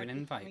trailer send you an might be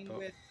invite, coming but-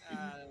 with,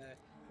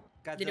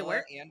 Godzilla Did it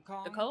work? and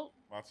Kong. The cult?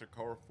 Monster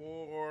Core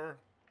 4.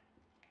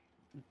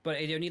 But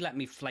it only let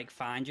me like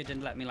find you.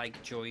 Didn't let me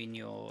like join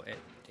your.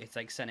 It's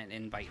like send an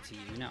invite to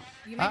you now.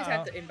 You may just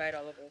have to invite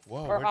all of us.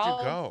 Whoa, Or where'd you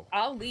I'll, go?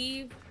 I'll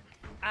leave.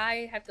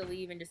 I have to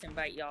leave and just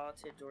invite y'all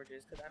to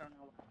George's because I don't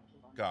know.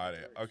 Got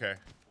it. Okay.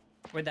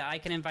 With that, I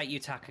can invite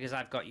Yutaka because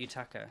I've got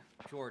Yutaka.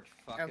 George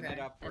fucking Okay. it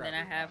up. For And then I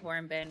everyone. have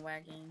Horror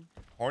Bandwagon.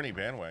 Horny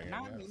bandwagon.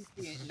 Not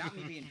Yes.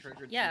 me being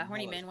triggered. Yeah, from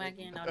Horny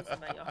molestation. Bandwagon. I'll just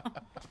invite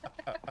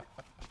y'all.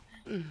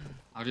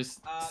 I'll just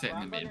sit in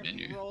the Ron main Butter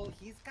menu. B-roll,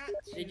 he's got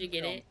Did two you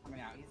get films it?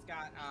 coming out. He's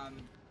got How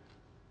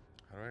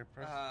do I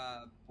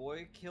press?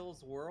 Boy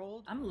Kills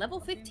World. I'm level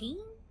 15?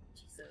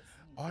 Jesus.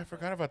 Oh, I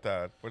forgot about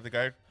that. Where the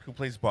guy who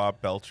plays Bob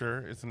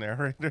Belcher is the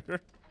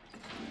narrator.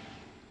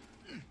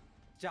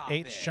 Stop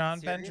H. it. John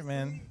Seriously?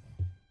 Benjamin.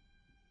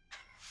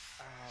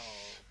 Oh,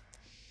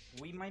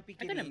 we might be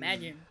I getting. can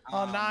imagine.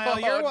 Oh, Niall,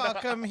 you're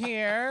welcome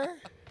here.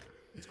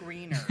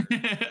 Screener.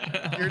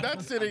 You're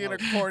not sitting in a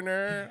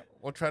corner.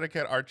 We'll try to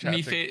get our chat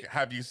Me to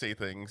have you say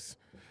things.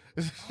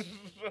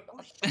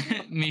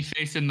 Me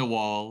facing the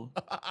wall,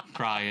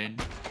 crying,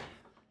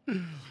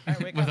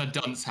 Alright, with a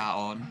dunce hat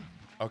on.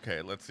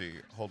 Okay, let's see.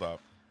 Hold up.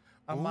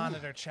 A Ooh,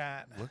 monitor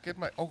chat. Look at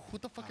my. Oh, who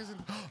the fuck is in?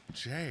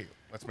 Jay.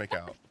 Let's make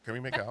out. Can we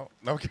make out?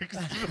 No. Okay.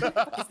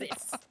 What is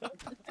this?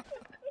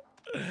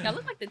 Y'all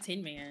look like the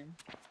Tin Man.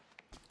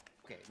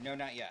 Okay, no,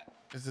 not yet.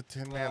 Is the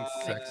Tin Man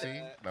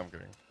sexy? No, I'm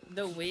kidding.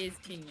 The Wiz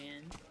Tin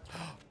Man.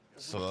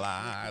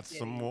 Slide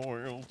some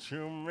oil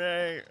to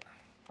me.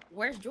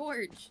 Where's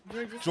George?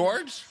 George, is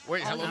George?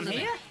 Wait, Oh, hello. I'm to me.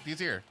 here? He's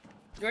here.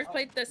 George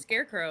played the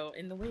Scarecrow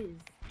in The Wiz.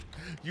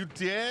 You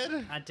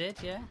did? I did,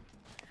 yeah.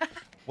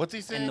 What's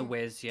he saying? In the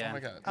Wiz, yeah. Oh my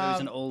God. It was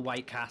an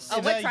all-white cast. Oh,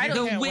 what trial?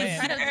 you can't win.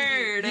 What trial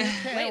did you do?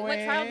 can't Wait,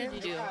 what trial win.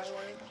 did you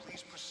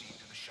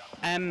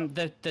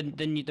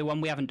do? The one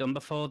we haven't done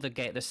before,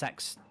 the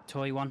sex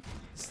toy one.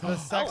 It's the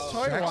sex Oh.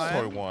 toy Sex one.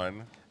 toy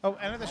one. Oh,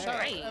 enter the shop.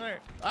 Right. Enter.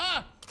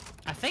 Ah!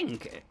 I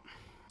think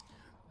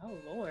Oh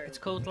Lord. it's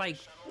called like.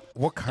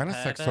 What kind of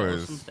sex Pervert or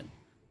toys? something.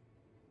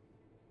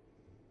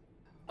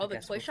 Oh, the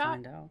Guess toy we'll shop?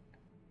 find out.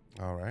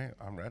 All right,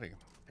 I'm ready.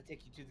 I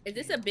take you to the.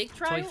 Is this a big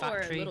trial or a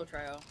factory. little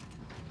trial?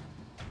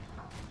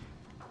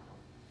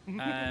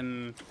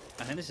 I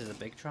think this is a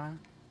big trial.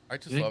 I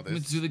just love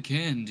Let's this. do the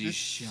candy It's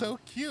shop. so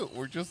cute.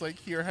 We're just like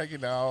here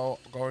hanging out,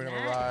 going on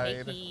a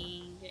ride.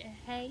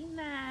 Hey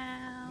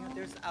now. Yeah,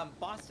 there's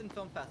Boston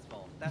Film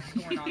Festival. That's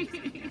going on this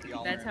weekend.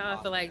 Y'all That's are in how I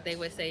Boston. feel like they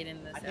would say it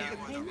in the I think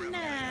South. it's Hey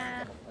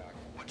now.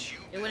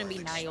 It wouldn't be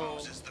Niall.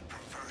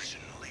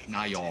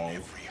 Niall.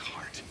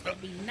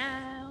 It'd be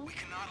now.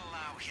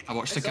 I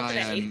watched a It's over guy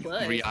at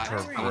A+. react.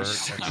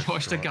 I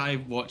watched a guy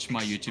watch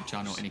my YouTube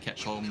channel and he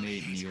kept calling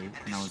me Neil,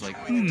 and I was like,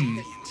 Burn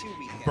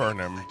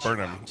him, burn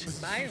him.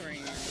 Byron.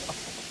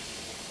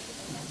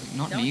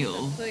 not Don't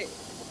Neil.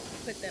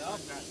 Put that on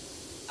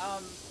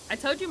me. I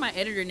told you my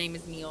editor name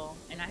is Neil,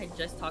 and I had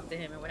just talked to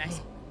him, and when we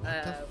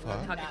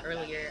were talking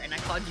earlier, and I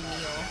called you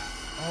Neil.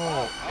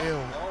 Oh,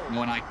 ew.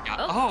 When I got,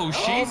 Oh.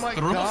 she's my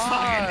throat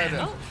fighting.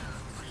 god.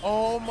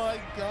 Oh my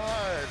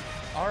god.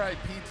 R.I.P.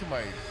 to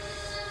my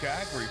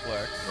gag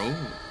reflex.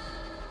 Oh.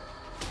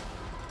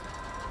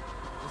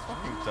 This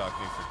fucking duck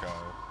needs to go.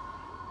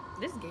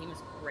 This game is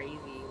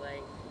crazy.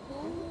 Like,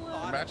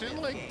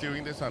 Imagine like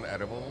doing this on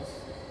edibles.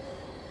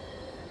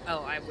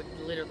 oh, I would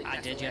literally. I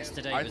pass did away.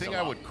 yesterday. I think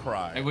I would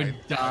cry. I would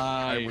die.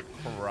 I would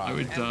cry. I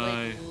would I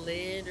die. would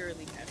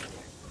literally pass away.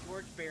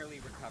 George barely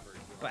recovered.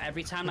 But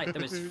every time like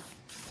there was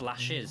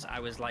flashes, I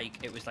was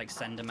like, it was like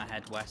sending my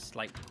head west.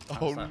 Like, I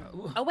Oh, was like,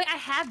 ooh. Oh wait, I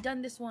have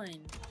done this one.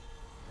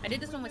 I did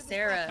this one with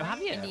Sarah Oh,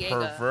 have you? and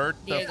Diego. Pervert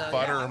the Diego, yeah.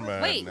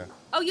 Butterman. Wait.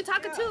 Oh, you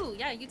talking too?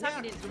 Yeah, you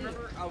talking Yeah, did too.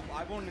 remember?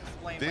 I won't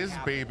explain. This what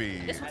happened. baby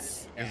This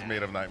was- is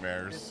made of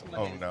nightmares. This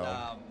Oh one is,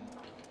 no.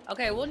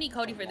 Okay, we'll need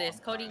Cody for this.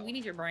 Cody, we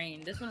need your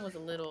brain. This one was a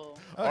little,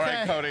 All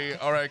right, Cody.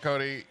 All right,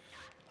 Cody.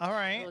 All a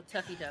right. little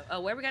toughy tough. Oh,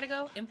 where we gotta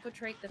go?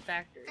 Infiltrate the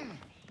factory.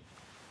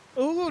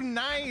 Ooh,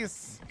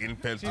 nice. Did you see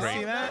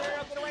Infiltrate.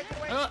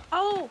 that?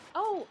 Oh.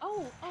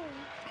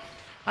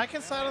 I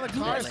can slide on the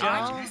cars, It's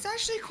y'all.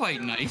 actually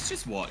quite nice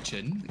just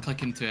watching,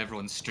 clicking to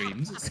everyone's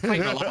streams. It's quite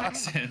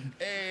relaxing.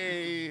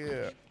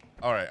 Hey.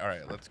 All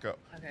right, let's go.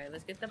 Okay,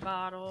 let's get the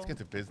bottle. Let's get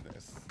to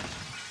business.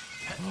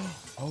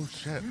 Oh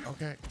shit.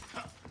 Okay.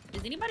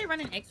 Is anybody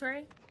running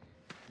X-ray?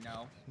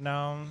 No.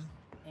 No.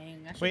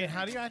 Dang, I should- Wait,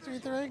 how do you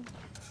activate the rig?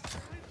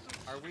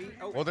 Are we?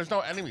 Oh, Well, there's no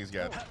enemies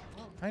yet.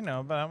 I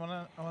know, but I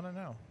wanna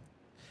know.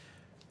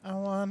 I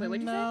wanna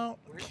what'd you say? know.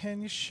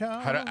 Can you show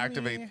How to me?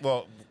 activate?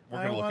 Well,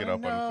 we're gonna look it up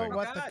on the know thing.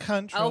 what the God.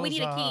 controls Oh, we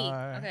need a key.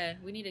 are. Okay,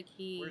 we need a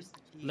key. where's the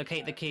key?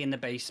 Locate the key in the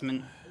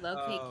basement.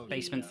 Locate Oh, key.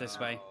 Basement's this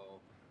way.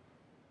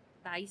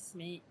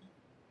 Basement.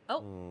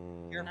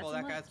 Oh, Careful, Not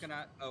that so guy's much.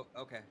 gonna. Oh,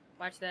 okay.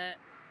 watch that.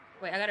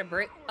 Wait, I got a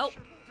brick. Oh.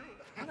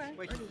 Okay,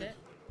 Wait. we'll do that.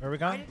 Where we I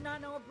going? did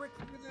not know a brick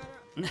could do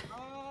that.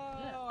 Oh,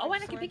 Yeah. Oh,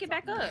 and I can pick it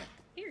back up.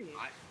 Period.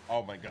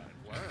 Oh my god.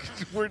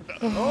 We're done.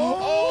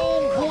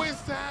 Oh, who is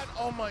that?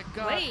 Oh my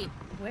god. Wait,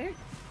 where?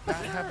 That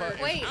have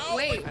a-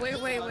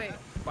 Wait.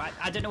 But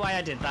I don't know why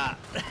I did that.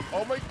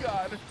 Oh my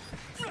god.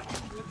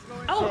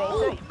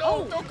 Oh,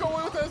 No, don't go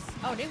in with us.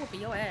 Oh, they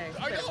whooping your ass.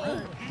 You I better know.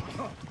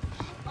 run.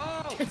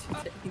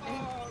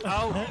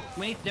 Oh,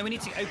 we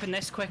need to open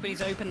this quick. We need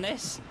to open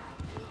this.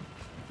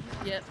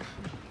 Yep.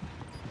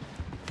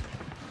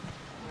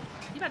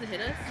 You about to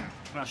hit us?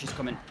 Well, she's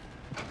coming.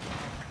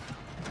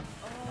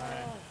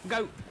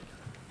 Go.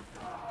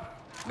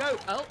 Go.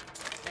 Oh.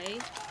 Hey.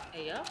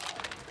 Hey, up.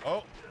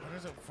 Oh, what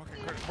is it?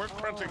 Fucking crunch. We're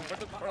crunching.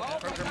 What is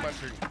crunching,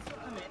 munching?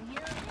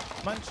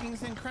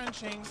 Munchings and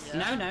crunchings.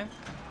 No,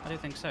 I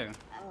don't think so.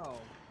 Oh.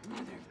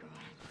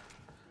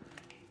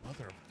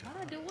 Mother of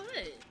How'd I do what?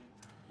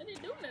 I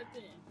didn't do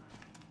nothing.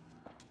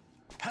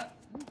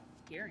 I'm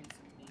hearing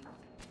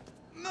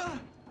something.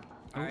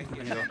 Alright, I'm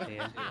gonna go up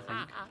here, I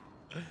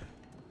think.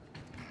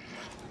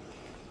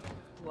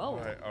 Whoa. All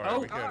right, Oh.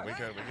 we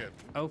good.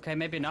 Okay,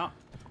 maybe not.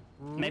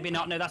 Maybe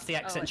not. No, that's the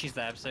exit. Oh. And she's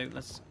there. So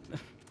let's.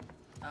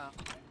 Oh.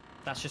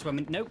 That's just when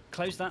we. Nope.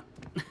 Close that.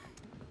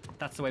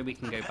 That's the way we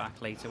can go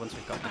back later once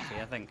we've got the key.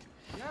 I think.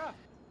 Yeah.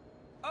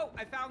 Oh,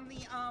 I found the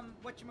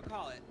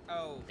whatchamacallit.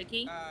 Oh. The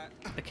key?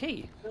 The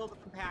key. Build a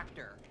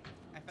compactor.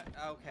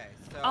 Okay,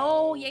 so.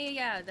 Oh,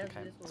 yeah. That's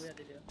Okay. what we have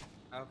to do.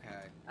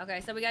 Okay.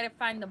 Okay, so we gotta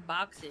find the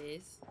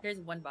boxes. Here's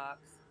one box.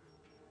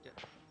 Do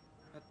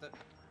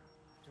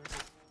we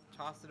just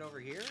toss it over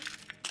here?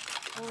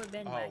 Horror Oh,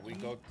 Bandwagon. we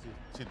go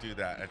to do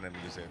that and then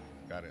use it.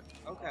 Got it.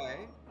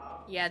 Okay.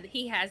 Yeah,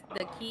 he has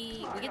the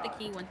key. We get the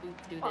key once we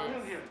do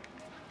this.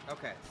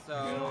 Okay, so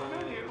now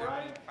we need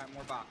to find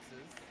more boxes.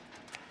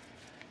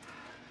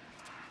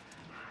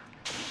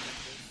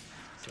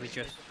 So we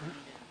just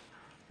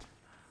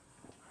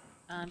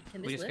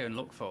Can we this just go lift? and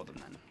look for them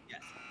then.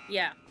 Yes.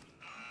 Yeah.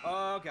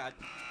 Oh god.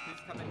 Who's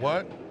coming?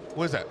 What?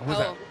 What is that? Who's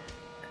Oh,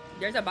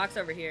 there's a box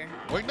over here.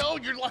 that? Wait, no,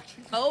 you're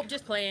lucky. Oh,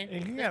 just playing. You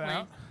can Just get playing.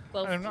 out.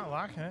 Close. I'm not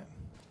locking it.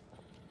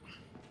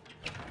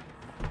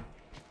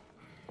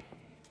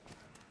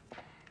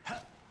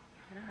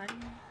 Can I hide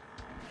him?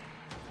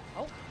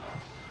 Oh.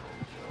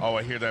 Oh,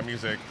 I hear that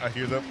music. I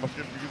hear that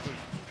fucking music.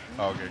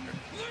 Oh, okay, good.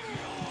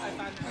 I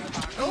found another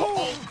box.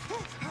 Oh!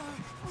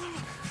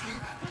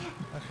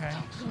 Okay.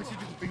 We should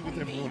just be with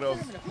We're everyone else.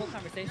 having a full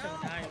conversation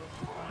with Niall.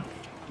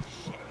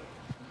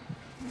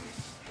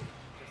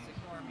 Just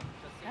ignore me.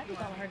 Just I think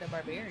I'll hurt the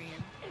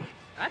barbarian.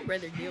 I'd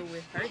rather deal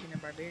with her than the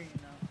barbarian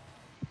though.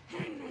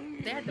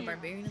 If they had the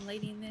barbarian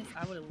lady in this,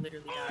 I would have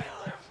literally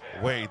died.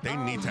 Wait, they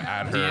need to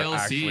add her. DLC.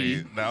 Actually,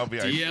 that would be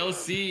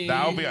DLC.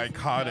 That would be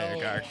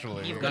iconic.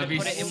 Actually, You've got to That'd be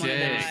put it in one of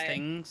those sick.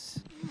 things.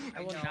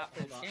 I will not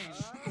put this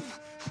in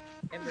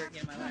ever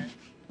again in my life.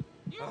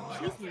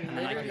 She's And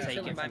then I can literally take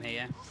chilling it by from me.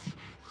 here.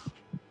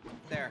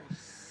 There.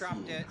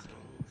 Dropped it.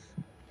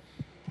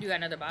 You got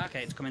another box?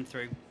 Okay, it's coming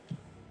through.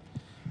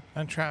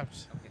 I'm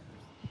trapped.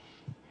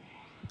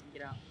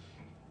 Get out.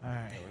 All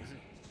right.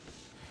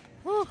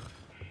 Woo. All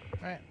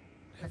right.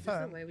 Have Is this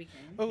the fun. way we came?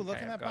 Oh, look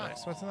Okay, in that I've got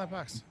box. it. What's in that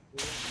box?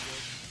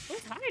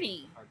 Who's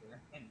hiding?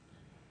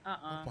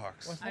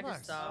 box. What's in I the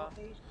just box? saw.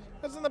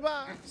 What's in the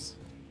box?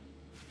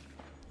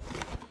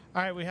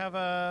 All right, we have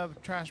a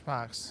trash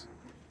box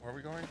Where are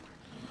we going?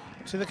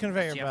 to the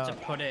conveyor So you have belt.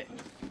 to put it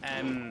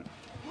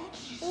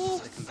Ooh,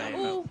 to the conveyor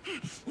ooh.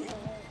 belt.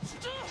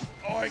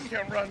 Oh, I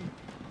can't run.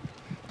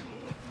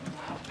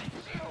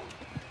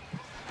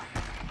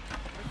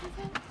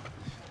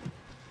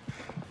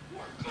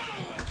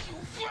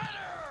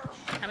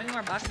 How many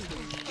more boxes do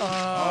we need?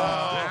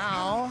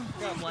 Ow.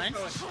 One?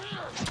 There's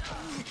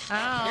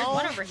Ow.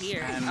 one over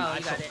here. Oh,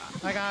 you got it.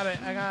 I got it.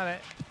 I got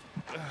it.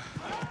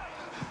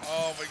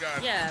 Oh my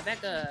god. Yeah,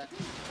 back up.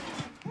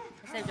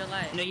 I saved your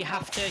life. No, you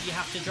have to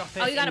drop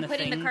it. Oh, you gotta in the put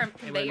it in the thing.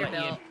 conveyor It won't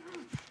let belt.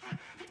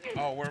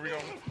 Oh, where are we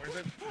going? Where's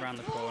it? you around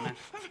the corner.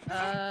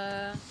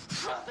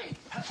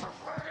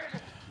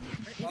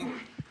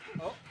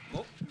 Oh,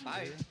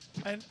 bye.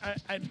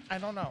 I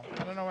don't know.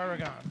 I don't know where we're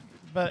going,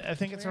 but I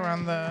think it's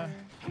around the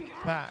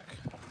back.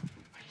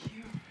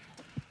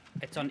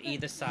 It's on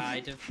either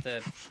side of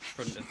the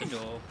front of the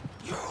door.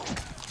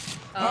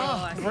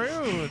 Oh, I see.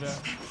 Rude.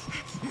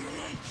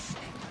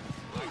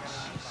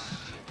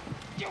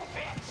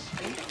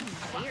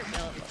 Conveyor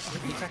belt.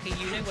 Exactly,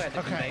 you know where the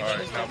Okay. conveyor Alright,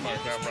 belt is. now don't you? run,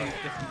 now There's two run.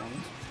 different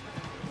ones.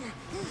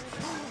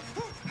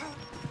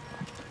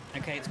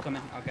 Okay, it's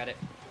coming. I'll get it.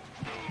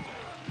 I'm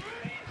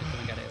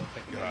gonna get it real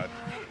quick. God.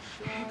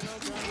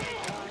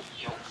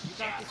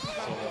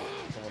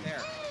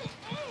 There.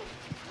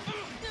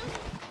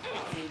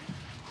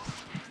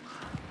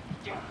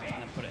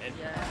 And then put it in.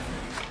 Yeah.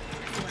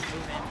 Everyone's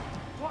moving.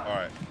 All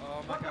right.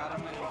 Oh my god, I'm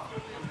gonna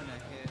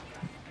hit.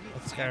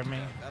 That scared me.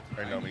 That's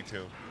I right. know, me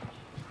too.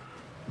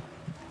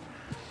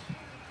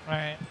 All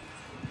right.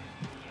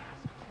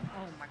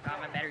 Oh my god,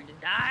 my battery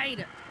just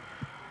died.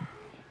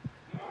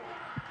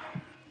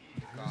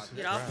 God,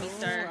 Get off me,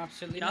 sir.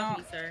 absolutely Get off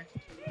me, not. sir.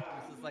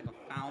 this is like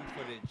a found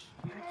footage.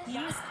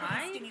 He's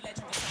high?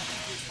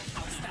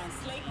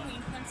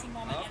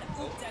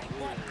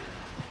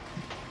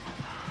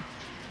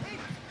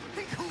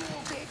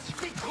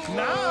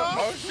 No.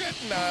 Oh shit!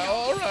 No.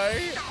 All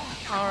right.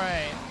 All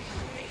right.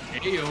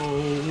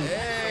 Heyo.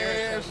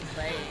 Yes.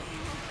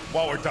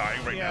 While we're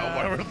dying right Yeah. now,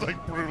 while we're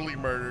like brutally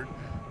murdered.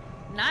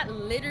 Not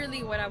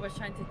literally what I was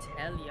trying to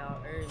tell y'all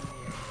earlier.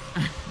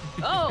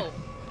 Oh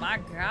my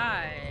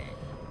god.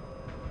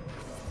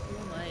 Too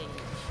much.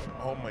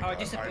 Oh my Oh,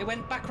 god. it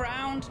went back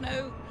round.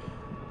 No.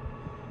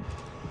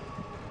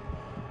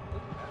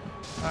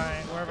 All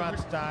right. We're about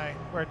to die.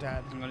 We're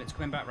dead. Hang on, it's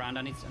coming back round.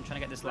 I'm trying to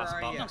get this Where last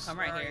are box. you? No, come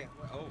right Where are here.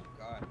 you? Oh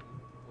god.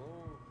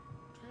 Whoa.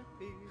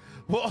 Trippy.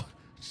 Well,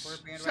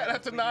 Horror shout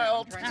out to Bandwagon,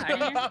 Niall please, I'm trying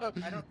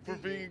to- I don't for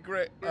think- being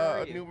great. Where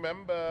are you? New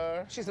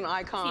member. She's an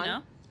icon.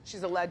 Tina?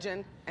 She's a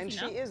legend, and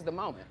Tina? she is the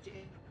moment.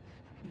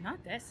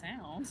 Not that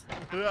sound.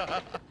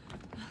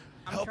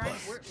 I'm Help trying.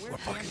 us. Where's We're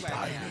fucking Bandwagon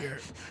dying at? here.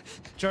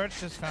 George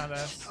just found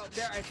us. Oh,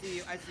 there. I see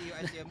you. I see you.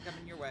 I see you. I'm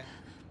coming your way.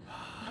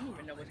 I don't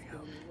even know what to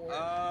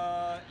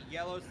do.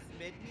 Yellow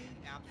Smidney?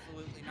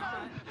 Absolutely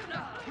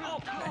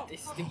not. Not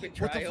this stupid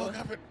What the trial. fuck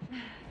happened?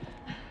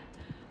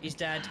 He's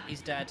dead.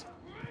 He's dead.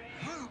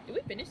 Did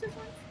we finish this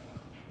one?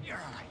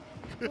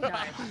 I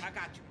got you. I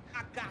got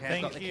Okay,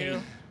 I've got the Thank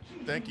you.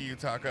 key. Thank you,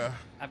 Taka.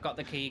 I've got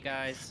the key,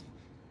 guys.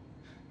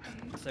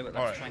 So let's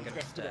All right. try and get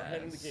upstairs.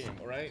 Head in the game.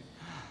 All right.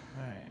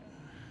 All right.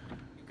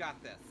 You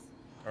got this.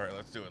 All right.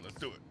 Let's do it. Let's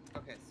do it.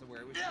 Okay, so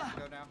where are we supposed to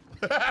go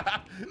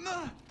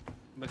now?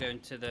 We're going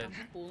to the I'm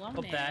cool on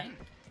up that. there.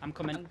 I'm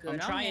coming. I'm good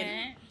I'm on trying.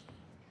 that.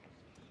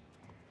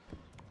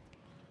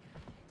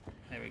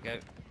 There we go.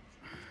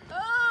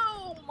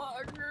 Oh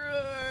my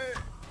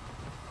god.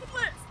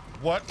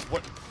 What?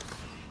 What?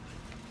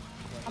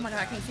 Oh my god,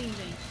 I can't see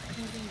anything. I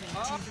can't see anything.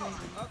 I can't see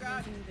anything. Oh, God.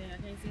 I can't see anything. I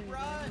can't see anything. I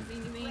Run. can't see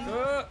anything.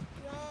 Run.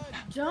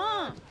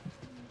 Jump!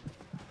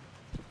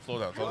 Slow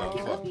down. Slow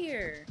Get down. up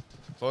here.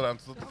 Slow down.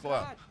 Slow Oh, down.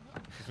 God.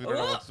 'Cause we don't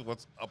know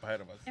what's up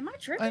ahead of us. Am I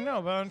tripping? I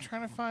know, but I'm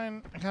trying to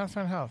find. I gotta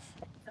find health.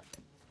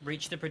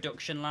 Reach the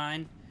production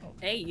line.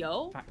 Hey,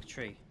 yo.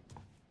 Factory.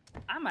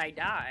 I might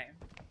die.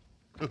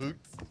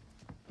 Oops.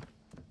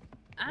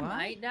 I What?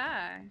 might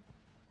die.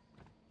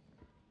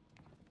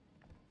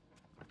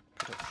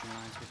 Production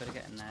lines. We've got to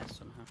get in there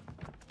somehow.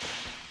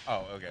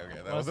 Oh, okay, okay.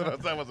 That What's wasn't that?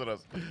 us. That wasn't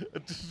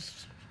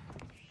us.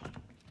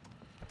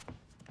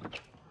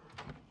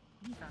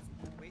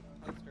 Wait,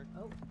 poster.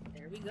 Oh,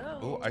 there we go.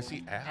 Oh, I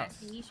see ass.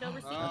 As he shall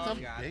receive. That's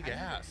a God. big I need to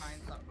ass.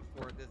 find something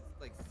for this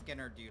like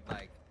Skinner dude.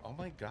 Like, Oh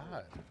my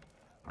god.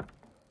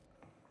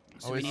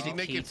 So Oh, we is need he a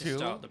naked key to too?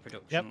 start the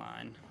production Yep.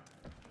 line.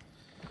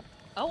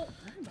 Oh,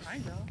 I'm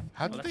behind y'all.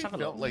 How Well, did let's they have a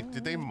build? look. Like,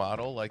 did they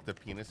model like the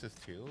penises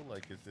too?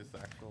 Like, is this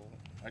actual?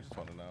 I just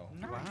want to know.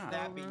 Wow.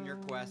 That being your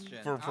question.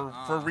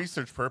 For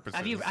research purposes.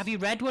 Have you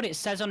read what it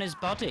says on his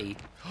body?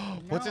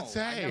 What's it No, I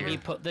say?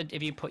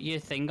 If you put your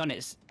thing on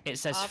it, it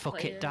says I'll "fuck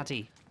play it, it.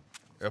 daddy."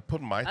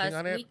 Put my thing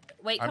on it.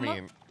 Wait, I come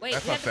mean, on. Wait,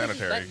 that's you not have to push this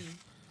sanitary. button.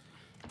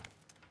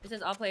 It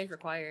says all players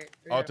required.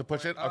 Oh, to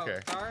push it? Oh, Okay.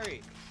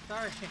 sorry. Yeah.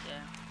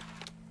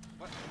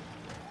 What?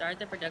 Start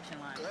the production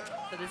line.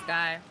 So this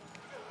guy.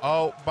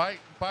 Oh, by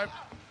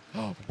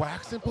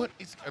wax input.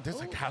 This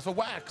like has a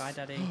wax. Bye,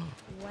 daddy.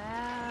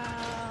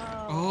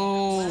 Wow.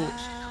 Oh.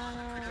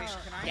 Wow.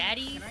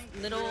 Daddy's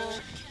little.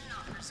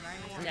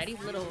 Daddy's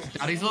little.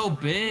 Daddy's little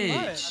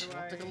bitch.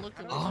 Take a look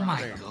at Oh this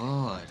my thing.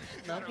 god.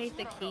 Locate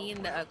the key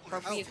in the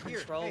appropriate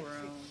control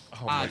room.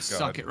 Oh my I'd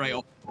suck God. it right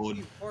off the board.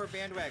 Horror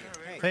Bandwagon.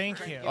 Hey, Thank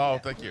try and you. get Oh,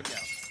 that. thank you.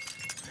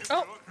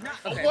 Oh.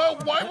 Okay. Well,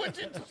 why would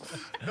you?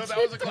 No, that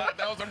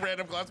was a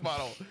random glass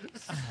bottle.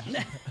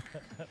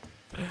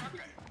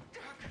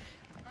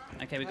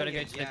 Okay, we gotta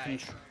go to the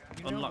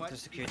You know unlock what? the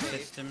security Before-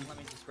 system. Let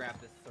me just grab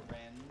this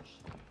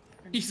syringe.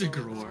 He's a Let's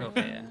grower.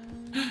 go here.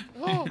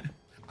 Oh,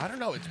 I don't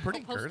know. It's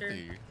pretty Poster.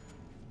 girthy.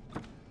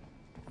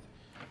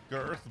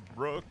 Girth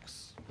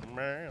Brooks,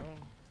 man.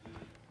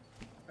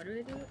 What do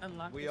we do?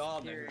 Unlock We the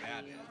all know who security.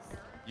 that is.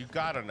 You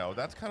gotta know.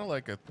 That's kind of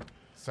like a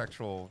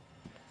sexual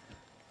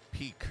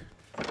peak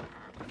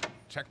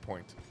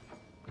checkpoint.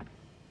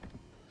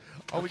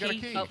 Oh, we got a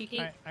key. Oh,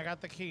 key. I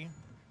got the key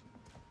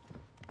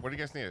Where do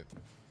you guys need it?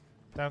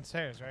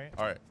 downstairs, right?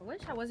 All right. I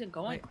wish I wasn't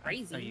going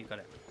crazy. Oh, you got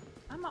it.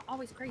 I'm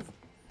always crazy.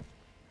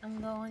 I'm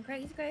going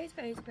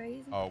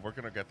crazy. Oh, we're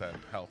gonna get that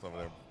health over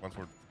there once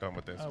we're done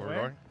with this. Oh, Where we're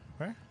where? going?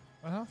 Where?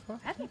 What else? What?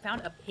 I haven't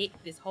found a pick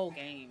this whole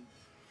game.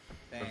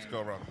 Let's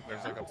go around.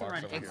 There's like a To box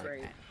run over here.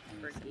 X-ray.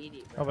 First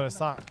idiot. Oh, but it's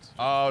locked.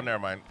 Oh, never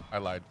mind. I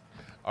lied.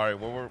 All right,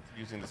 what we're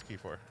using this key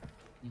for?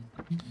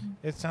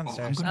 It's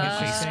downstairs. gonna I'm get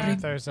just ice seeing cream.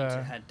 if there's To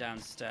a. head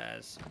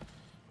downstairs.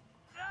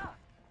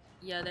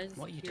 Yeah, there's a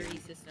What are you security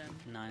doing? system.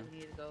 No. We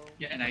need to go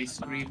Get an ice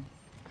cream.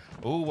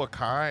 Ooh, what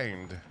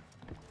kind?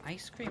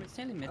 Ice cream. It's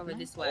nearly midnight. over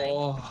this way.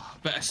 Oh,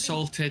 bit of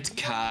salted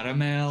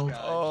caramel.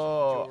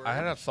 Oh, I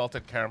had a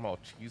salted caramel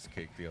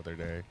cheesecake the other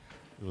day.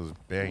 It was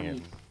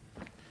banging.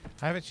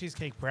 I have a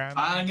cheesecake brownie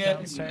Banging.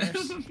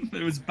 downstairs.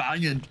 It was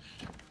banging.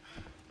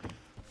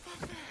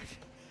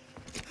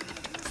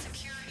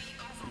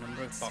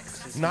 Number of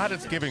boxes. Not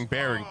it's giving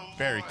Barry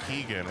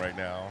Keegan right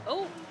now.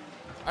 Oh,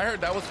 I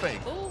heard that was fake.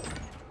 oh.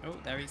 Oh,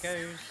 there he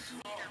goes.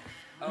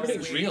 Oh,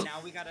 It's wait, real.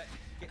 now we gotta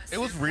get It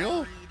was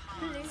real?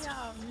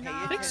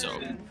 I think so.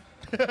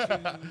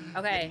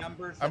 Okay,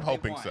 numbers I'm that they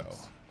hoping want. so.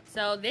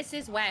 so this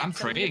is wax. I'm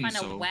so we praying find a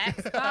so.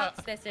 wax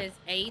box that says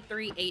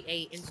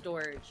A388 in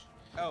storage.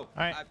 Oh,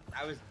 Alright.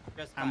 I was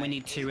just. And we buying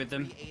need two of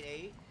them.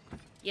 8388.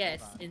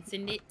 Yes, and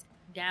send it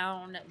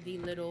down the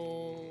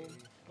little.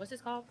 What's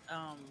this called?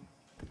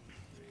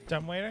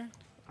 Dumbwaiter?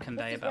 What's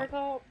Conveyor this word belt.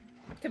 called?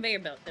 Conveyor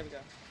belt. There we go.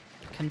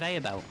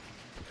 Conveyor belt.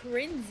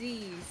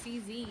 Crinzy,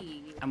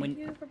 CZ. And we- Thank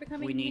you for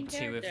becoming we the main need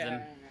two of them.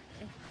 character.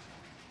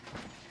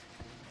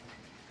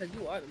 Because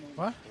you are the main.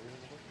 What?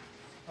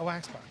 A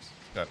wax box.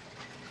 Good.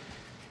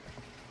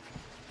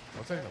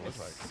 What's that even look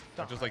like?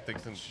 I just like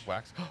things in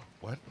wax.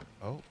 What?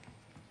 Oh.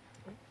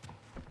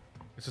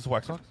 Is this a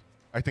wax box?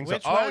 I think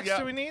Which so. Oh, wax yeah.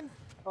 do we need?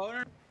 Oh,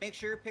 no, make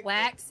sure you pick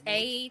Wax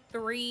the-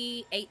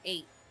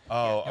 A388.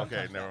 Oh, don't okay.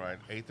 touch Never that.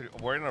 mind.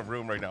 A3. We're in a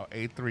room right now.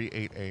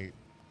 A388.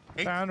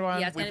 Found one.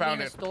 Yeah, it's we gonna be in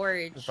found the it.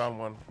 storage. We found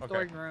one. Okay.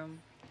 Storage room.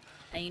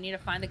 And you need to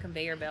find the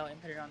conveyor belt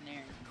and put it on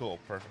there. Cool.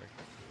 Perfect.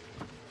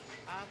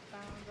 I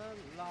found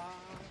a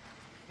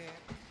locket.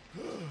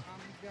 I'm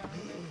gonna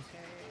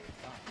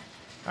take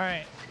off. All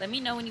right, Let me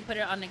know when you put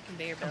it on the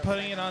conveyor I'm belt.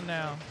 putting it on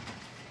now.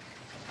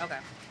 Okay.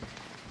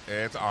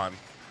 It's on.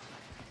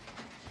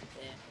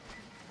 Yeah.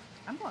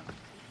 I'm going.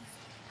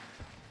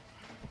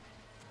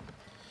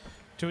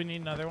 Do we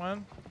need another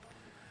one?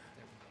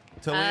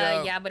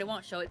 Talia. Yeah, but it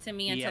won't show it to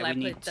me Yeah, until I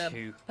we put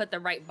need two. the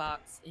right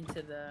box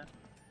into the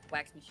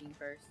wax machine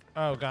first.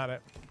 Oh, got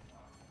it.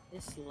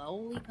 It's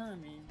slowly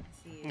coming.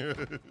 See it.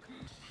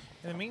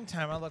 In the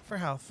meantime, I'll look for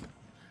health.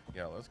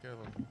 Yeah, let's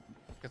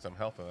get some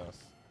health in us.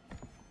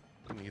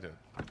 We need it.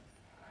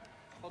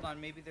 Hold on,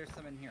 maybe there's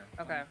some in here.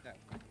 Okay. That-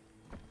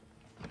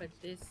 Put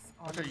this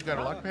on. Okay, you the got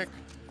a box. lockpick?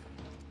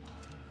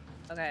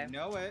 Okay. You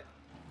know it.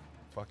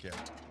 Fuck yeah.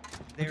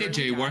 There Look at is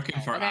Jay not working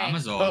all- for Okay.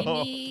 Amazon.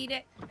 We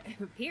need.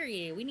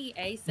 Period. We need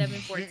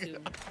A742.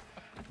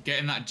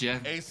 Getting that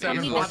Jeff A742. We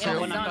need Got the it.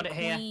 One, I Amazon got it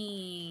here.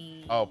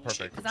 Queen. Oh,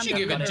 perfect. 'Cause I'm She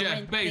giving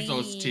delivering Jeff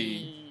Bezos things.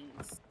 tea.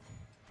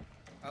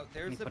 Oh,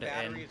 there's me the put it in.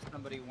 battery if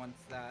somebody wants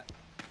that.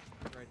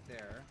 Right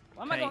there.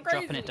 Why am I Okay, going crazy?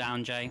 dropping it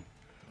down, Jay.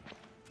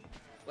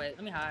 Wait,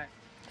 let me hide.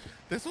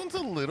 This one's a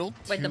little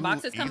Wait, the too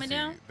box is coming easy.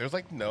 down? There's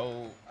like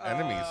no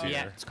enemies here.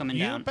 Yeah, it's coming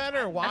You down. better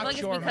I feel watch like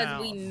it's your because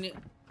mouth. we knew.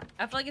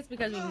 I feel like it's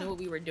because we knew what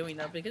we were doing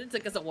though, because it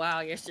took us a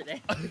while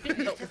yesterday. We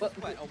didn't know what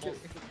we What, were almost doing.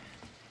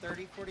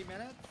 30, 40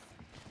 minutes?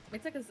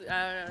 It took us,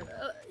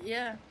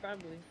 yeah,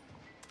 probably.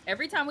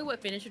 Every time we would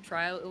finish a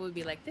trial, it would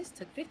be like, this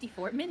took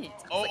 54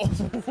 minutes. Oh.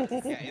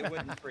 Yeah, it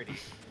wasn't pretty.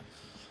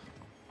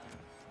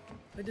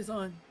 Put this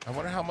on. I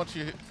wonder how much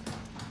you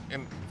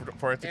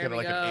for it to There get we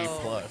like an go. A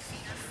plus.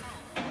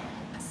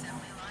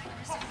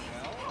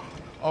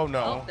 Oh no.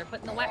 Oh, they're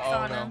putting the wax Oh,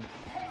 on no. him.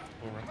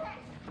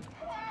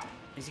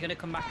 Is he gonna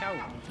come back out?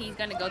 He's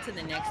gonna go to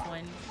the next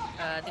one.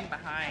 I think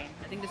behind.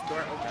 I think this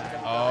door opens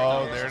up.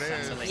 Oh, there it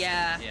is.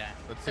 Yeah.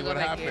 Let's So see go what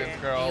back happens, here,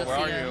 girl. and you'll Where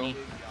are see him. you?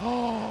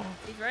 Oh.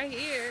 He's right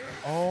here.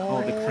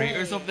 Oh, the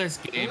creators of this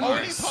game Oh, are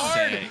he's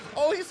hard. sick.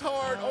 Oh, he's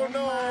hard. Oh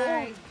no.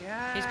 My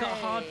God. He's got a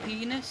hard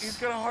penis. He's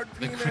got a hard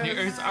The penis.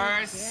 creators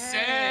are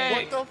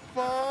sick. What the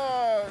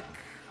fuck?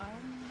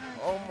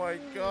 Oh my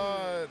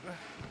god.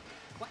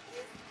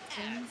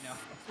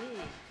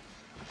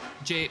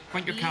 Jay,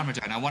 point your camera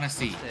down. I want to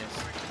see.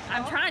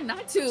 I'm trying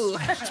not to.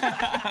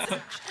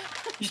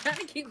 I'm trying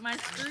to keep my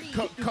screen.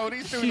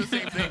 Cody's doing the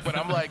same thing, but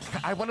I'm like,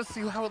 I want to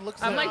see how it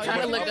looks I'm like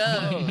trying to look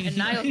up, and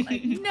Niall's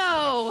like,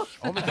 no.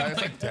 Oh my god,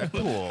 it's like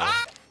Deadpool.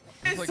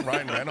 It's like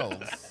Ryan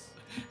Reynolds.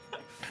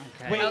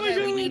 Okay.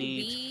 Okay, we we need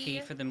need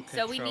key for them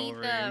So control we need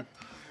room.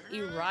 the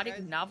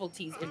erotic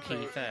novelties The key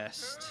info.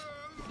 first.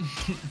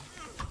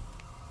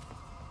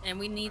 And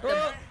we need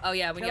the. Oh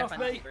yeah, we Get gotta off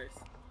find the me. key first.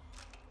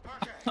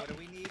 What do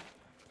we need?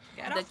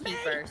 The key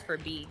first for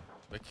B.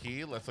 The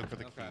key? Let's look for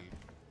the key.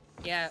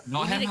 Yeah,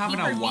 Not we him need a key having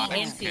a for B wax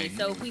and C. king.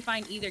 So if we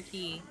find either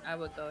key, I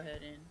would go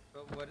ahead and.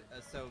 But what?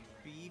 So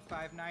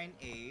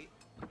B598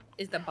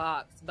 is the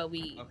box, but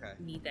we Okay.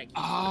 need that key.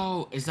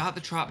 Oh, is that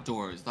the trap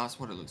doors? That's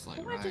what it looks like,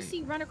 Who I right? just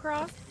see run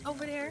across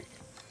over there?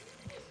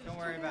 Don't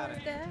worry about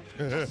it.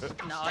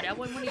 No, that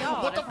wasn't one of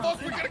y'all. What the That's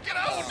fuck? We gotta get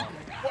out!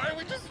 Why are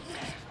we just...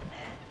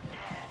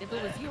 If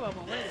it was you, I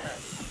wouldn't worry about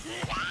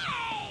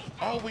it.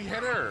 Oh, we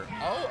hit her.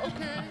 Oh,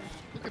 okay.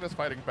 Look at us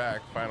fighting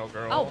back, final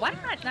girl. Oh, why am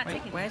I not Wait,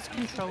 taking where's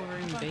control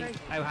room B?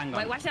 Oh, hang on.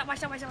 Wait, watch out,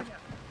 watch out, watch out, watch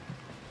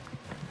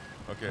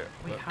out. Okay.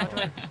 Wait, how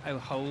do I? Oh,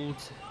 hold.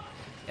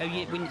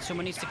 Oh,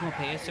 someone needs to come up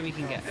here so we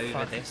can get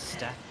over this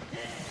step.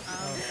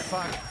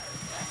 Fuck.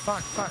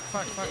 Fuck, fuck,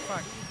 fuck, fuck,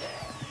 fuck.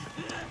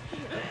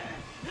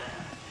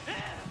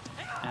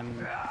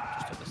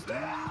 Just up the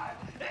stairs.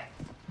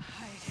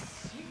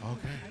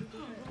 Okay.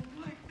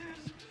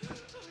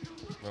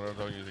 No,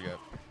 don't use it yet.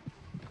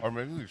 Or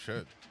maybe we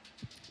should.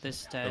 This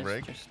stairs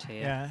rig? just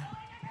here. Yeah.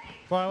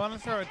 Well, I want to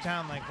throw it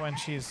down like when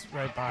she's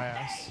right by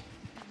us.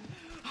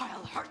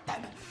 I'll hurt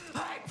them.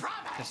 I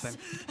promise. This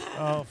way.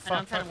 Oh, And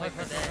I'm fuck, trying fuck, to wait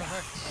fuck, for fuck, that.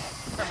 fuck,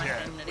 fuck. For my Yeah,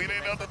 thing that we it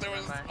didn't know goes that there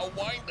was by. a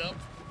wind-up.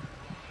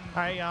 All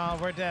right, y'all,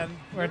 we're dead.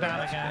 We're down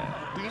again.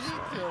 We need to,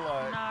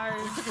 No.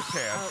 we took a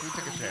chance. We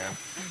took a chance.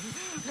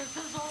 This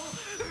is all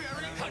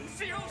very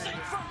confusing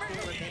for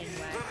me.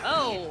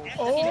 Oh.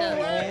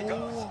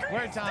 Oh,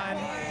 we're done.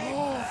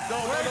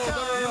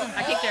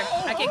 I kicked her.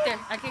 I kicked her.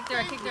 I kicked her.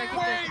 I kicked her. I kicked her.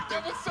 Wait,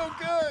 that was so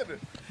good.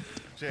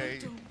 Jay,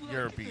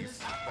 you're a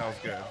beast. That was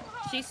good.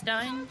 She's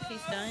stunned.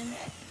 She's stunned.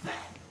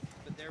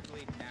 But they're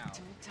bleeding out.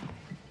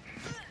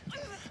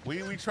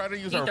 We try to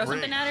use You our throw rig.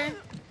 something at her?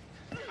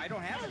 I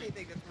don't have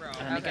anything to throw.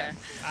 Okay.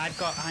 I've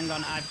got. Hang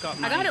on. I've got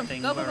my I got him.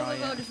 thing. Go, go, Where go, are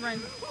go, go. you? Just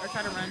run. Or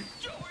try to run.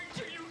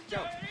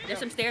 Joe, There's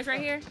some stairs right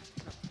here.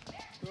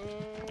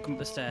 Come up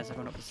the stairs. I've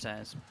gone up the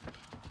stairs.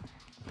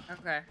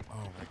 Okay. Oh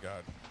my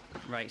god.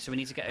 Right. So we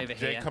need to get over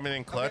Jay here. coming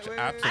in clutch. wait, wait,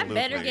 wait. I Absolutely.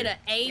 better get an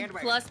A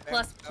Bandwagon. plus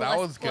plus That plus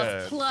was plus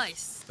good.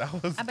 plus.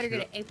 That was I better good.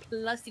 get an A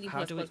plus CD How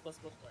plus do we- plus plus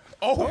plus plus.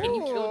 Oh. Can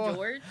you kill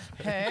George?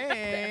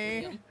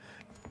 Hey.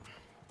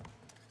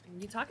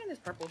 You talking this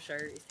purple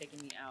shirt is taking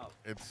me out.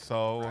 It's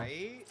so.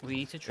 right? We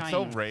need to try It's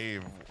so and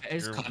rave.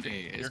 It's You're-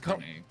 cunty. It's you're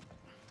cunty.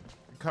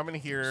 coming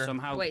here.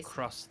 somehow Wait.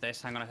 cross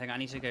this. Hang on. I think I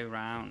need to go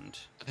round.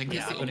 I think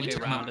Yeah, it's, the I'm gonna only go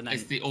time round and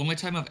it's then. the only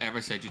time I've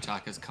ever said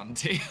Yutaka's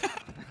cunty.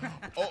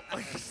 Oh. I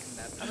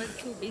was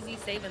too busy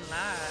saving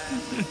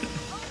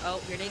lives. Oh,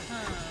 here they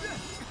come.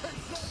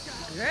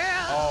 Girl.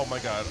 Oh my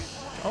god.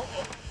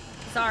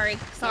 Sorry,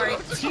 sorry.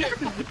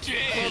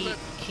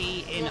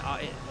 Key in.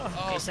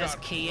 It says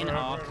God. key in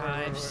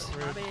archives.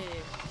 My bad.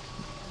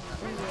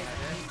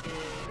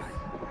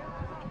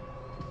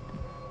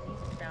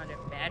 He's found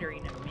a battery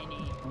in a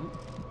minute.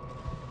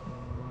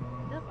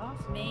 Step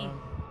off me.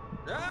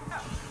 Ah!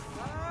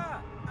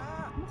 Ah!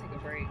 I'm gonna take a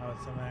break. Oh,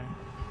 it's in there.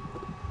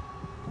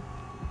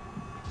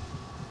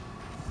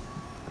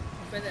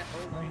 For that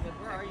old one with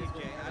Where are you,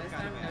 Jay? I've this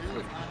got a time, battery. I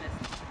was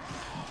honest.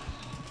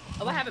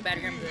 Oh, I have a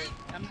battery. I'm good.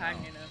 I'm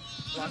hiding in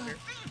a locker.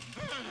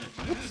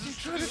 What did you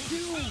try to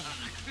do?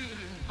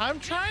 I'm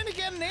trying to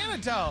get an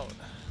antidote.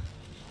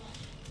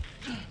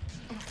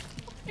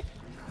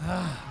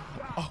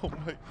 Oh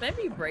my. Let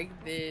me break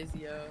this,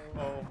 yo.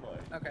 Oh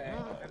my. Okay,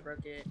 I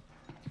broke it.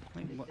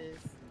 Wait, Take what? this.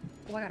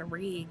 Oh, I got a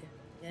rig.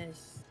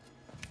 Yes.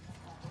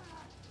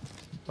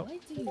 What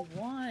do you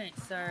want,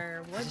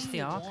 sir? What Where's do the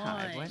you archive?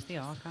 want? Where's the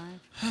archive?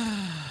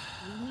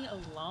 Leave me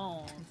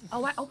alone.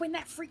 Oh, I opened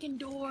that freaking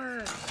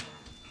door.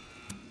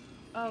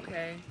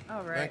 Okay,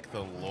 all right. Thank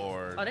the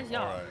Lord. Oh, that's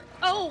y'all. All right.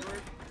 Oh,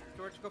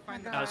 George, go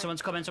find God. the. Oh,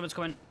 someone's coming. Someone's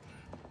coming.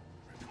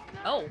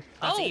 oh,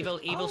 That's oh, evil.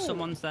 Evil. oh,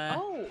 Someone's there.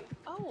 Oh,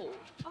 oh,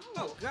 oh,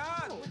 Oh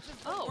God, which is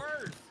the Oh.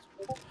 worst?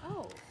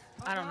 oh.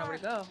 I don't know where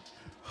to go.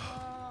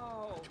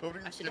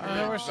 Cody's I should've getting I don't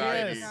know where she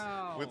anxiety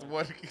is. with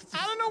what.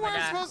 I don't know where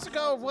I'm supposed to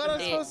go. What I'm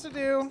supposed to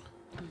do?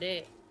 I'm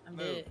dead. I'm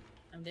dead.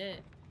 I'm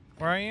dead.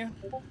 Where are you?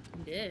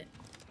 I'm dead.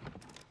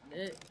 I'm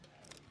dead.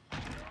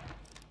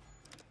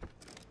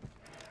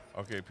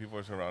 Okay, people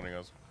are surrounding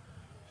us.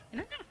 Can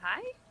I not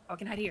hide? Oh, I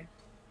can hide here.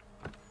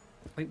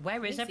 Wait,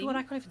 where is They see everyone? me?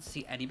 I can't even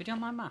see anybody on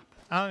my map.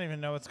 I don't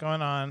even know what's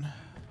going on.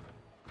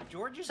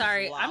 George is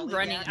Sorry, just I'm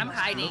running. lollygagging I'm around.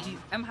 hiding.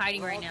 I'm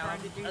hiding We're right all now.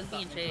 trying to do I was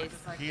being something, but chased.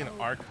 it's like, Key in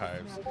oh,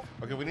 archives.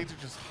 Okay, we need to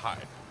just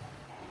hide.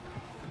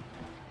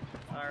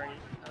 Sorry.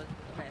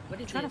 Okay, what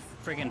is Trying this?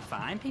 to friggin'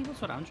 find people.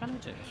 That's what I'm trying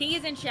to do. He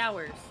is in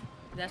showers.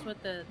 That's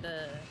what the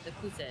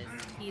clue says.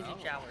 He is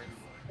in showers.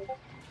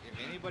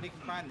 If anybody can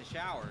find the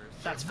showers.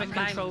 That's for I'm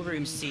control fine.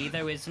 room C,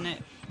 though, isn't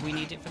it? We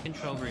need it for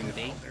control room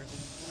B.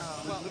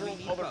 Well, Literal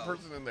we need other both.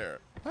 person in there.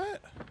 What?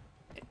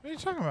 What are you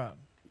talking about?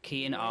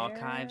 Key in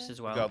archives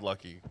as well. Got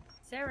lucky.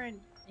 Sarah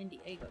and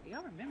Diego. Do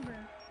y'all remember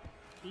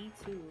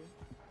B2?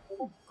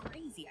 Oh,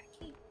 crazy.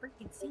 I can't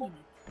freaking see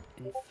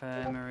anything.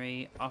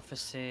 Infirmary,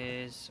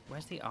 offices.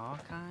 Where's the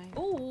archive?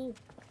 Ooh.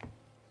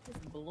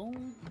 Just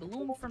bloom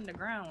from the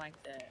ground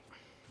like that.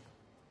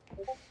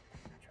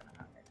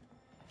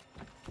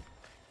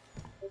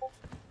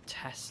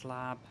 Test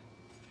lab.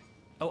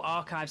 Oh,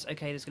 archives.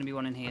 Okay, there's gonna be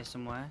one in here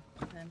somewhere.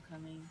 I'm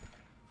coming.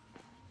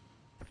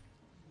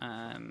 Ooh,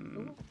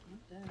 Um. not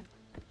that.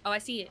 Oh, I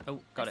see it. Oh,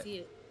 got I it. see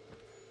it.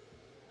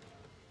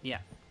 Yeah.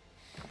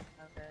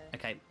 Okay.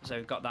 Okay, so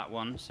we've got that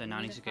one. So now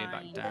I need to go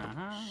back find down.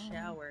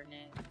 Shower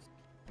next.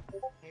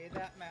 Hey,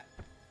 that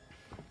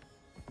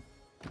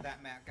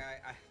Matt guy.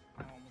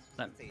 I almost was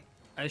That- gonna say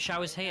Oh,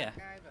 showers here.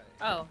 guy, but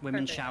Oh,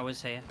 Women's perfect.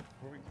 showers here.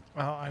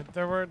 Oh,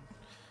 there were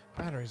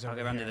batteries I'll over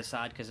go around to here. the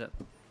side because in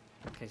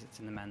case it's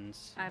in the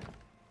men's. I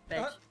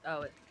bet.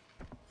 Oh, it.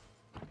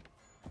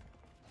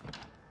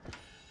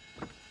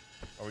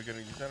 Are we gonna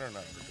use that or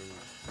not? Or do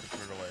we put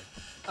it away?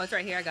 Oh, it's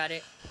right here. I got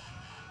it.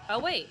 Oh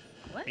wait,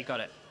 what? We got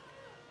it.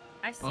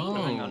 I see Oh.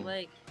 it. Hang on.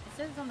 Like it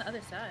says it's on the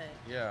other side.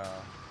 Yeah.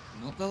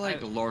 Not the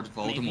like Oh, Lord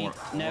Voldemort.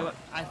 Maybe, no,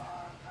 I.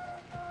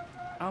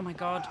 Oh my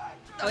god.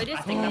 Oh, it is.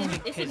 I think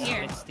that's It's in because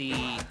here. it's the.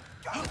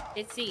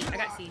 It's C. I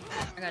got C.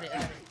 I got it.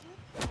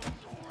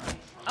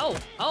 Oh,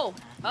 oh,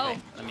 oh. Okay,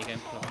 let me go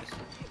and plug this.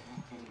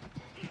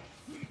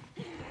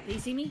 Did he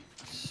see me?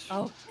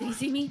 Oh, did he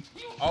see me?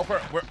 Oh,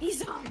 we're, He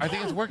saw me. I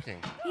think it's working.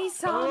 He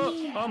saw Oh,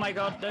 me. oh my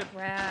god, no.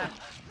 Crap.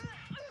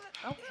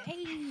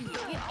 Okay.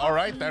 get All off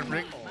right, me. that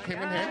rig Oh my came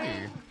in God.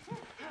 handy.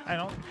 I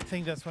don't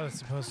think that's what it's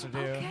supposed to do.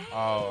 Okay.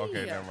 Oh,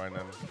 okay, never mind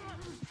then.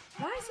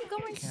 Why is he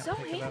going Can't so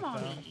pick it ham up,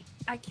 on though. me?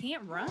 I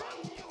can't run.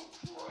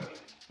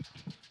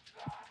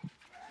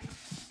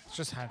 Let's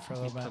just hide for a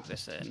little Plug bit.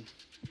 this in.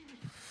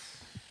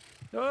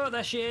 Oh,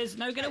 there she is.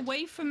 No, get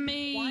away from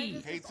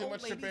me. Hey, too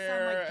much to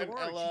bear and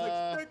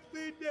Ella.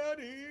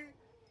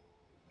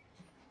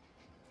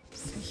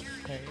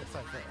 Okay, it's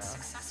like that now.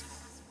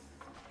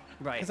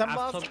 Right, 'Cause I'm I've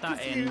lost plugged and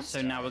that in, confused.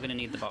 so now we're going to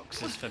need the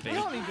boxes for B. We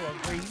don't need to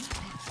agree.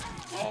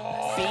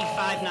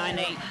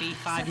 B598,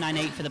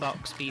 B598 for the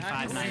box,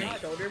 B598.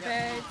 Shoulder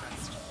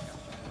pads.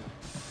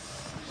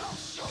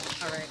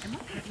 Alright,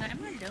 am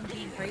I done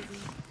being crazy?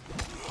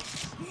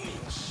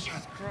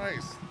 Jesus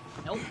Christ.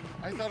 Nope.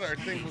 I thought our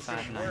thing was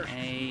gonna work.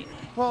 B598.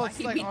 Well, Why it's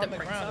he like beat on the the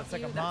brakes ground. off It's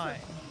like you? a That's mine.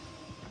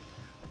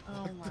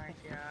 Oh my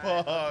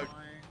god. Fuck.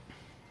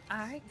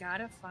 I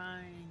gotta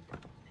find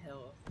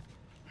help.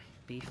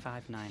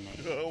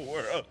 B598.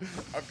 Oh,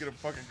 I'm gonna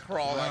fucking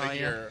crawl Where out are of you?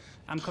 here.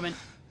 I'm coming.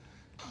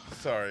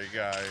 Sorry,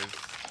 guys.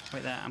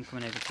 Wait there, I'm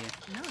coming over to you.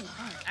 No,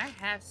 fine. I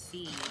have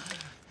C.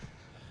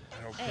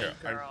 I don't Hey, care.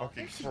 girl. I'm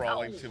fucking There she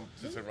crawling go.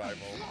 to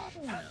survival.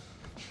 Oh,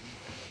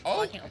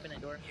 Oh, I can't open the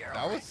door.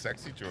 that was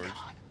sexy, George.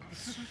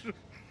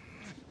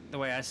 The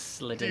way I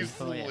slid You in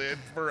for you. slid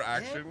for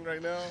action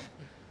right now.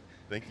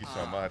 Thank you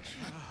so much.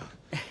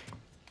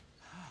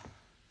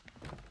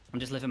 I'm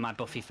just living my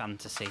Buffy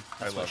fantasy.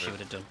 That's what love she it. would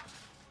have done.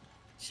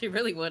 She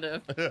really would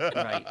have.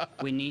 Right,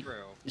 we need.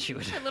 True. She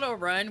would. Her little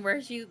run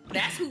where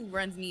that's who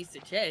runs needs to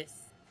chest.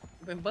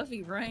 When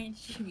Buffy runs,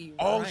 she be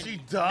Oh, running. she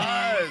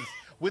does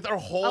with her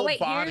whole wait,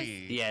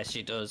 body. Yeah,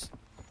 she does.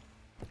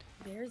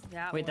 There's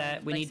that Wait one. there,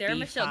 we Like need Sarah B5.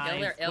 Michelle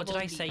Gellar What did I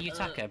elbowed say, me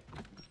Yutaka? up.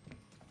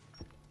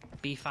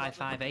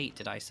 B558,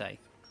 did I say?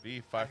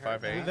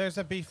 B558. There's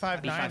a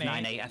B598.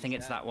 B598, I think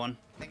it's that one.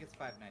 I think it's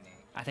 598.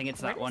 I think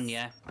it's Where that one, does-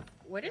 yeah.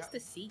 Where does the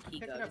C key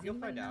Pick go? it up, Does you'll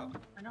anybody find know?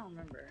 out. I don't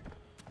remember.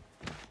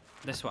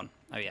 This one.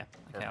 Oh, yeah.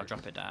 Okay, I'll Perfect.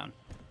 drop it down.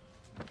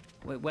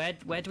 Wait,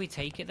 where do we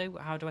take it, though?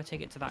 How do I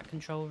take it to that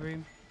control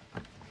room?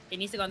 It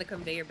needs to go on the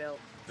conveyor belt.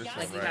 This Like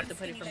one, you right? have to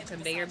put it from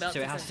conveyor belt So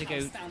it to has to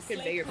go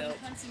conveyor belt.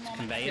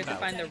 conveyor You have to belt.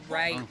 find the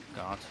right Oh,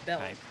 God.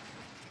 belt. Okay.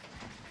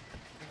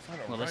 It's not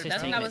a Well, this right is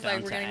That's when taking I it was down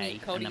like, we're to gonna A, need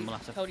and Cody's, then we'll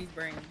have to... Cody's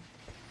brain.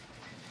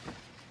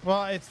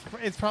 Well,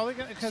 it's probably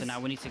gonna So because now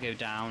we need to go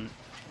down.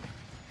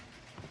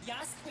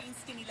 Yas Queen,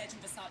 Skinny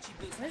Legend, Versace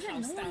Boots, Where's that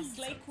House Down, noise?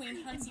 Slay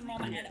Queen, Hunty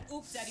Mama, and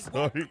Oops Daddy.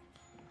 Sorry.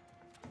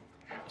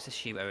 Is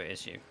this you? Oh, it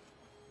is you.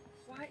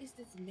 Why is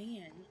this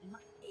man in my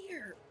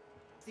ear?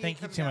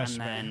 thank you too much.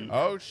 And then...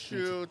 Oh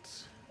shoot.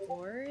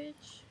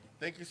 Storage.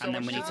 Thank you so And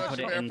much. then we need to put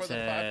it Bear, into. for the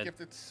 5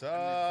 gifted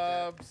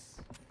subs.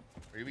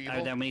 Are you evil?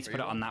 Oh, then we need to Are put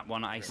you it on evil? that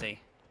one. I see.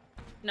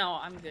 No,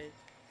 I'm good.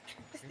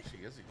 I think she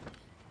is evil.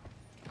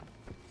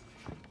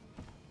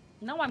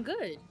 No, I'm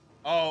good.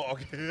 Oh,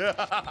 okay.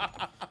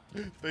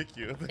 Thank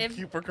you. Thank If-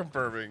 you for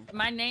confirming.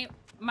 My name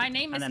And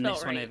is then spelled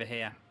this right. one over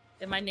here.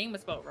 And my name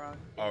was spelled wrong.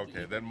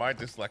 Okay, then my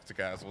dyslexic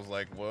ass was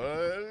like,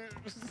 what?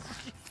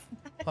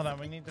 Hold on,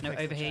 we need to No,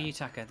 fix over the here, chat. you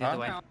Tucker. The other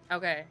way.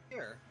 Okay.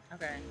 Here.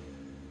 Okay.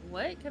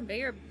 What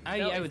conveyor? Oh, belt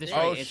yeah, is this this?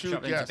 way. Oh, It's shoot,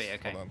 dropped yes. into B.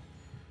 Okay.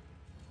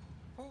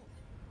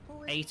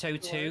 Hold on.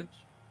 802.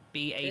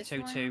 B This one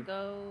 802.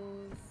 goes.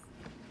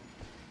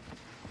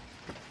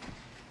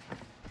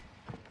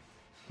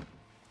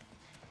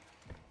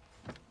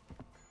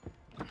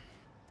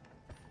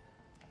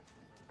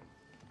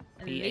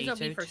 And then these will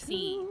be for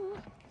C.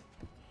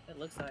 It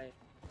looks like.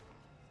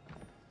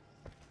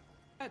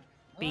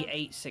 B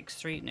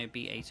 863. No,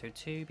 B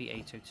 802. B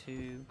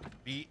 802.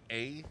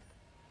 B-A?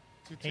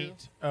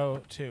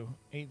 802.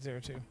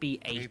 802. B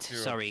 8.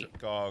 Sorry.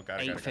 Oh, got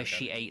it, 8 got it, for got it.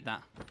 she ate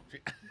that.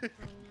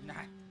 Nah,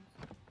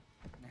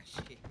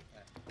 she.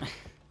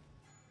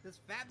 This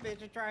fat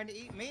bitch is trying to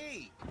eat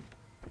me.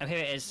 Oh, here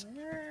it is.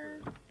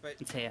 But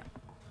It's here.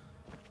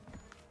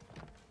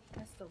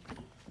 That's the.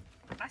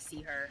 I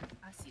see her.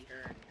 I see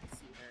her. I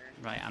see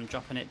her. Right, I'm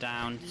dropping it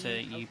down to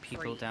Being you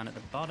people afraid. down at the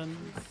bottom.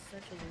 She's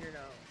such a weirdo.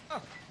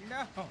 oh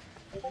no,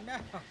 no.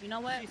 You know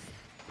what?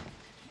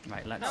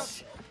 Right,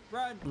 let's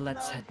Run.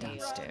 head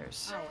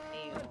downstairs. Oh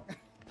hell.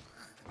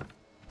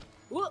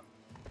 Whoop.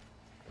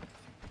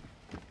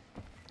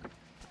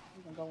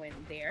 We're gonna go in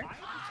there.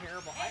 I'm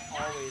terrible.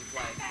 I always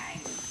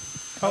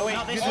like. Oh, wait,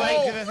 not do this the,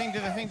 way. do the thing, do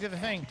the thing, do the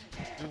thing.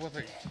 Do what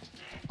thing?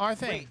 Our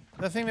thing.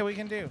 The thing that we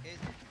can do.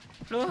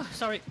 Oh,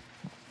 sorry.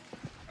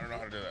 I don't know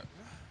how to do that.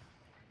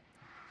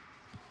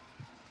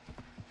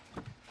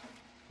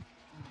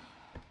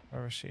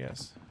 Wherever she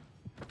is.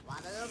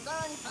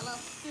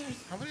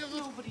 How many of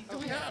those do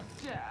we have?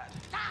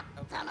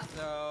 Okay,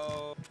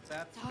 so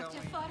that's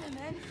going.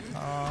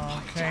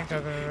 Okay,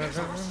 go, go, go, go,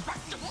 go.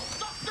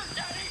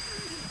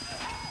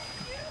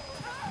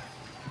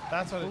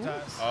 That's what it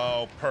does.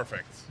 Oh,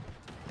 perfect.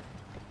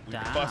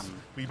 Damn.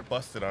 We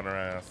busted on her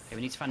ass. Okay,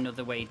 we need to find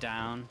another way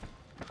down.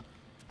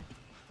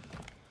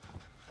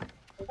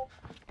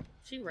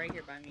 She right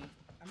here by me.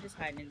 I'm just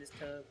hiding in this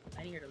tub.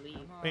 I need her to leave.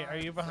 Wait, are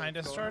you behind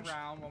us, Going George?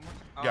 around one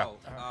more Yeah. Oh,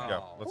 Yeah,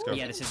 oh. let's go.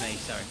 Yeah, this is me.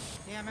 Sorry.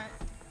 Damn it.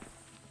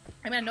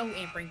 I mean, I know who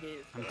Anne Frank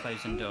is. I'm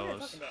closing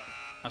doors.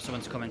 Oh,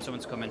 someone's coming.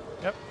 Someone's coming.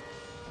 Yep.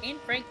 Anne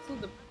Frank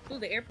flew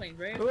the airplane,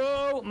 right?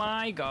 Oh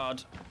my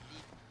god.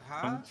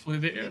 Huh? Flew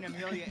the You air. mean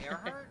Amelia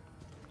Earhart?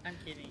 I'm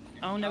kidding.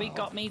 Oh no, he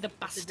got me, the It's a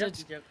bastard.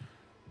 jokey joke.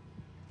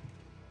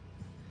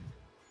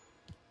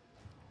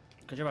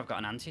 Good job, I've got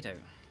an antidote.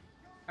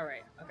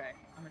 Alright, okay.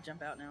 I'm gonna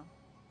jump out now.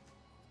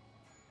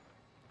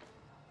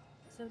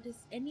 So does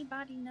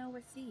anybody know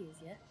where C is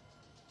yet?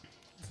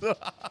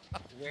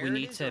 Where We it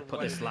need is to or put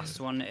what this it last is?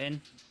 one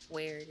in.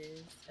 Where it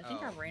is? I think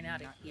Oh, I ran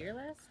out of not here yet.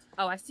 last.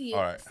 Oh, I see it.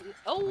 All right. I see it.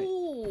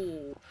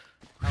 Oh!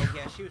 Oh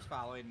yeah, she was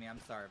following me. I'm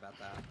sorry about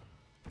that.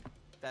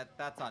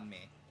 That's on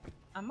me.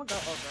 I'm gonna go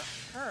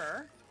over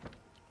her.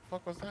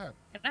 What was that?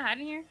 Can I hide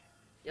in here?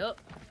 Yup.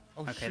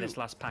 Oh, Okay, this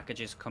last package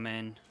has come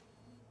in.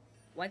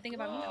 One thing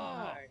about me, I'm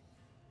gonna hide.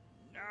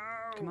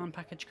 Come on,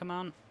 package, come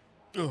on.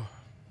 Ugh.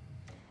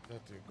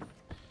 That dude.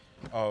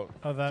 Oh,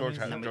 Oh, that George,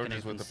 means- Then we George can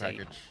is with the open C.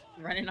 package.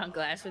 Running on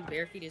glass with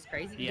bare feet is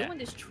crazy. Yeah. Doing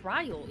this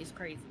trial is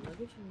crazy. Like,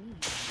 what you mean?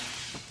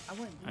 I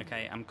wouldn't. do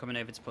Okay, I'm coming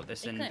over to put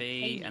this They in couldn't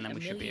pay B, me and then $1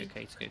 we should be million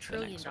okay to go to the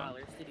trillion next one.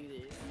 dollars to do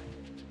this.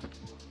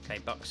 Okay,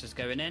 box is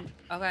going in.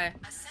 Okay.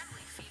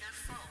 Assembly feeder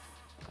full.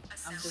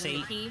 I'm doing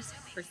C. the key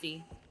for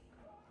C.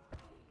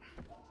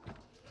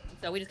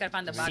 So we just gotta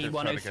find the We box. need to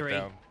try to get C103.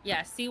 down.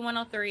 Yeah,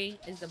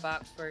 C103 is the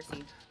box for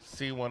C.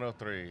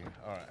 C103.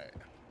 All right.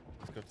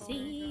 Let's go to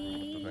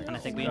C. the And I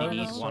think we Oh, only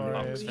need no. one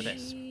box for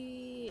this.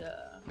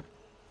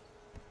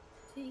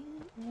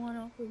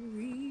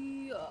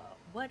 C103.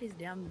 What is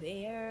down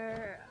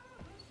there?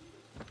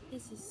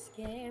 This is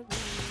scary.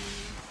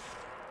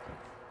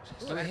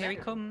 Oh, here he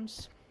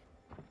comes.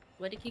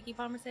 What did Kiki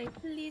Palmer say?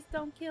 Please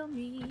don't kill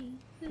me.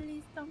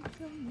 Please don't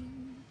kill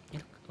me.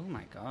 Oh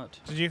my god.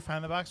 Did you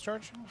find the box,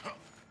 George?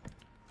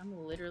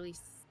 I'm literally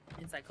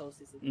in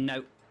psychosis.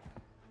 No.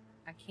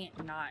 I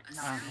can't not.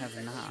 I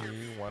have not.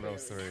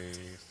 C103.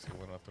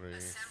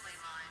 C103.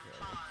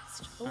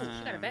 Oh,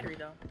 she got a battery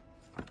though.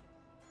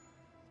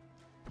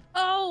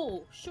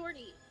 Oh,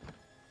 shorty.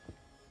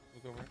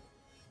 Look over.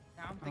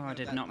 Now I'm Oh, thinking I of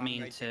did that not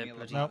mean Andre to Demi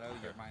bloody- Lovato, Nope.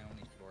 You're my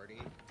only shorty.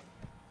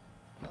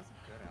 That was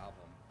a good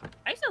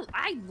album.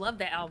 I love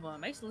that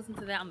album. I used to listen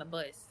to that on the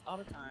bus all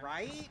the time.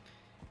 Right?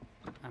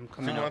 I'm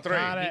coming C103. up. Got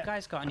Have you it.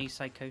 guys got any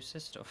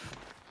psychosis stuff?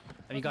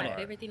 Have you That's got my it?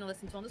 favorite thing to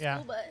listen to on the Yeah.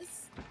 school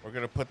bus. We're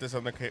gonna put this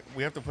on the.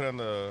 We have to put it on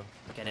the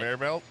Get conveyor it.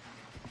 belt.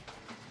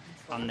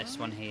 On this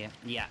one here.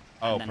 Yeah.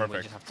 Oh, and then we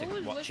perfect. just have to Who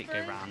is watch it go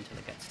whispering? round until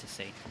it gets to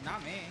C.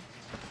 Not me.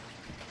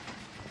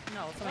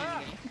 No, somebody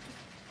in the game.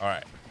 All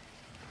right.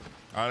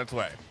 On its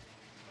way.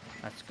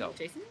 Let's go.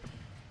 Jason?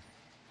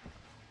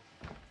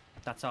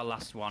 That's our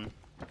last one.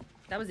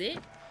 That was it?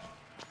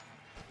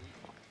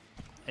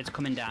 It's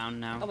coming down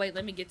now. Oh wait,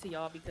 let me get to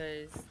y'all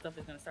because stuff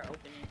is gonna start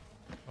opening.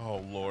 Oh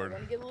Lord.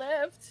 Let me get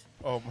left.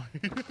 Oh my.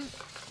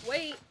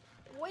 Wait.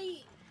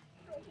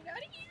 Get out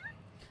of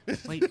here.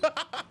 Wait,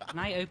 can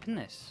I open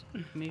this?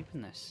 Can we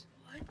open this?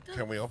 What the?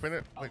 Can we open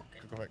it? Wait,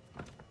 go back.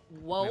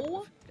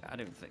 Whoa. I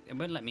don't think it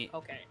won't let me.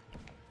 Okay.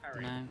 All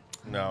right. No.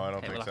 No, I don't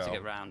Okay, think we'll so. have to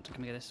get round. Can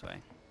we go this way?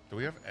 Do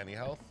we have any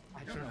health?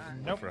 I don't know.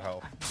 Nope. For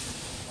health.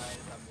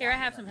 Here, I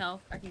have some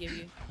health I can give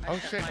you. Oh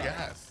shit,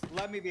 yes.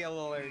 Let me be a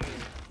little early.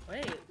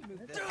 Wait.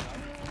 Move this up.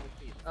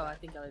 Oh, I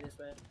think I went this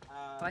way.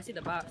 Oh, I see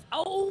the box.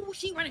 Oh,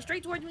 she running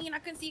straight towards me and I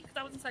couldn't see it because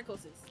I was in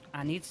psychosis.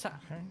 I need some.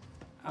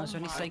 I was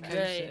only my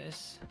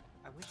psychosis.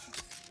 I wish you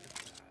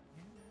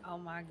Oh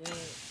my god.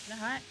 Not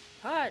hot.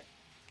 Hot.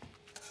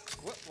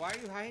 What? Why are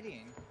you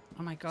hiding?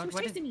 Oh my She god, was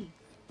what chasing did... me.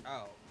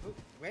 Oh,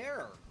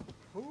 where?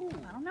 Who?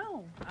 I don't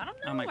know.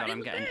 Oh my I god, didn't I'm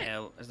look getting back.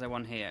 ill. Is there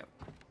one here?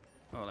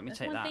 Oh, let me That's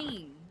take one that.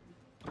 thing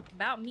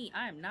about me.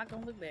 I am not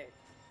gonna look back.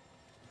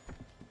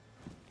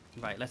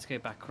 Right, let's go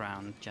back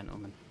round,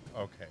 gentlemen.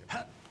 Okay.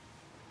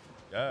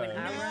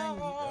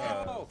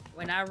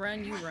 When I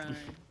run, you run.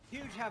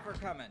 Huge heifer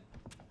coming.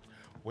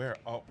 Where?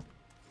 Oh,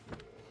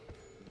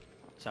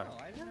 Sorry.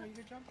 Oh, I didn't know you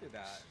could jump through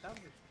that. That was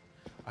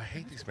I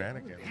hate these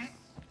mannequins.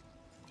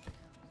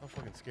 So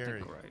fucking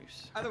scary.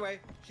 Gross. other way.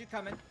 She's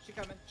coming. She's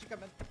coming. She's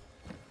coming.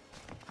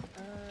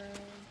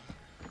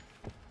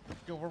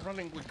 Yo, we're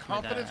running with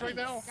confidence right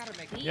now. Gotta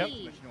make Yep.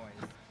 too much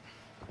noise.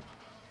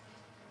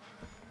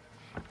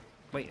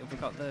 Wait, have we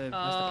got the... where's the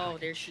Oh,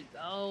 pack- there she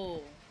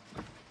go.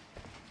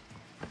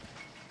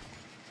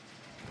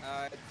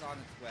 It's on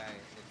its way.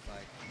 It's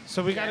like.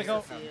 So we gotta Yeah, go.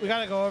 I see it. We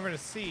gotta go over to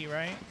C,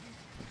 right?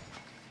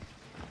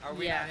 Are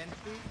we Yeah. not in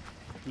food?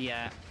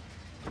 Yeah.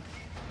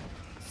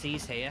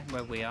 C's here,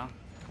 where we are.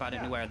 But I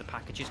don't know where the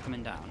package is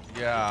coming down.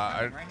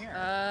 Yeah, Right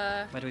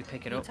here. Where do we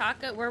pick it up?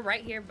 Utaka, we're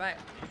right here, but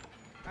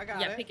I got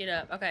yeah, it. pick it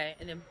up. Okay,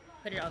 and then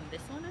put it on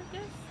this one, I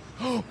guess.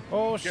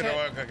 Oh You shit! know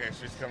what? Okay,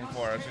 she's coming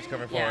for us. She's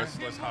coming for Yeah. us.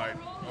 Let's hide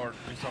or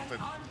do something.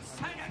 I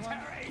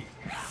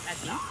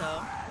think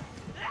so.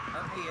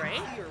 Are we Right?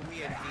 in D or are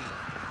we in D?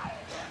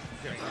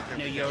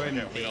 No, you're in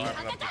We B. don't have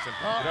enough distance.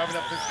 We don't have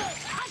enough distance.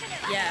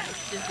 Yeah,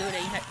 just do it. You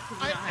have, 'cause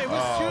you don't have It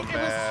was Oh, too. It was too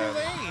man.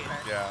 late.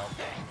 Yeah.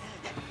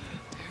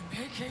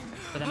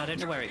 But then I don't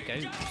know where it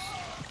goes. I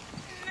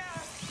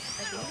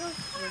think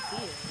we'll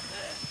see it.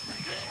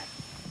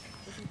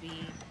 This is B.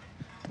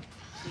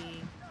 C.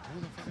 Who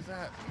the fuck is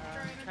that?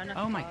 Trying to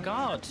Oh my follow.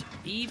 god!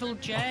 Evil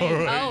J!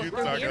 Alright, Oh, you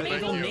through talk, here, thank maybe?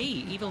 Evil you.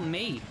 me! Evil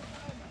me!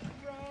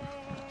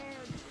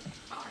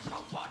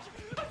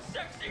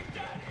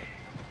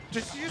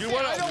 Just you You say,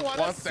 wanna I don't want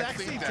a want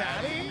sexy sexy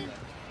daddy.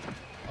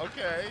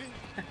 Okay.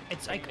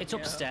 It's like it's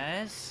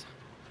upstairs.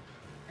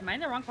 Am I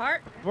in the wrong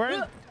part?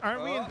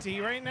 Aren't we in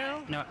D right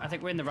now? No, I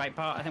think we're in the right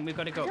part. I think we've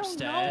got to go I don't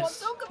upstairs know, I'm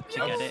so to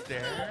confused. get it.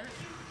 There.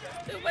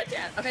 Too much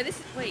out. Okay, this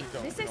is wait.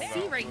 This is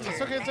C right here.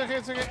 It's okay. It's okay.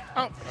 It's okay.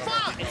 Oh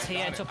fuck! It's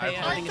here. It's up here.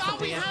 I I think it's thought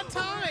up we here. had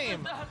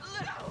time.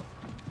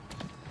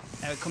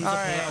 Oh, it comes All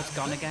up here. right. Oh, it's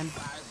gone again.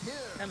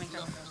 Coming.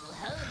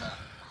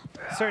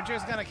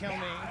 Sergio's gonna kill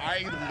me.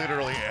 I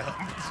literally am.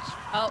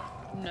 Oh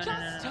no.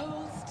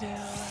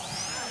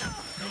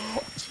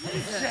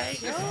 Jay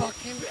is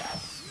fucking good.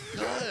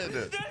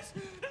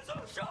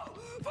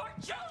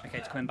 Okay,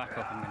 it's coming back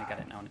up. I'm gonna get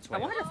it now on its I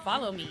way. want her to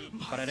follow me.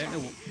 But I don't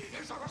know.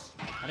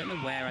 I don't know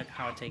where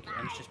how I take it.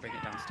 Let's just bring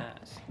it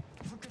downstairs.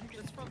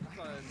 Let's focus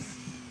on.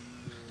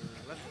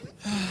 Let's grab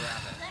it.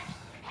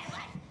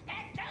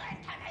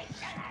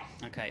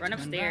 Okay. it's Run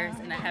coming upstairs,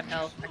 down. and I have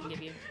health. I can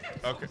give you.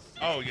 Okay.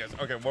 Oh yes.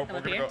 Okay. We're Come gonna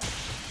up here. go.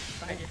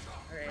 Behind you.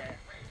 Alright.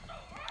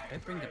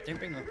 Don't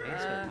bring them up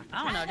here.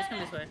 I don't know. Just come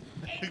this way.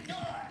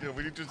 Yeah,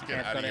 we need to just Yeah,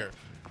 get I've out of got here. it.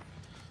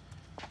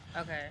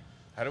 Okay.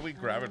 How do we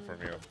grab it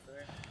from you?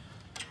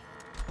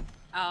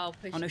 I'll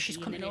push Oh, no, she's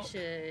you, coming and up.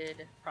 then it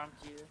should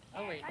prompt you.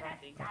 Oh wait,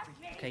 prompting.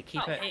 Okay,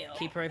 keep Oh, her hell.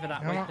 keep her over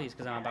that Come way, on. please,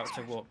 because I'm about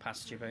to walk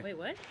past you. Bro. Wait,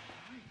 what?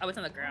 Oh, it's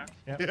on the ground.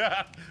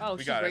 Yeah. Oh, we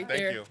she's got right it. Thank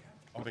there. you.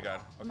 Oh my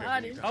god. Okay.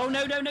 Not we need in- to- Oh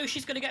no,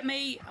 she's gonna get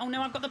me. Oh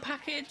no, I've got the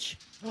package.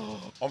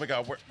 Oh my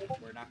god. We're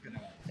not gonna.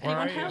 Where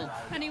Anyone are you? help?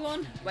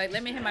 Anyone? Wait,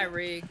 let me hit my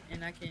rig,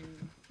 and I can.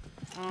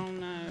 Oh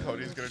no.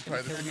 Cody's gonna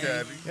try this kill me.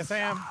 again. Yes, I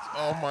am.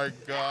 Oh my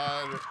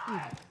god.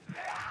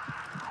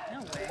 No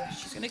way.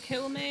 She's gonna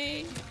kill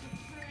me.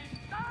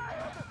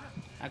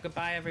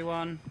 Goodbye,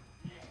 everyone.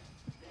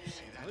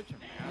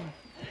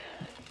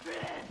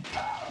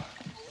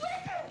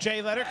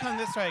 Jay, let her come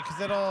this way,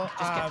 cause it'll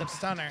get the-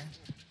 stun her.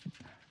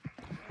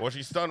 Well,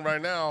 she's stunned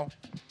right now.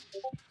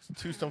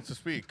 Two stumps to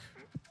speak.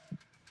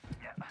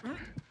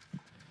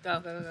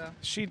 Go.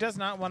 She does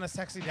not want a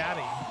sexy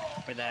daddy.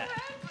 We're there.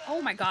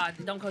 Oh my God!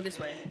 Don't go this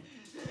way.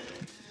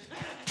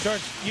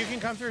 George, you can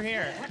come through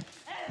here,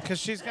 cause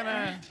she's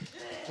gonna.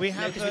 We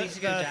have 'cause we need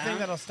to go the down. thing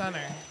that'll stun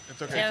her.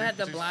 It's okay. Yeah, I have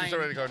the she's blind,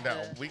 already going down.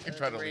 the- We can the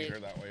try to lead rig. her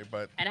that way,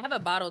 but And I have a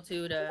bottle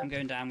too I'm to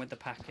going down with the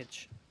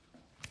package.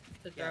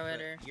 throw at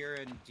her. You're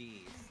in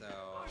D, so.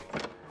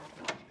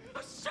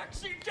 Oh,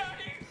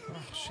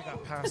 she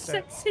got past it.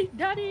 Sexy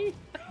daddy.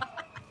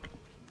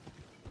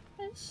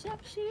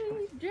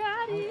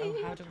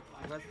 Daddy. How do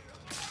I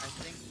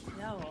think.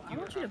 No, I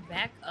want you to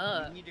back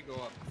up. You need to go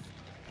up.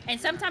 And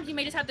sometimes you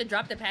may just have to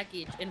drop the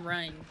package and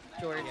run,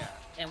 George,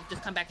 and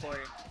just come back for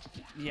it.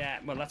 Yeah,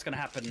 well, that's gonna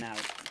happen now.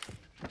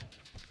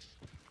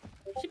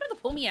 She better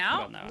pull me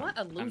out. Well, no, What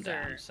a I'm loser.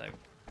 down, so.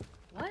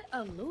 What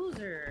a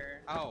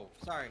loser. Oh,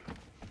 sorry.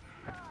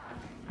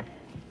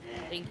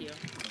 Thank you.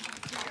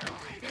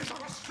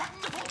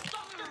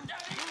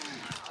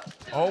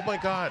 Oh my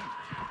god.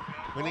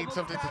 We need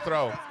something to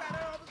throw.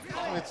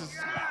 It's just...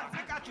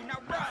 I got you, now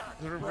run!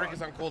 The rig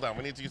is on cooldown.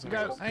 We need to use something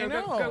else. I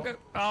know. Go.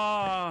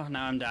 Oh,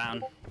 now I'm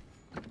down.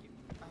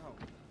 Oh.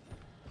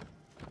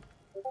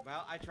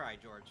 Well, I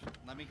tried, George.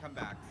 Let me come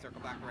back.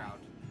 Circle back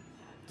around.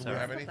 Do we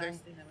have anything?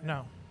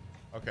 No.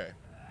 Okay.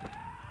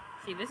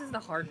 See, this is the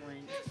hard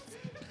one.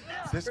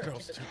 This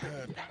girl's too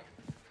good.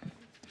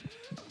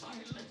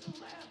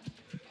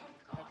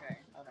 Okay.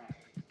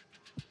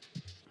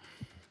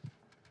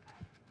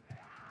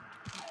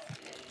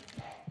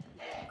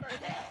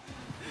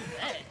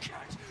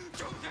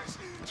 Do this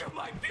to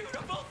my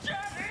beautiful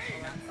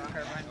daddy!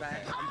 Run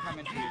back. I'm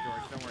coming to you,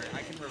 George. Don't worry.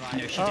 I can revive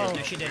No, you. she did.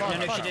 No, she did. No,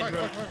 she did.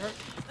 Run.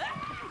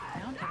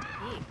 Found a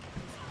pig.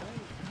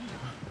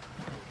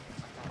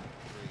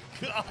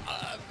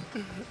 God.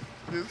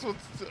 This was...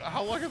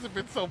 How long has it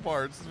been so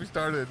far since we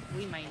started?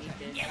 We might need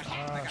this.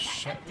 Oh,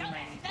 shit. We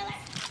might need this.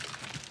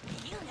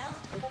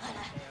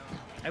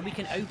 And we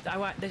can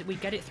open. We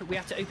get it through. We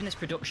have to open this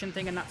production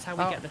thing, and that's how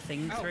we get the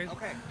thing through.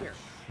 Okay, here.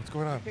 What's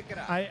going on? Pick it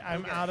up.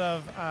 I'm out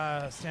of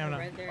stamina.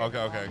 Right there, Okay,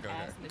 the okay, long okay,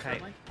 ass and the okay.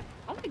 short one.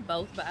 I like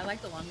both, but I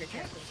like the longer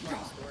chapter. It's more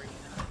of a story, you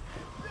know?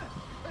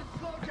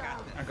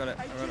 I got it.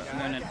 I'm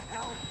going in.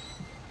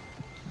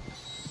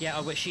 Yeah,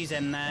 oh, but she's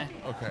in there.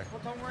 Okay.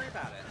 Well, don't worry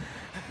about it.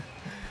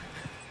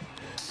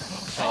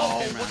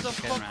 Oh, what the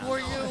fuck were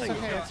you? It's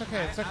okay, it's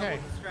okay, it's I okay.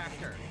 will distract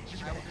her.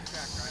 I've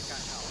got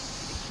help.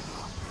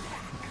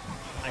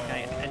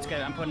 Okay, let's go.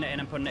 I'm putting it in.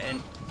 Oh, I don't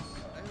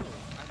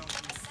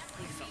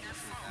please don't do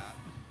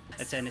that.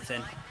 It's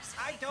in.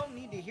 I don't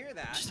need to hear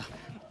that.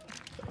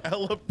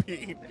 Ella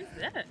Bean. What is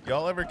that?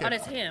 Y'all ever Oh, get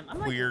that's him. I'm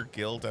like, queer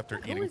guilt after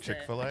who eating is it?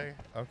 Chick-fil-A?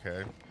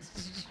 Okay.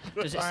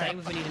 Does it say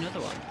if we need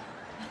another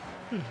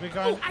one? We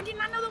gone. Oh, I did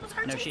not know that was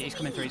her. No, he's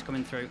coming through. He's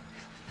coming through.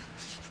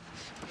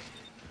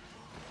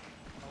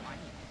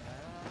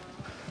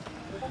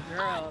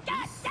 Girl, be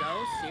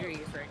so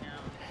serious right now.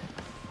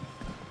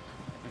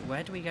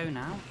 Where do we go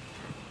now?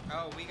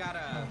 Oh, we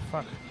gotta. Oh,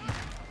 fuck.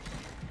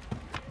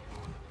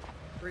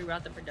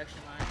 Reroute the production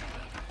line.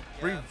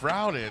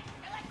 Reroute it.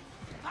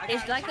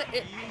 It's like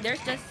there's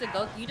just to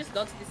go. You just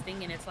go to this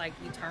thing and it's like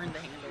you turn the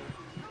handle.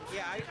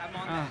 Yeah, I'm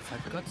on Oh,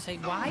 that. for God's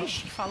sake! Why is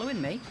she following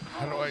me?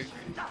 How do I... Just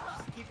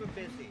keep her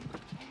busy.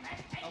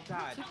 Oh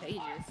God. 2 pages.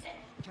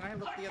 Can I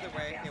look the other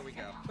way? There we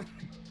go.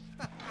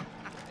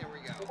 There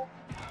we go.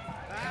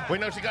 Wait,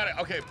 no, she got it.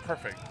 Okay,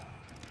 perfect.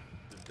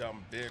 The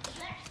dumb bitch.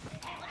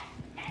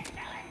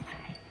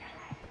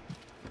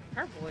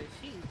 Her voice,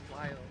 she's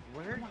wild.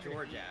 Where's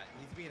George at?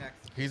 He's being ex.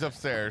 He's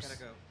upstairs. Gotta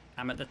go.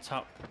 I'm at the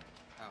top.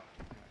 Oh.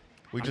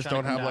 We I'm just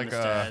trying don't to have come like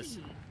down a the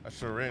stairs.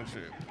 syringe.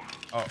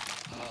 Oh.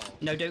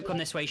 No, don't come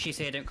this way. She's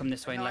here. Don't come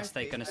this way No, unless I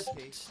they're see, gonna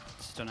I see.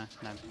 stun her.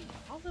 No.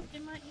 All up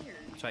in my ear.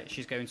 That's right.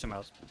 She's going somewhere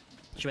else.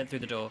 She went through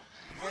the door.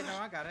 Wait, no,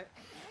 I got it.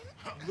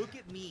 Look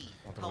at me.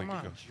 Oh, Help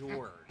on.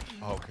 George.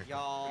 Oh, okay.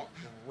 Y'all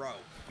gross.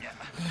 That's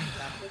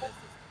what this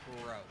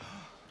is. Gross.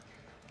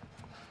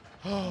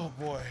 Oh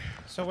boy.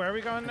 So where are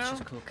we going It's now?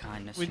 just cool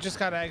kindness. We just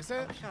gotta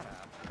exit. Shut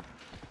up.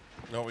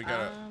 No, we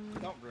gotta.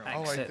 Don't ruin Oh,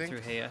 I exit think-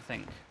 through here. I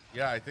think.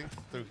 Yeah, I think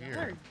through Her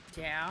here.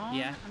 down.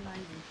 Yeah. I'm not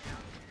even down.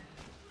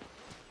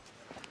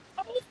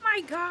 Oh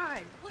my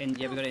God. What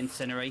Yeah, we the got to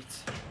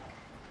incinerate.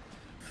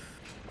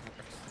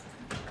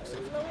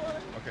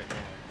 Okay.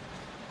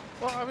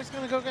 Well, I was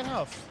gonna go get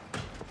health.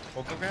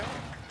 Well, go get.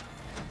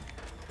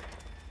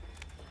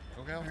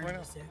 Go get right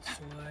now.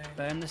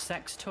 Burn the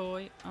sex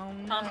toy. Oh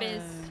no. Pump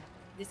is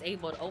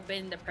disabled.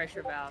 Open the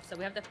pressure valve. So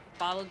we have to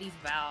follow these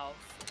valves.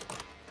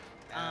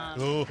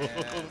 Oh.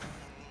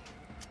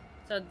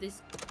 So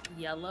this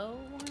yellow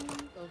one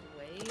goes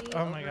way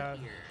Oh my over God.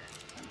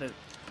 here.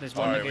 There's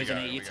one that Alright, we goes in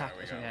got here. it, You we tap got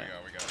it, it.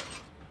 we got it.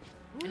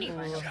 I need to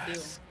find out too.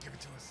 Yes. Give it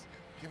to us.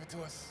 Give it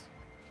to us.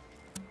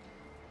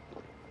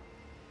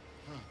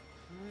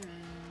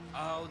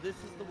 Oh, this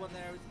is the one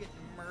that I was getting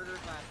murdered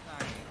last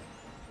night.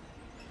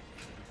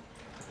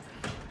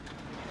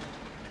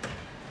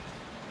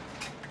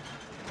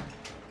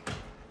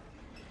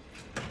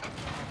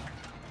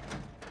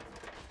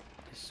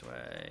 This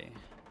way.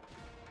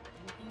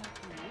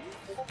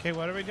 Okay,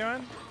 what are we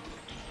doing?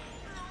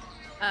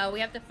 We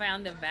have to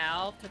find the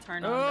valve to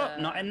turn Oh, on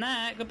the. not in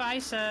there. Goodbye,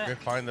 sir. Okay,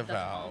 find the The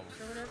valve.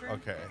 pumps or whatever?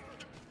 Okay.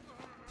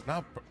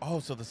 Not. Oh,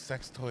 so the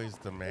sex toy is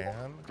the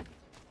man.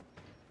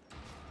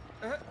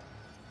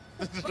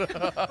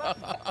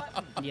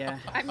 Yeah.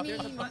 I There's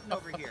a mean, button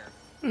over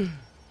here.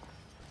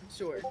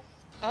 sure.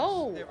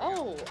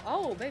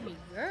 Oh, baby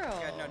girl.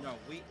 Yeah, no.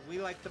 We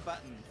like the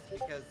buttons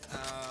because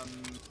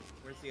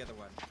where's the other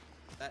one?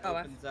 That Oh,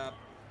 opens up.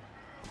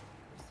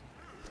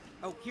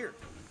 Oh, here.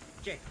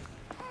 Jay.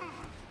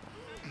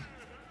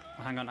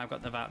 Oh, hang on, I've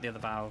got the other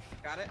valve.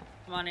 Got it?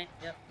 I'm on it.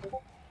 Yep. I'm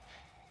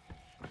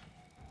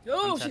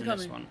Oh, she's turning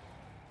this coming. one.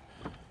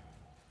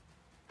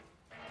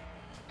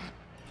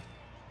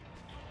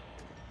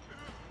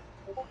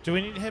 Do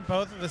we need to hit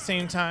both at the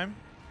same time?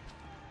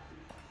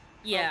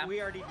 Yeah. Oh,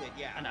 we already did,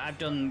 yeah. And I've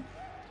done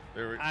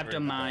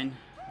mine.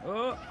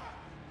 Oh.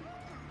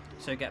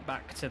 So get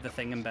back to the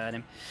thing and burn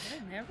him.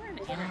 Never an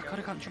Oh god, I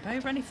antidote. can't trip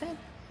over anything.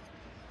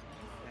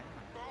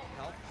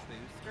 Health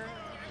booster?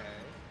 Okay.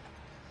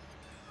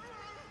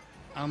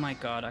 Oh my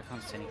god, I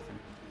can't see anything.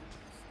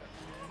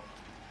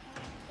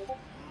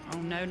 Oh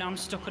no, now I'm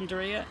stuck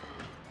under here.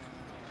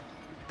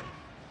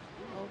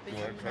 You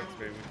want to try to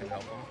maybe we can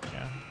help him?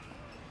 Yeah.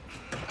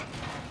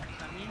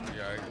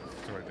 Yeah,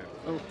 I sort of did.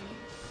 Oh.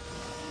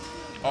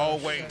 Oh,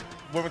 wait.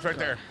 Woman's right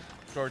there.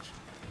 George.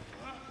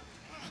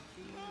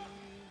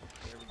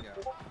 There we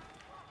go.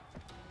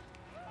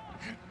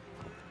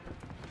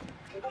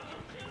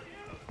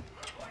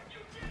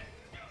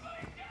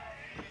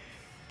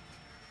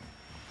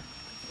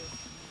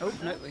 Oh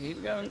no, we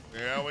keep going.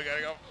 Yeah, we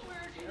gotta go.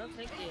 I'll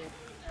take it.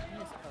 I'm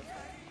just supposed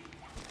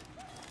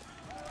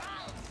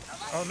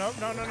Oh no,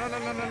 no, no, no, no,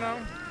 no, no, no.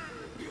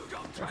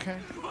 Okay.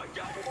 to.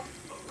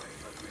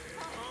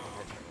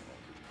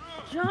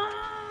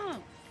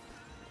 Jump!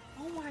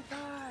 Oh my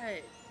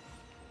god.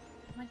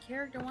 My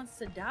character wants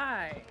to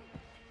die.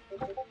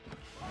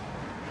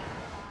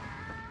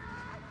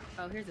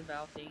 Oh, here's a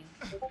valve thing.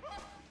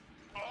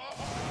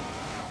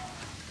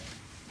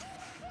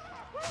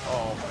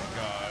 Oh my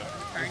god.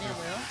 Turn it,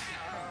 Will.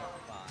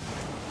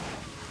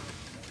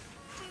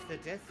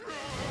 Sadistic.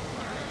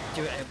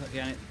 Do it, put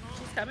behind it.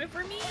 She's coming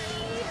for me.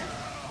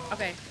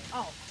 Okay.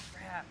 Oh,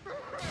 crap.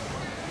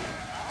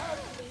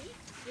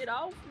 Get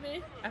off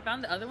me. I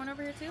found the other one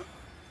over here too.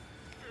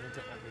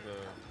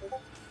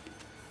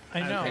 I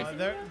know.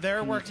 Okay.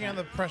 They're working on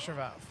the pressure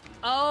valve.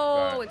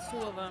 Oh, Right. it's two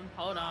of them.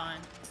 Hold on.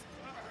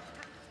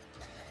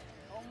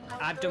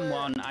 I've done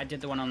one. I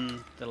did the one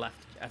on the left.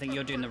 I think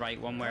you're doing the right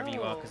one wherever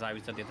you are because I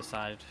was on the other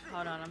side.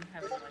 Hold on, I'm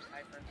having like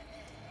high for a minute.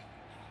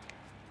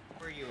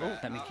 Where are you Oh,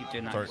 at? let me keep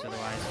doing that Sorry. because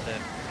otherwise the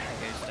it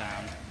goes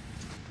down.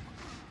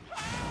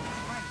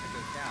 Mine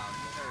goes down.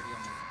 It's already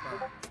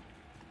almost burned.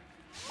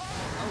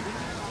 Oh, we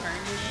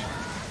turned it.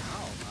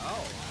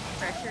 Oh.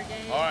 Pressure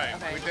gauge. All right,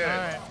 Okay. we did it. All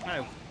right.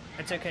 No,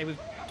 it's okay. We've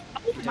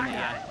Oh done my it.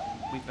 god.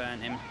 Yeah, we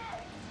burnt him.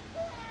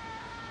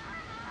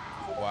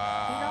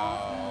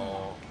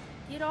 Wow.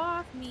 Get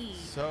off me.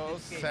 So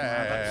That's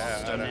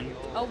sad. stunning.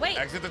 Oh wait.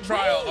 Exit the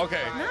trial. Wait,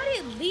 Okay. Not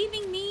it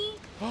leaving me.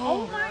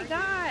 Oh my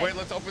god. Wait,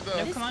 let's open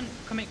No, the. come on,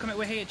 come here, come here.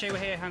 We're here, Jay. We're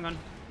here. Hang on.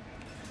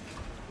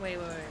 Wait.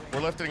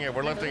 We're lifting it.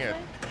 We're lifting it.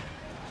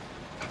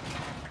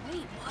 Wait,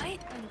 what?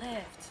 I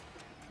left.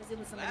 Because it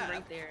was somebody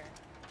right there.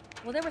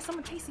 Well, there was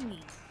someone chasing me.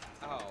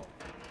 Oh.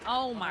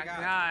 Oh my God.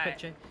 god. Quick,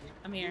 Jay.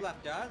 I'm here. You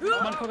left us?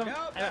 Come on, come on.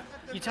 No,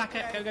 You tack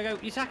it. Go, go, go.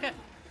 You tack it.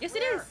 Yes,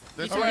 it is.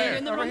 This You're way.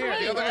 in the Over wrong here.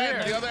 way. The other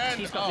end. The other end.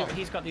 He's Oh.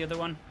 got the other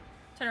one.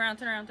 Turn around.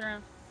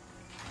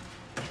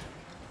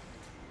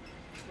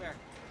 Where?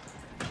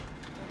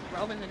 We're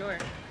opening the door.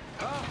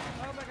 Oh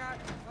my god.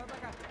 Oh my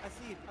god. I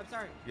see you. I'm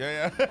sorry.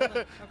 Yeah, I'm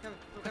yeah.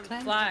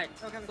 coming. Slide.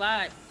 Okay.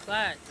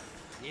 Slide.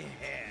 Yeah.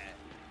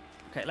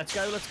 Okay, let's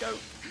go. Let's go.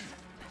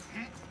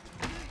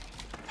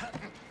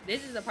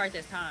 This is the part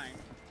that's timed.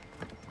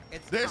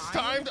 It's This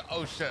time?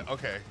 Oh shit.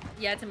 Okay.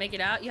 Yeah, to make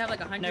it out, you have like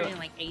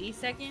 180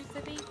 seconds, I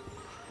think.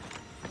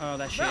 Oh,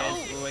 there she Bro.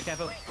 is. Oh, wait,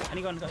 careful.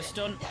 Anyone got a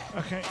stun?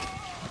 Okay.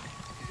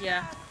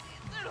 Yeah.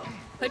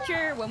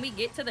 When we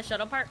get to the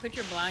shuttle part, put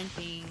your blind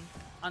thing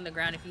on the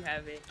ground if you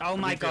have it. Oh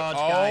my We did- god,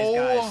 Oh.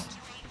 guys.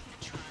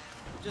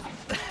 Just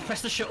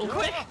press the shuttle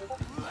quick.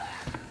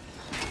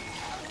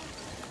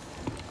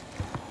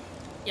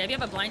 Yeah, if you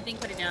have a blind thing,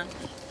 put it down.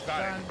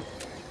 Got it.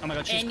 Oh my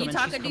god, she's And coming. you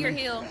talk she's into your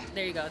coming. heel.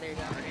 There you go. Already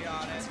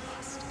on it.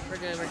 We're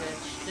good.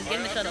 Just get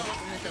in the shuttle.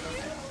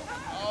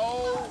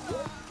 Oh.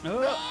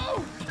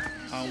 Oh.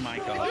 Oh my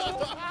god.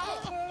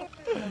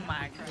 Oh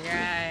my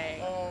god.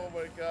 Oh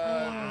my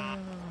god.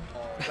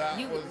 That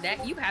You was.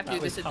 you have to that do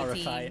this was with the team.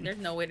 horrifying. There's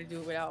no way to do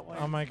it without one.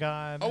 Oh my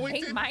god. Oh, we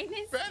A did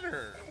minus?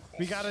 better.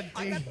 We got a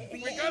D.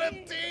 We got a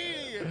D.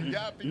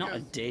 Yeah, because Not a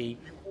D.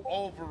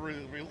 over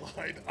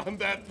relied on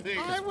that thing.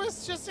 I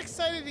was just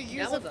excited to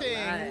use That a was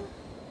thing. lot.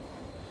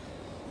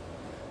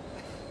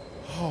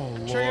 Oh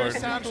Trigger lord.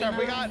 soundtrack.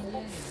 We got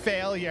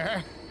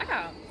failure.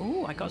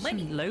 Oh, I got Money.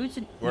 some loads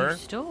of Where? new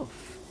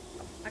stuff.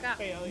 I got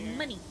Failure.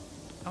 money.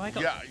 Oh, I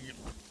got Yeah.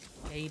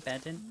 gay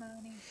bedding.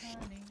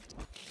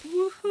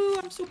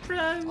 Woohoo! I'm so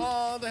proud.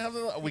 Oh, they have.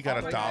 We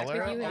got Oh, a God,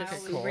 dollar. could you as a Okay,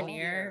 cool.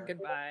 souvenir?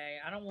 Goodbye.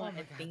 I don't want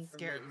a thing from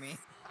Scared this. me.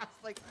 I was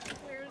like,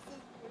 where is this?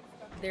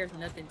 There's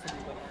nothing to do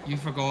with it. You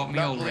forgot me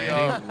Not already.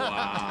 Leo.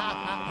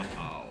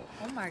 Wow.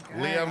 Oh my god.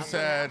 Liam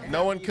said,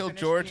 "No one killed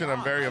George, and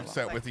I'm very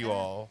upset with you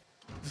all."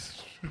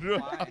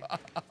 Why?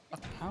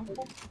 How?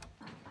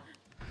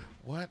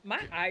 What? My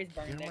eyes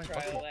burned Get in my that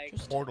trial. fucking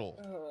Like, portal.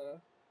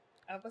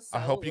 I was I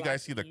so hope you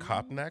guys see the lucky.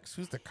 cop next.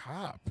 Who's the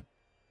cop?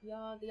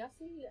 Y'all, do y'all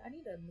see? I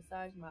need to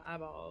massage my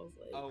eyeballs.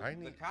 Like, Oh,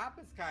 the cop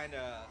is kind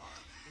of.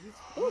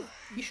 Oh,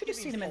 you should have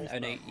seen him in. Oh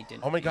no, you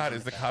didn't. Oh my God,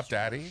 is the cop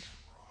daddy?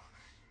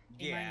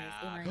 Yeah.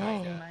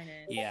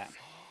 Yeah.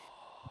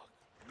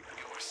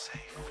 You're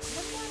safe. What's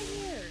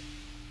out here?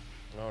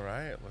 All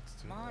right, let's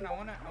do Come on, it. I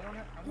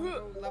wanna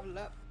go level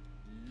up.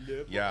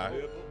 Yeah.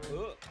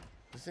 Level up.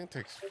 This thing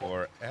takes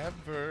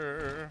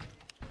forever.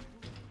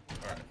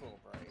 All right.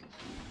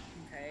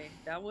 Okay,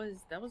 that was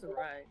a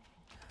ride.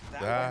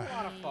 That was a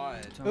lot of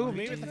fun. Ooh,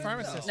 meet with the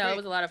pharmacist. No, Wait. it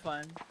was a lot of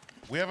fun.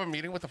 We have a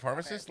meeting with the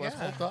pharmacist. Let's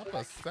Yeah. hold up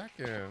a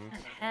second.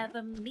 Have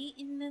a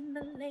meeting in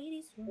the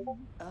ladies'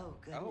 room. Oh,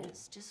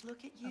 goodness. Just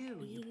look at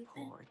you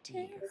poor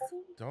dear.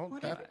 Don't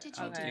Whatever that. did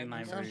you I'll do my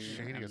You sound room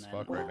shady and as then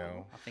fuck right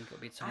now. I think it'll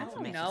be I time for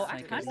don't me know. to I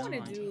say kind of want to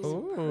goodnight. do.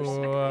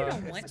 Ooh. I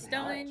kind of once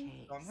done.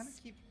 So I'm gonna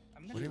keep.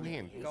 I'm gonna What do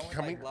you keep mean? Going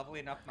Coming- like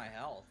leveling up my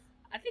health.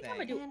 I think I'm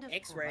gonna do And of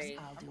X-ray.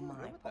 course, I'll do I'm my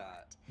good with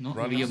that. Not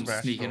Run the Liam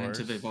smash sneaking doors.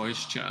 into the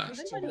voice chat. I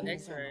think I'm gonna do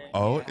X-ray.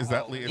 Oh, is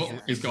that Liam? Oh,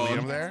 Is, he's is gone.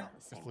 Liam there?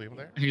 Is Liam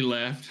there? He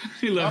left.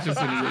 He left as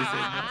soon as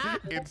I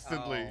said that.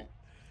 Instantly.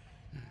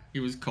 He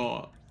was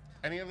caught.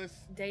 Any of this?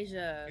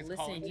 Deja, It's listen,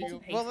 calling YouTube you.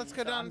 hates Well, let's me,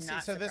 go so down I'm and see.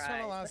 not So this one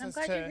surprised, allows but I'm us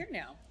glad to. you're here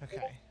now. Okay.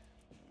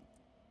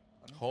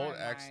 Let me Hold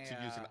find X to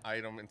use an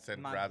item instead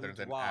my rather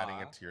than boudoir. adding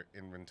it to your Oh,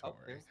 inventory.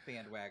 there's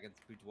Bandwagon's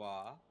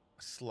boudoir.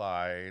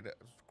 Slide.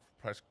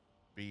 Press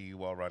B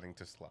while running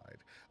to slide.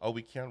 Oh,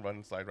 we can't run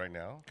and slide right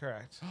now?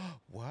 Correct.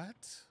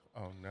 What?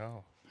 Oh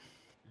no.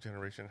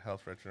 Generation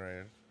health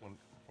regenerated.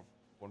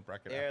 One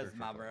bracket There's after.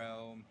 my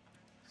room.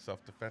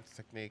 Self-defense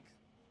technique.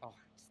 Oh, I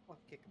just love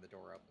kicking the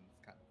door open.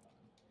 It's kind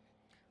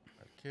of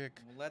fun. A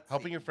kick. Well, let's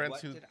Helping see, your friends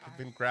what who did have I-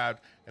 been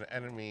grabbed an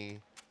enemy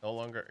no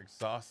longer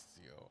exhausts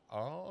you.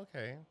 Oh,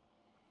 okay.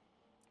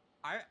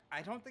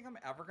 I don't think I'm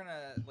ever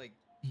gonna like.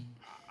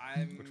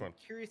 I'm Which one?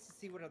 curious to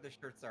see what other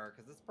shirts are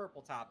because this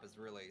purple top is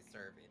really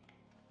serving.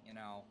 You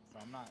know, so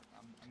I'm not.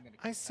 I'm gonna.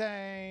 I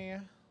say.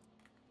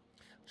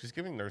 She's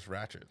giving Nurse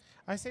Ratchet.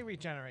 I say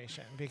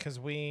regeneration because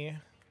we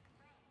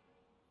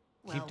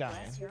Well, keep dying.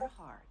 bless your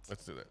heart.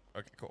 Let's do that.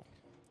 Okay, cool.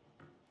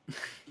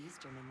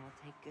 Easterman will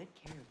take good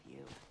care of you.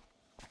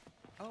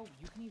 Oh,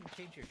 you can even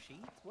change your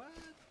sheets. What?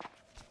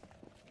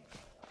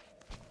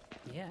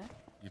 Yeah.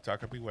 You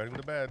talk up, be wetting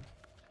the bed.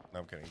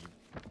 No, I'm kidding.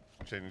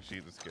 Changing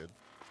sheet is good.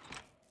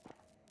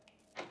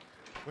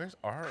 Where's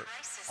our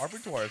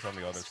boudoir is on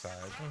the other side.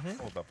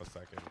 Hold up a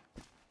second.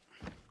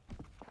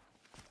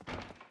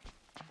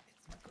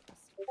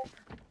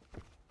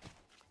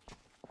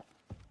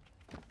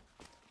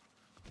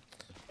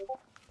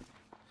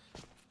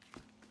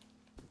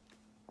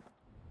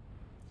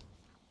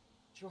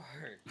 George.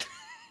 Look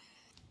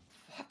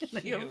Fuck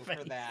at your you for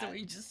face, that. the way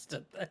you just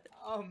stood there.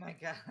 Oh my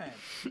god.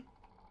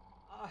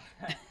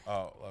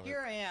 Oh, love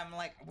Here I am,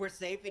 like, we're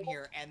safe in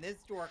here, and this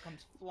door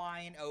comes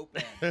flying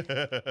open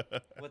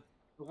it. with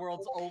the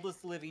world's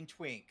oldest living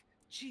twink.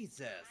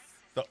 Jesus.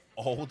 The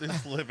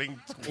oldest living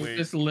twink.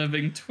 This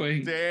living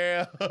twink.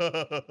 Damn.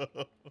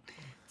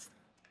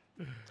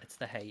 It's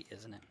the hate,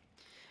 isn't it?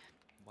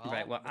 Well,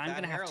 Right, well, with I'm that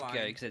going to have to go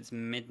hairline- because it's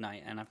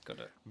midnight and I've got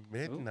to...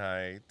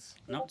 Midnight.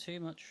 Not too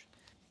much.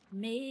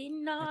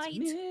 Midnight.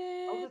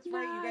 Oh, that's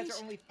right. You guys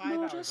are only 5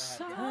 hours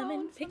ahead. Come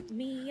and pick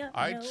me up.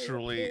 I no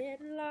truly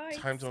headlights.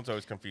 time zones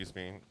always confuse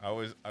me. I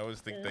always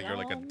think that you're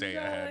like a day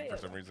ahead for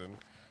some reason.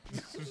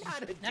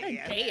 Not a Not a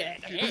day day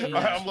ahead. ahead.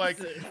 I'm like,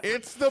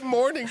 it's the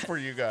morning for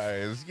you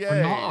guys. Yay.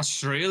 We're not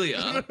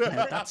Australia.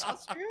 That's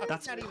Australia's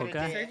that's not even a Pugger. day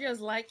ahead. Sergio's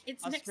like,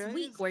 it's next Australia's-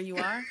 week where you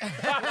are.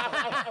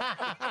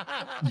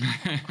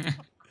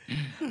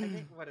 I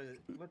think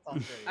what's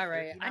Australia? All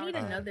right, 13 I need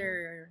hours?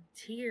 another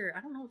tier. I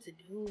don't know what to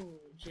do.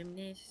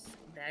 Gymnast,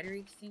 battery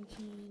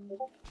extension,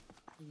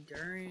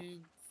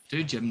 endurance.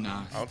 Do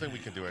gymnast. I don't think we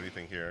can do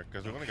anything here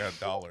because we've only got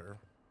 $1.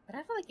 But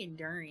I feel like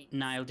endurance.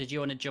 Niall, did you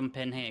want to jump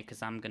in here?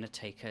 Because I'm going to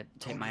take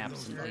my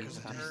absent leave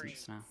of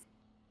absence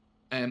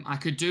now. I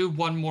could do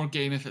one more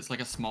game if it's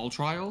like a small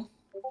trial.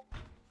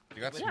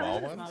 You got Yeah, small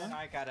that's ones? small. And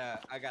I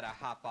gotta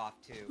hop off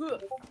too.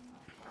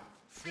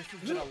 This has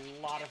been a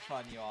lot of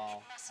fun,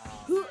 y'all.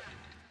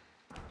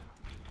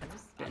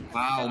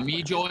 Wow,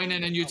 me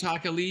joining and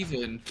Yutaka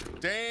leaving.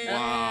 Damn.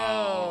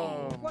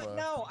 Wow. What?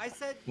 No, I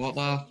said What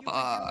the you were doing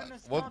fuck? a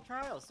small What?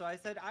 trial, so I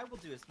said I will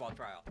do a small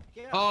trial.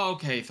 Yeah. Oh,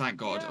 okay, thank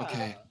God. Yeah.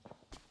 Okay.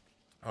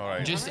 All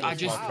right. I just- Small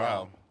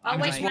trial. Oh, I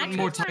wait, just can I want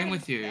more change time my-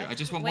 with you. I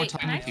just want more Wait,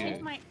 time can I with change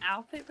you. my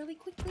outfit really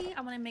quickly?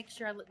 I want to make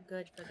sure I look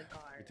good for the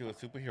guard. Do a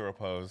superhero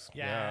pose.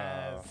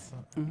 Yes.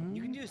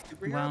 You can do a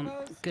superhero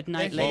Well, pose. good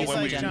night, If ladies when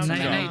and we gentlemen. jump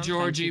Night, night, Thank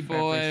Georgie you for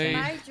boy. everything.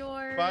 Bye,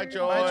 George. Bye,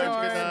 George. Bye, Good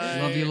George.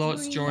 night. Love you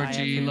lots,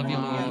 Georgie. Love you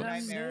everyone.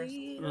 lots. Nightmares.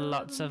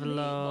 Lots of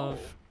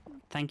love.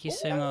 Thank you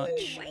so much.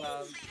 Wait, you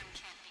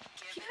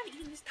gotta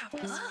eat this top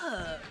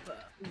up.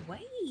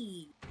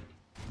 Wait.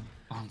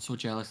 Oh, I'm so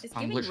jealous. It's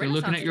I'm giving literally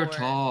looking at your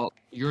Renaissance top.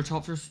 Your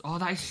tops are. Oh,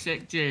 that's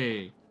sick,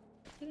 Jay.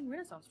 Getting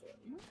Renaissance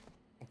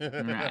store.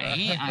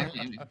 Right?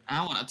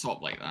 I want a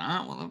top like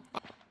that. What the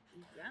fuck?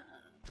 Yeah.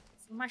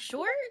 So my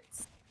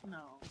shorts? No.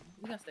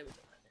 We gotta stay with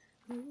it.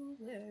 Who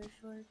wears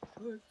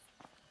shorts?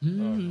 All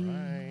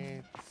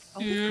right. Oh,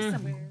 we got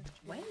some.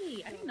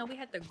 Wait, I didn't know know we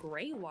had the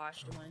gray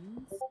washed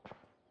ones.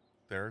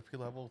 Therapy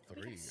level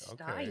 3. Okay.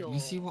 Style. Let me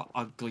see what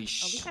ugly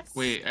we have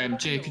Wait,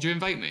 Jay, could you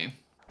invite me?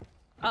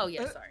 Oh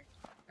yeah, sorry.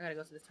 I gotta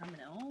go to the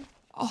terminal.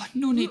 Oh,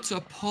 no need to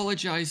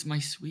apologize, my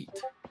sweet.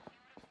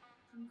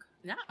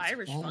 Not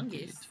Irish all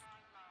fungus.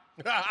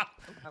 Okay.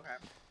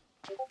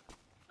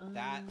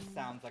 That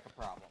sounds like a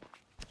problem.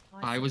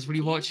 I was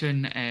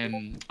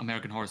rewatching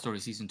American Horror Story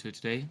Season 2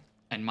 today,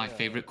 and my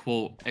favorite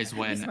quote is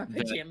when My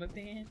the pajama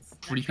pants. I'm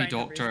creepy trying to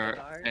risk the doctor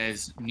guards.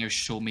 is, "Now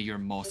show me your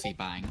mossy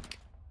bank."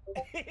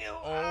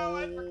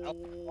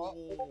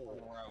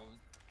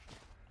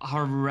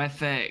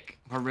 Horrific.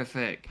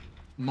 Horrific.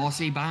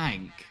 Mossy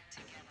bank.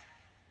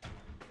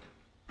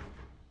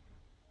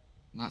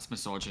 That's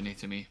misogyny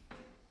to me.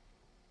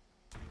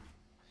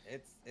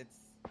 It's.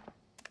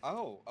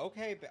 Oh,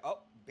 okay. Oh,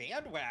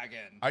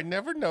 bandwagon. I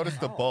never noticed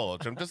the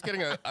bulge. I'm just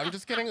getting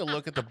a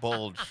look at the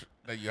bulge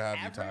that you have,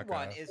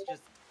 Everyone Yutaka. is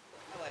just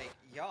like,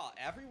 y'all.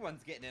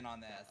 Everyone's getting in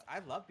on this. I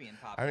love being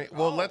popular. I mean,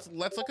 well, Oh, let's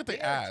look at the they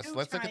are ass.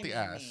 Let's look at the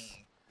two-timing ass.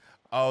 me.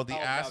 Oh, the Oh,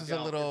 ass no, is a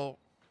don't. little.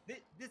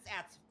 This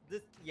ass.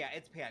 Yeah,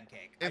 it's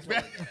pancake. It's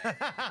I totally get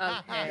it.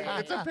 Okay.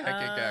 It's a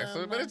pancake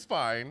actually, but it's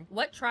fine.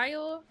 What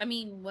trial? I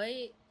mean, what?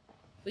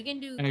 We can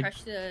do Hey.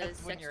 Crush the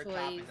That's when Sex you're Toys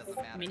top, it doesn't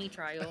matter. mini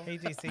trial. Hey,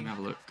 Let me DC. have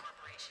a look.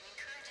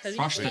 'Cause we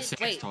Crush just the did-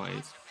 sex wait,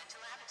 toys.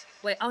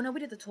 wait. Oh no,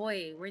 we did the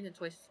toy. We're in the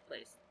toy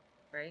place,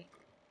 right?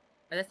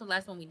 Or that's the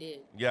last one we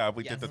did. Yeah,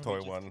 we Yes, did the we toy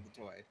just one. did the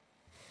toy.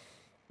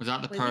 Was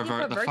that the Wait, we did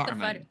pervert, the Pervert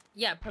futterman?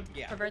 Yeah,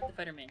 Yeah. Pervert the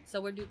Futterman.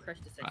 So we're do Crush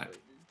the Sex Right. Toys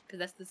because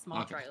that's the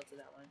small Okay. trial to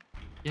that one.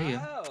 Yeah,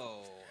 yeah.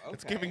 Oh, okay.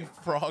 It's giving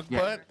frog Yeah.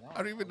 butt.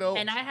 I don't even know.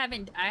 And I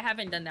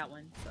haven't done that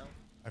one. So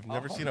I've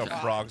never Oh, seen a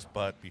God. frog's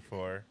butt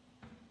before.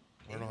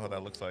 I don't know how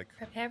that looks like.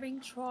 preparing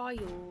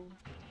trial.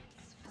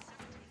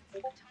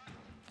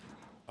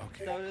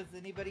 Okay. So does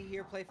anybody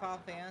here play Final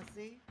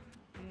Fantasy?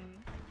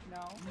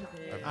 No.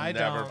 I've I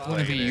never don't. I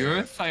want to be played your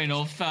it.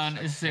 Final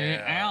Fantasy.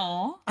 Yeah.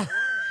 Ow.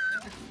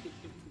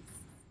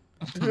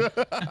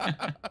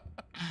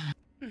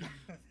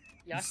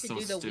 Y'all should So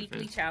do the weekly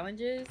stupid.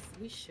 challenges.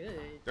 We should.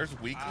 There's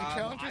weekly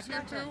challenges I've here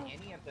not done too.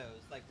 any of those.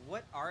 Like,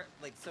 what are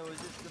like? So is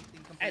this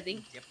something completely I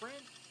think- different?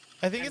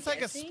 I think I'm it's like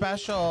guessing? a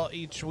special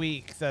each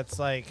week that's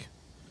like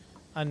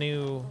a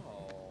new.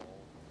 Oh.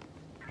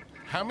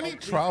 How many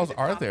Please trials be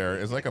the are cop, there?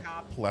 please Is be like the a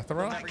cop. You'll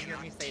plethora? never hear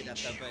me say that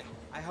though,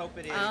 but I hope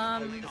it is.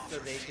 Just so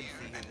they can see.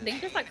 I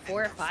think there's like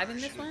 4 or 5 in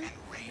this one,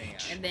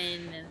 and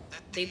then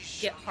they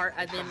get part.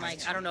 And then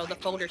like I don't know, the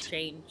folders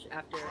change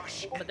after,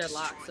 but they're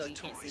locked, so you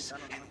can't see. So I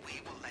don't know.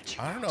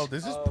 I don't know.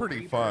 This is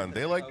pretty fun.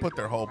 They like put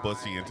their whole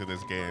pussy into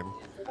this game.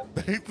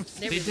 They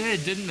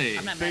did, didn't they?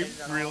 I'm not mad They at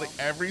it at all. really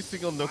every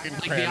single nook and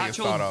Like the cranny is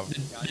actual thought of.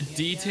 the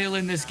detail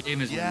in this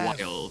game is Yes.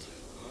 wild.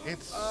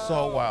 It's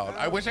so wild.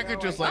 I wish I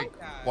could just like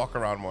walk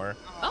around more.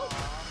 Oh,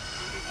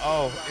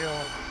 Oh, ew.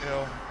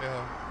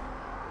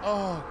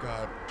 Oh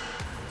god.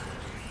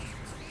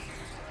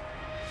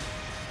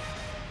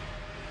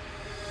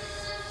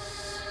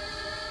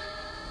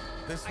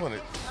 This one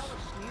is.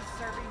 She's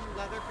serving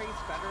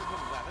Leatherface better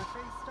than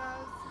Leatherface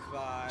does,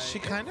 but She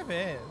kind of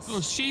is.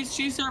 Oh, she's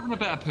serving a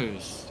bit of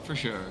puss for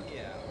sure.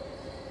 yeah.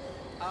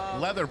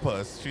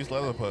 Leatherpuss. She's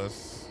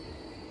Leatherpuss.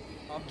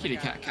 Oh my Kitty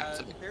God, cat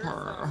cats. there's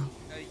Purr.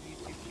 a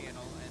YouTube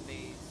channel and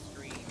they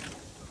stream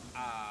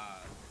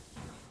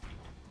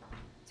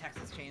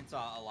Texas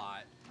Chainsaw a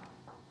lot,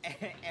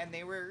 and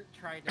they were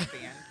trying to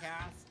fan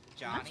cast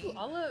not Johnny. you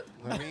all up.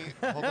 Let me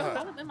hold All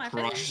on. up in my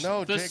Crush face.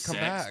 No, the Jake, come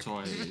sex back.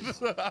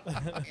 toys.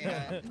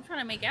 And I'm trying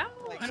to make out.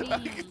 like, I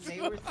mean,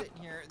 they were sitting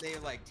here, they were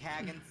like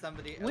tagging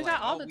somebody. We like,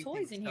 got all oh, the we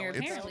toys think in here, so.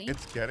 apparently.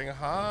 It's getting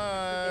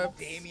hot.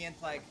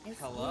 Damien's like, it's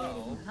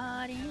hello. getting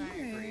hot in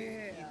He's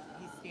here.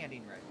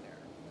 standing right there.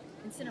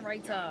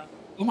 Incinerator.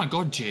 Oh my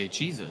god, Jay,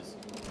 Jesus.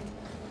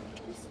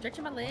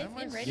 Stretching my legs, am I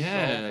getting ready.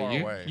 Yeah, far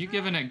you away. you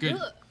giving it good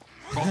Ugh.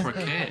 proper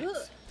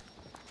kicks.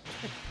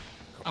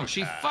 Oh,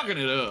 she's fucking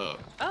it up.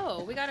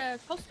 Oh, we got a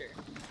poster.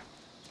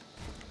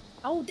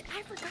 Oh,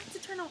 I forgot to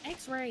turn on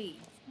X-rays.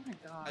 Oh my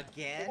god,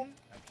 Again?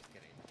 I'm just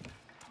kidding.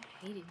 I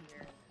hate it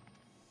here.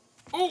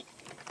 Oh,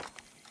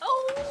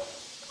 Oh,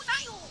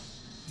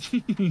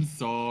 Niall.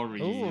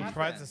 sorry. Ooh, happened?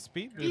 provides a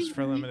speed boost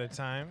for a limited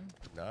time.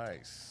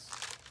 Nice.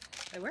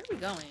 Wait, where are we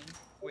going?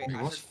 Wait, Wait,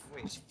 I what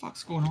heard- the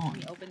fuck's going on? Let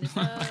me open this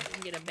up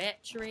and get a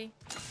battery.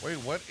 Wait,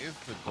 what is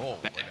the goal?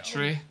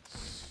 Battery?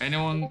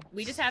 Anyone?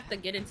 We just have to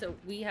get into.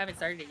 We haven't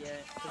started it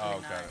yet. 'Cause Oh, we're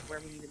okay. not where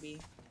we need to be.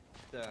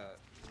 the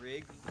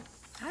rig.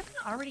 I've been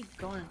already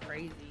going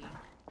crazy.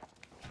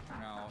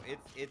 No,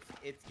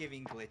 it's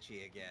giving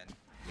glitchy again.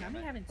 I'm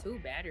only having 2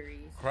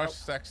 batteries. Crush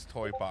sex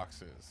toy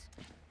boxes.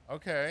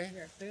 Okay. We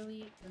are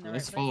clearly in the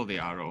Let's right follow place.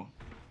 the arrow.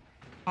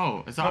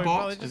 Oh, is that Oh, a we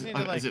probably box? just Is, need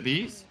to, like- is it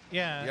these?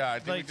 Yeah. Yeah, I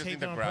think we like just take need to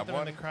them and grab put them in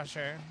one. the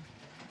crusher.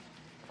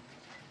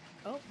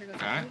 Oh, here goes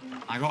Okay, the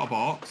I got a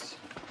box.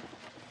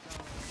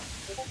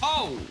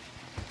 Oh!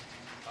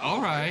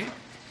 Alright.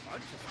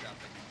 Bunch of stuff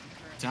in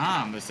here.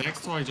 Damn, the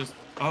sex toy just...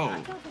 Oh.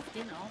 I thought it was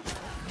getting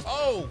off.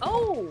 Oh!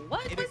 Oh,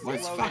 what It was is What's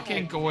this? Exploded.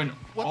 fucking going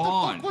What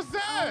on? the fuck was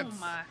that? sense.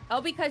 my.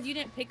 Oh, because you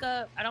didn't pick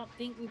up. I don't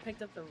think we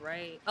picked up the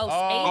right. Oh,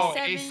 Oh,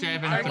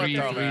 A7. I'm a 33.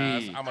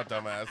 dumbass. I'm a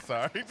dumbass.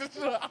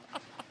 Sorry.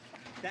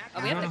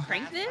 Oh, we have to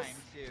crank this?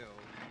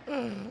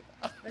 What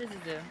does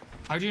it do?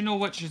 How do you know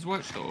which is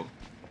which though?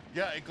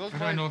 Yeah, it goes How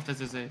do I by. know if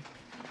this is a?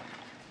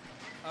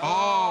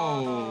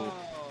 Oh.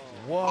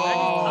 Whoa.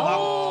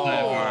 Oh,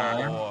 that's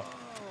clever. Oh.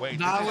 Wait,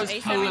 That this was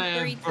is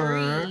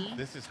clever.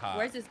 This is hot.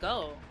 Where's this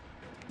go?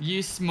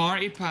 You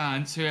smarty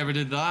pants, whoever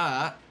did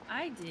that.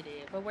 I did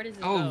it, but where does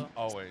it Oh, go?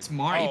 Always.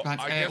 Smarty Oh,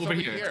 pants. I guess Over over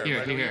here, here, here, right here,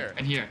 over here.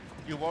 and here.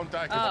 You won't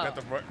die because you got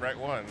the right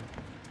one.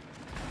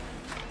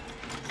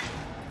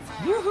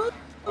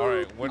 All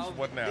right,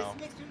 what now?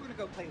 This makes me want to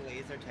go play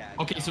laser tag.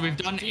 Okay, so we've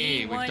done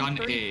A. We've done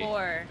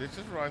A. This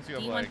just reminds me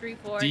of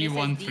D134, like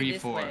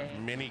D134.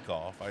 mini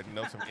golf. I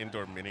know some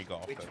indoor mini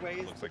golf Which that way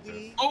is looks like the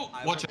this. D? Oh,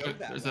 I watch will go out.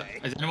 that Has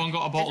way. anyone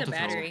got a bottle There's a to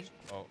battery.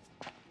 Oh,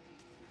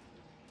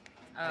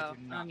 Oh,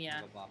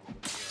 yeah.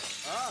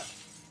 Ah,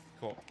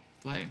 cool.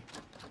 throw? Play.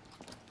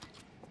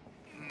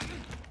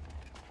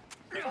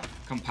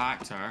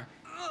 Compactor.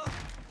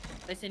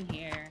 It's in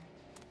here.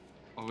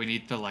 Oh, we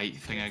need the light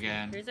thing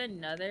again. There's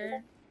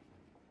another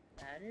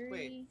battery.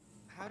 wait,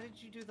 how did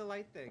you do the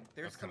light thing?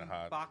 There's That's kinda some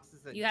hot.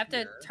 boxes in You have to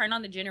here. turn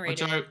on the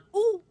generator. Watch out.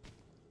 Ooh.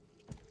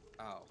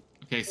 Oh.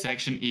 Okay,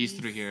 section E's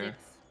through here.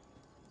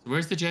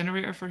 Where's the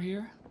generator for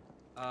here?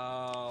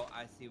 Oh,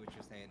 I see what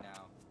you're saying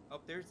now. Oh,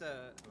 there's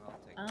a. Well, I'll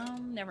take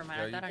that. Never mind.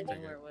 Yeah, I you thought I can knew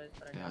take where it. it was,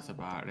 but I Yeah, that's a don't.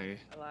 battery.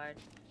 I lied.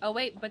 Oh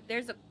wait, but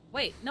there's a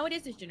wait. No, it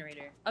is this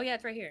generator. Oh yeah,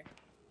 it's right here.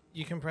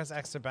 You can press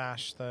X to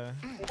bash the.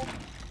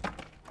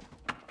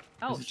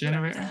 Oh, There's a shit.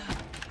 generator.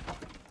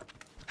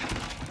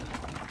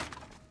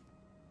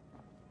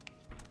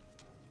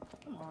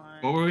 Come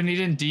on. What were we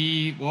needing?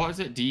 D. What is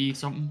it? D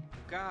something?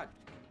 God.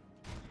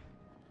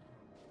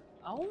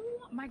 Oh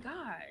my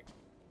god.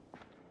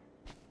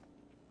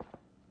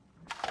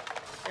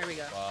 There we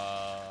go.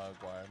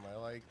 Fuck, why am I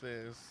like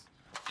this?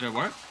 Did it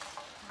work?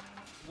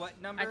 What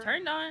number? I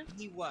turned on.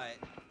 He what?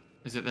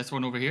 Is it this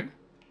one over here?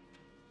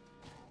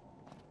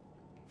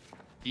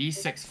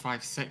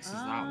 E656 is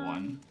that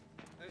one.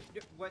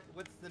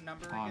 What's the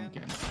number Oh, I'm again?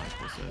 getting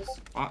psychosis.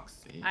 Fuck's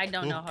sake. I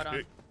don't know. Hold on.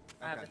 Okay.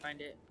 I have to Okay.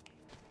 find it.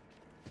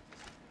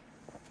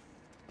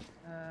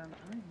 I don't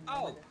even know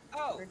Oh, where the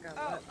oh, frick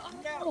I oh,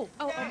 was. no,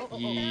 oh.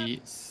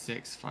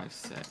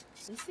 E656.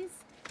 This is.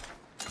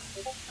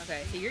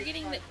 Okay, so you're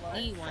getting the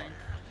E one.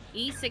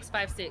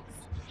 E656.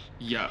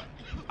 Yeah.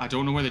 I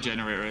don't know where the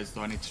generator is,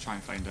 though. I need to try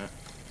and find it.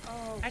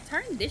 Oh, I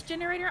turned this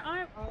generator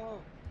on.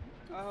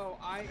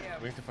 I We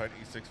am need to find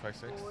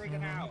E656.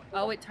 freaking out.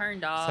 Oh, it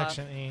turned off.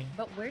 Section E.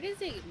 But where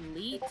does it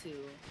lead to?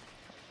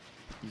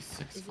 Is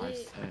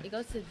E656. it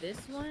goes to this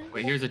one?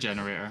 Wait, here's a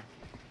generator.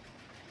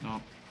 No.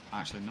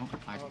 Actually, no.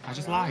 I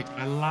just lied.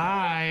 I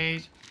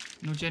lied.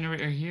 No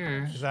generator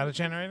here. Is that a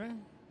generator?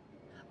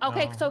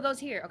 Okay, No. so it goes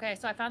here. Okay,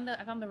 so I found the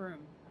room.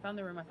 I found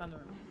the room.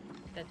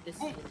 That this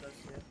is what it goes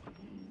to.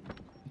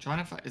 I'm trying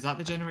to find. Is that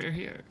the generator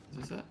here? Is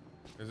this it?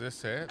 Is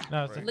this it?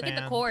 No, it's Right. a Look at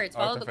the fan. cords. Oh,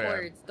 Follow it's the a fan.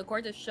 cords. The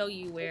cords will show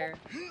you where.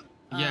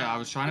 Yeah, I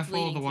was trying to it's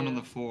follow the leading one to.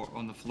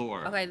 on the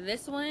floor. Okay,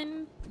 this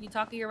one.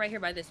 You're right here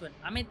by this one.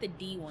 I'm at the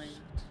D one.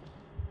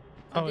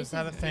 So Oh, this is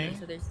that a D, thing?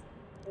 So there's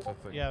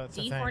Yeah, that's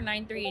a thing.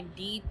 D493 and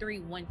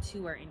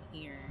D312 are in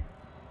here.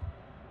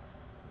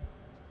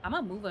 I'm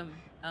gonna move them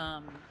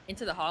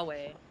into the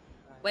hallway.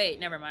 Wait,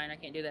 never mind. I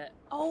can't do that.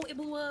 Oh, it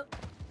blew up.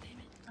 Damn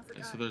it. I Okay,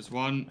 forgot. so there's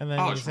one. And then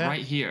Oh, there's it's that.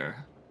 right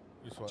here.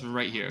 This It's one.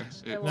 right here.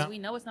 Okay, well, we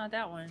know it's not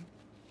that one.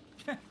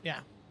 Yeah,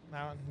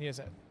 that one. Use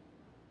it.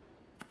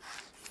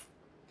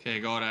 Okay,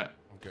 got it.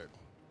 I'm good.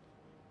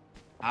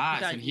 Ah, You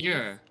it's got in E.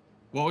 here.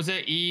 What was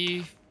it?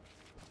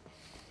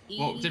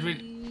 What did we?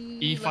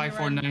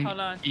 E549, Hold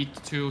on.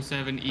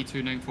 E207,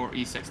 E294,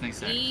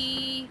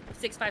 E696.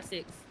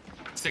 E656.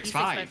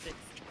 65.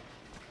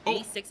 Oh.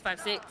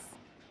 E656.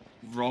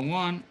 Wrong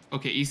one.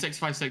 Okay,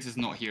 E656 is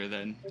not here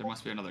then. There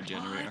must be another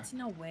generator. What?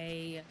 No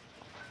way.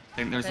 I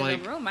think there's 'Cause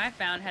like, the room I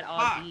found had all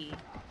Ah. D.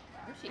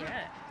 Where's she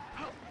at?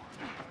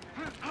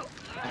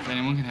 if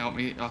anyone can help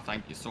me, oh,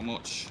 thank you so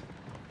much.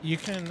 You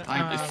can.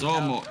 Thank you so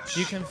much.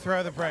 You can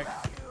throw the brick.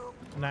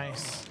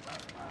 Nice.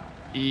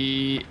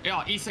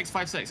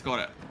 E656, got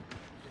it.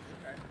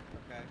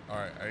 Okay. All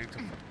right, I need to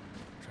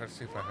try to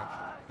see if I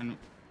have. And,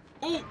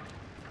 oh,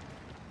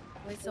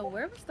 Wait, so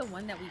where was the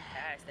one that we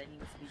passed that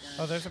needs to be done?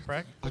 Oh, there's a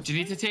brick. oh, do you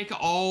need to take it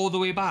all the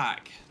way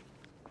back?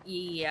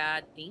 Yeah,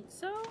 I think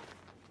so.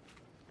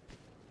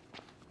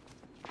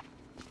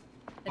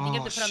 I think you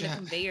Oh, have to put on shit. the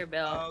conveyor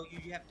belt. Oh,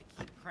 you have to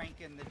keep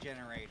cranking the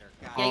generator.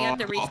 Got Yeah, you have Oh,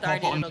 to I'll restart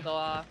pop it, on- it'll go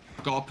off.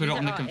 Gotta put it These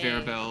on the are all conveyor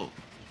A. belt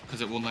because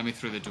it won't let me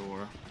through the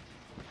door.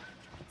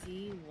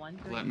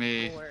 D134 Let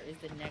me- is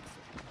the next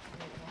one.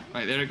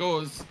 Right, there it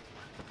goes.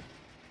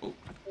 Oh,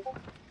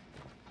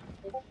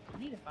 I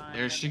need to find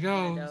there she that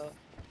goes. antidote.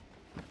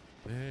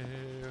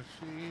 There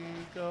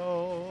she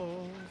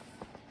goes.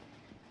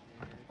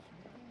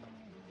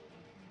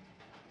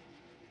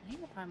 I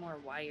need to find more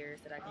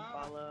wires that I can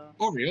follow.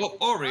 Oreo,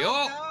 Oreo,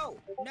 Oh,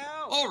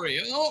 no!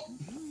 Oreo.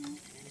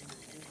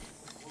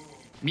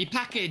 Me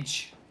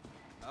package.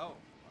 Oh.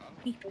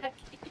 Me package.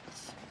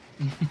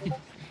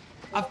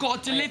 I've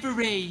got a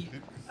delivery.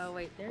 Oh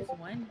wait, there's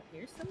one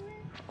here somewhere.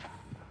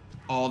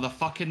 Oh, the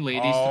fucking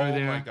ladies through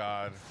there. Oh my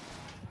god.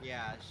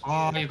 Yeah.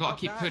 Oh, you've got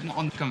to keep putting it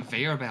on the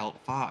conveyor belt.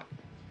 Fuck.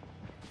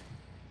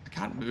 I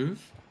can't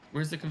move.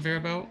 Where's the conveyor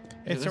belt?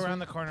 It's around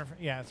the corner.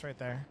 Yeah, it's right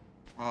there.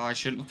 Oh, I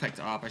shouldn't have picked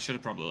it up. I should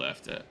have probably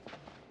left it.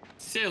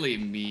 Silly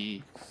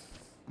me.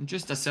 I'm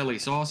just a silly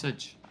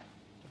sausage.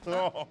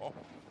 Oh.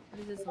 What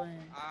is this one?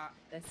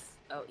 That's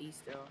E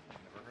still.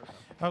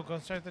 Oh, go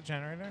start the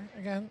generator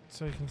again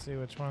so we can see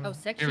which one. Oh,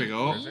 section. Here we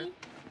go. E?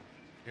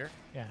 Here?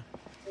 Yeah.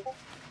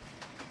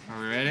 Are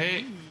we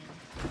ready?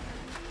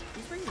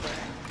 These rings are-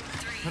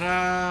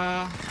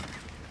 Ta-da!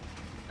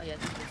 Oh yeah.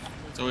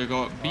 So we've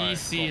got B, Alright,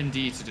 C, cool. and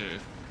D to do.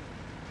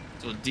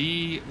 So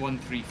D, 1,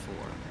 3, 4.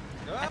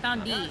 I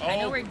found D.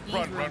 I know where D's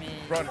room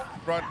is. Run.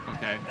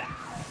 Okay.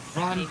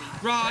 Run,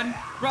 run,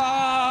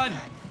 run!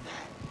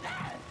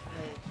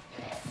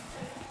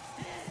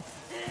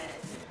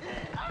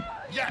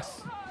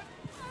 Yes!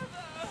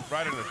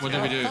 Right in the What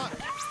did we do?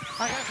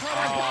 I got caught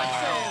by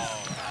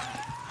boxes.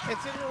 It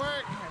didn't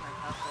work.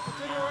 It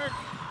didn't work.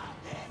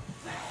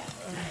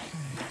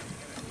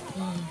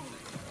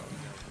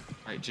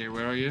 Right, Jay,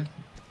 where are you?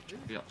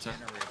 Be up to.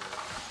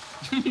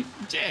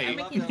 Jay! I'm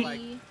making the, like-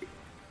 D.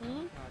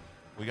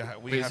 We Wait,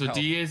 have so help.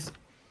 D is...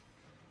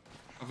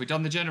 Have we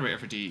done the generator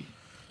for D?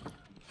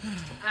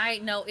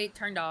 No, it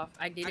turned off.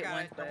 I did it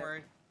once, Don't but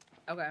worry.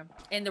 okay.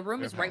 And the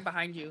room is Good right help.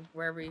 behind you,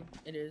 wherever it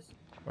is.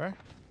 Where?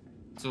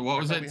 So what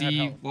was thought it, we had D?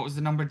 help. What was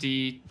the number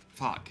D?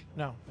 Fuck.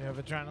 No, we have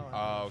adrenaline.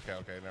 Oh,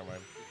 okay, never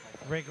mind.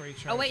 Rig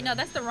recharge. Oh wait, no,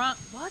 that's the wrong.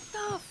 What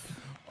the?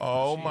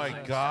 Oh my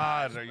Jesus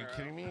god, Christ, are you bro.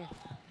 kidding me?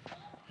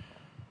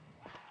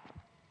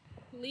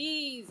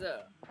 Please.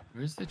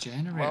 Where's the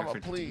generator Mama, for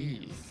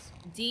please.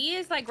 D? D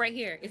is like right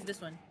here. It's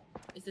this one.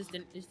 It's this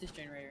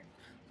generator.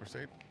 First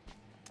aid?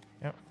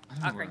 Yep. I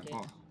don't I'll know where crank it-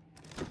 it.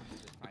 oh.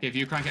 Okay, if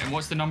you crank it, and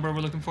what's the number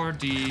we're looking for?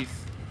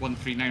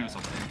 D139 or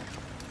something?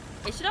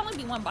 It should only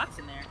be one box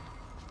in there.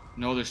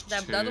 No, there's The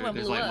two. other one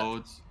There's blew like up.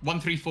 loads.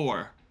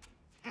 134.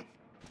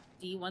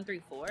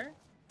 D134.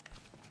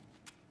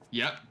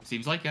 Yep,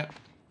 seems like it.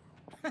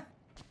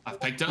 I've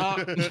picked it up.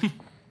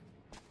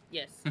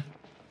 Yes.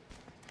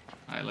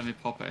 Alright, let me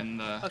pop it in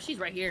the... Oh, she's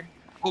right here.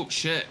 Oh,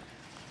 shit.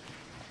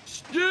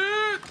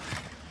 Shit!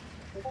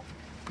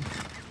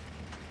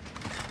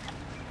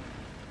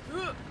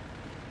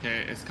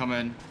 Okay, it's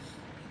coming.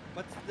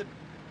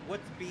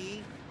 What's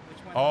B? Which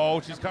one?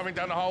 Oh, she's coming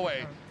down the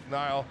hallway.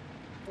 Niall.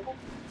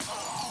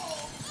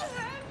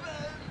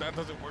 That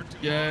doesn't work too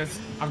Yes,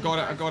 I've got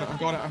it, I've got it, I've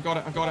got it, I've got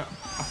it, I've got it.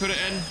 I put it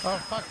in. Oh,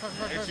 fuck.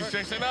 And she's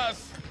chasing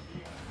us.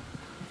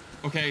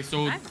 Okay,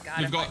 so I've got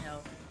we've it got... by now.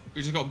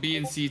 We just got B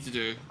and C to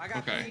do. I got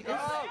Okay. B. No.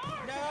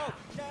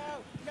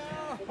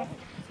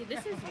 See,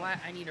 this is why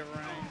I need to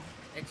run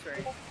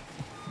X-ray.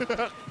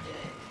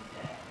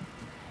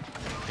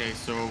 Okay,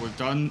 so we've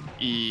done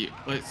E.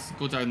 Let's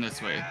go down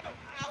this way.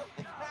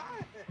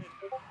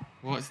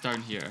 What's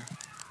down here?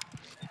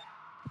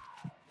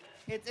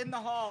 It's in the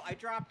hall. I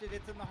dropped it.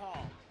 It's in the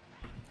hall.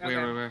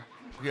 Where?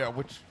 Yeah,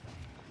 which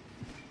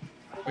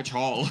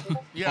hall?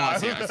 Yeah. Oh, I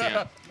see it, I see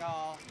it.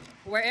 No.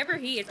 Wherever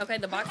he is. Okay,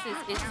 the box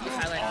is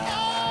highlighted.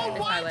 Oh, It's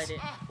what? highlighted.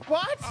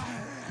 What?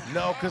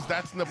 No, because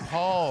that's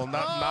Nepal,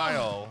 not Oh.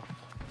 Niall.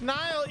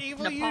 Niall,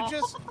 Evil, you Nepal.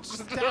 just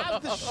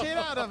stabbed the shit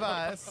out of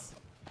us.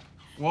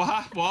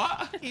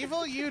 What?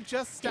 Evil, you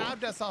just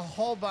stabbed us a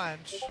whole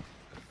bunch.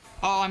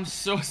 Oh, I'm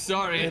so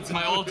sorry. It's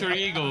my alter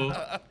ego.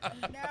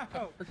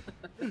 No.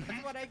 This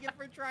is what I get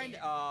for trying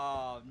to.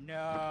 Oh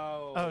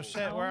no. Oh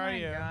shit, where are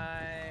you?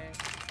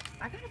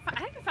 I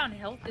haven't found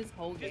health this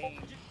whole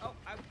game. Oh,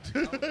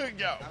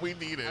 Yeah, we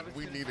need it.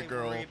 We need a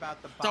girl.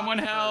 Someone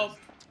help.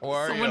 Where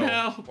are Someone you?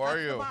 help. Where are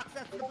you?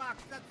 That's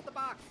the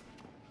box.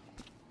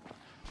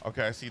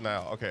 Okay, I see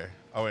Niall. Okay.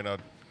 Oh wait, no,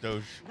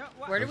 Doge. No,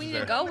 Where do Doge we is need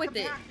to there. go with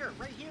it?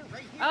 Right here.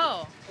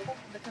 Oh,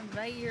 the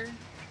conveyor.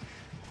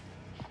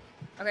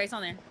 Okay, it's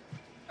on there.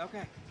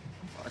 Okay.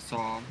 I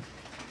saw. How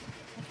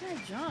can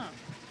I jump?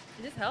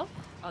 Did this help?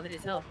 Oh, that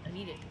is help. I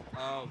need it.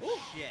 Oh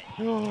shit.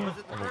 Oh Was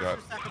it the my first god.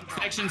 or second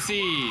drop? Section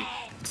C.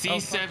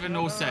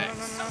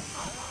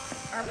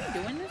 C706. Are we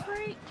doing this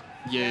right?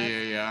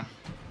 Yeah.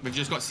 We've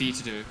just got C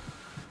to do.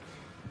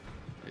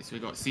 Okay, so we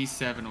got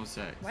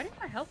C706. Why did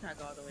my health not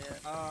go all the way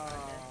up?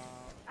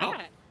 Oh.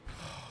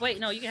 Wait,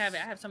 no, you can have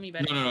it. I have so many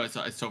better. No, it's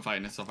still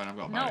fine. It's still fine. I've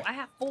got No, mine. I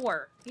have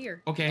 4.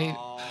 Here. Okay.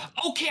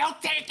 Okay, I'll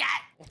take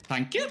it.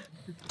 Thank you.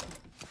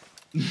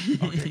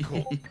 Okay,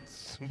 cool.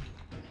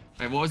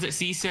 Wait, what was it?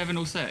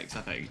 C706,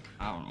 I think.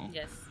 I don't know.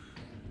 Yes.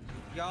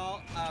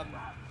 Y'all, I'm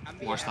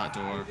gonna Watch that ask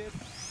door. you this.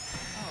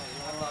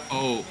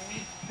 Oh.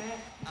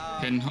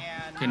 and,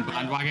 Can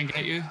bandwagon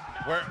get you?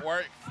 Where?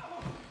 I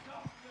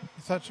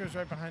thought she was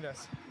right behind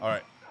us. All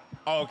right.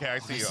 Oh, okay, I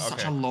see This you. is such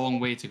Okay. a long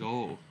way to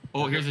go.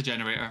 Oh, here's a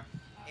generator.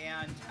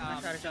 And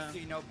I'm trying to just show so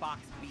you know,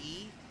 box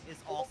B is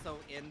also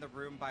in the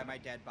room by my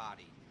dead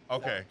body.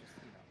 Okay.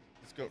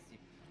 Just, you know,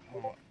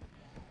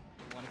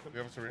 Let's go. We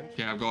have a syringe?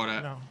 Yeah, I've got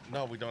it. No.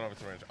 No, we don't have a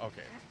syringe.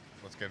 Okay.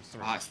 Let's get a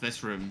syringe. Ah, it's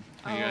this room.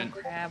 Oh, Are you in?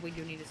 crap. We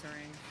do need a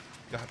syringe.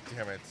 God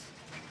damn it.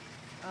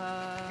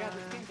 Yeah,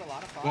 this game's a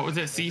lot of fun. What was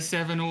it?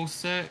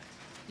 C706?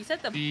 You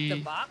said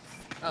the box?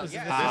 Oh,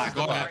 Yeah, Ah, this is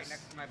got it. right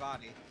next to my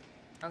body.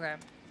 Okay.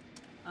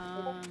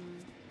 Let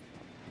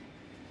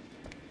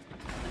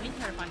me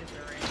try to find a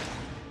syringe.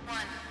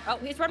 Oh,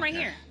 he's one right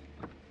here.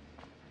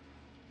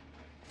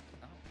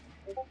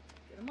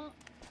 Get him up.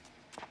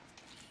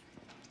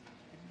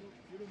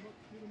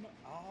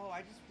 Oh,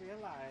 I just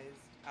realized.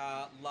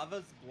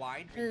 Lava's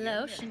blind.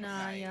 Hello, reunion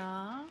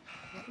Shania.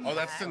 Oh,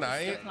 that's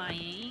tonight?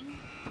 Playing.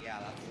 Yeah,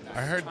 that's tonight.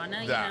 I heard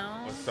Tryna,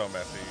 that was so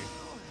messy.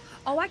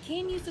 Oh, I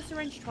can use the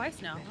syringe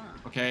twice now, huh?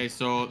 Okay,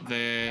 so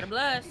the God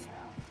bless.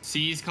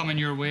 C's coming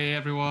your way,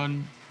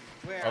 everyone.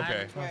 Where?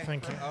 Okay. Oh,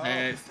 thank you.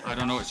 I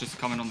don't know, it's just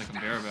coming on the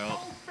conveyor belt.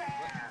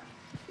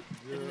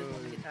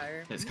 Get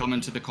tired. It's coming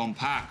to the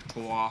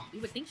compactor.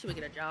 You would think she would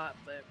get a job,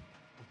 but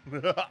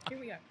here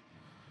we are.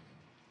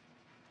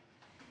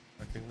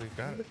 I think we've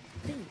got it.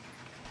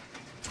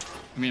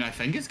 I mean, I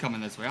think it's coming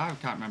this way. I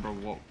can't remember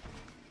what.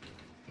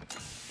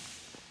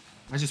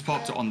 I just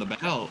popped it on the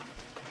belt.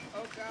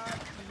 Oh god.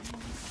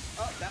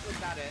 Oh, that was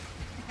not it.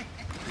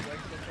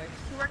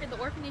 She work at the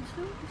orphanage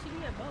too? She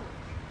be at both.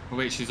 Oh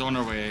wait, she's on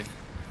her way.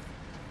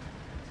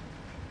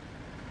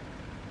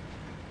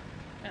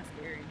 That's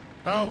scary.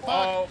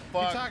 Oh,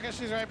 fuck. Yutaka,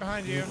 she's right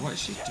behind you. What is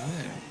she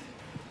doing?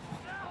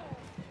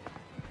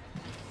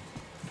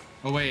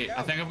 Oh wait,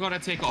 I think I've got to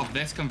take it off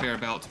this conveyor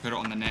belt to put it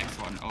on the next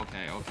one.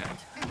 Okay, okay.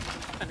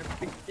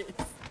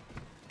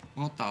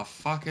 What the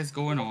fuck is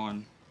going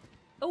on?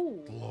 Oh,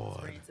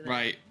 Lord.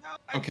 Right.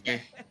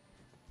 Okay.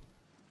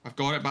 I've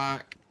got it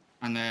back,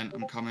 and then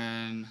I'm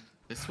coming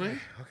this way,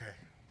 Okay.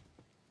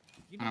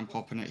 and I'm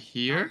popping it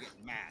here,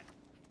 Mad.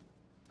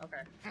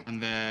 Okay.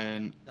 and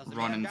then Doesn't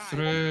running mean I'm dying.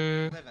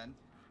 through. Living,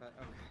 but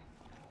okay.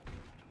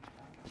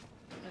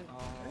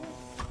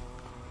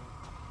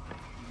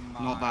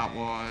 Not that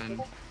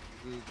one.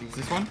 Is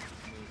this one?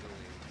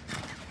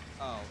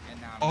 Oh,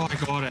 and now. Oh, I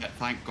got it.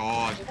 Thank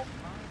God.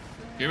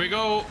 Here we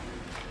go.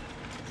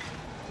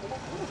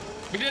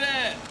 We did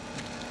it.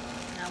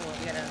 Now what?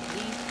 We gotta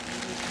leave.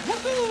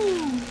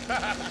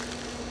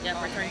 Woohoo!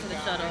 Yep, return to the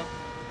shuttle.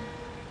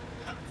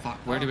 Fuck,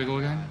 where do we go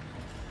again?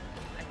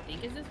 I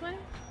think it's this way.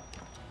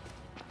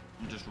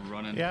 I'm just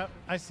running. Yep,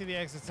 I see the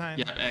exit sign.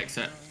 Yep,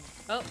 exit.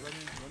 Oh. Are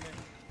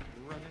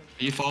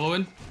you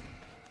following?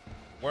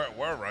 We're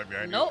right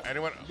behind Nope. you.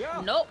 Anyone?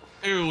 Nope.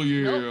 Hell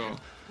yeah.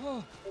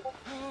 Nope.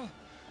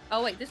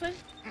 Oh wait, this way.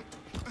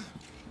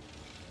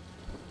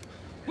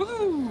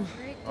 Woo!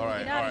 All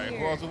right, all right.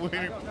 Who else are we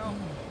waiting?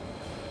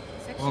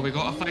 Well, we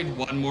gotta find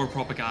one more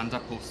propaganda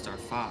poster.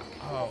 Fuck.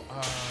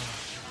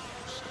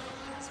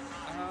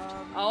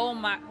 Oh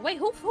my! Wait,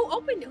 who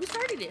opened it? Who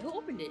started it? Who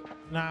opened it?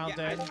 Now,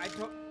 Yeah, dude.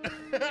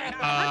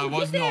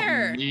 Was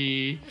there? not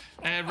me.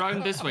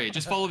 Round this way.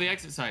 Just follow the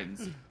exit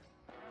signs.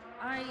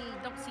 I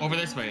don't see. Over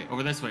you. this way.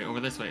 Over this way. Over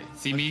this way.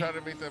 See Let's me? try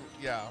to meet them.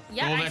 Yeah.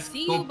 Yeah, Go I this-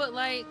 see go- you, but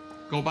like.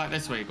 Go back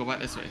this way. Go back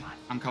this way.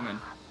 I'm coming.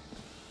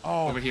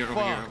 Oh, Over here. Over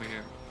fuck. here. Over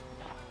here.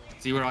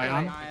 See where I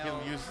am? You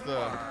can use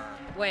the.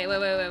 Wait.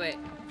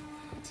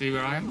 See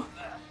where I am?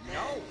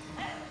 No.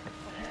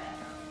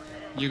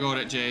 You got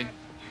it, Jay.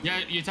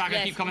 Yeah, Yutaka,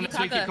 Yes, keep coming this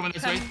way. Keep Yutaka, coming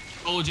this come. way.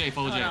 Follow Jay.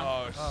 Follow Jay.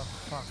 Hold Oh,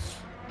 fuck.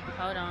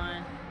 Hold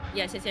on.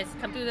 Yes.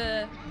 Come through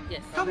the.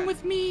 Yes. Come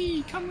with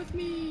me. Come with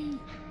me.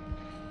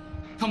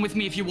 Come with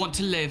me if you want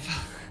to live.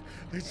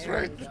 It's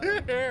right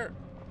there.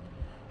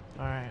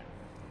 All right.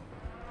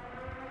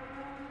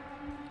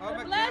 Oh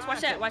my Blast.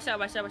 god. Watch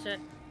out.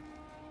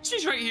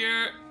 She's right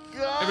here.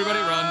 God. Everybody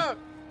run.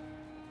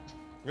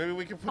 Maybe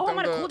we can put Oh, I'm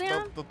down gonna cool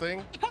down? the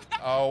thing.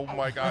 Oh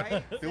my god.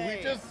 Right Did we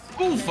there. just?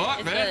 Oh,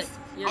 fuck It's this.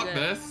 good. You're Fuck good.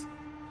 this.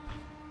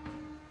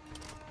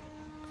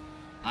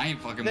 I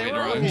ain't fucking They waiting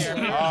were around. here.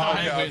 Oh, I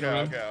ain't okay, waiting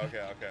around.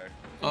 okay.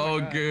 Oh,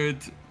 good.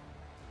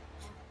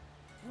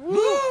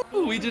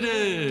 Woo! We did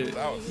it.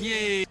 That was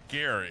Yay.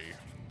 scary.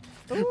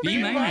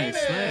 B minus.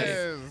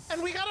 Yes.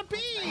 And we got a B.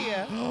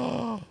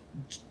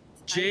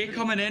 Jay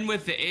coming in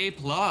with the A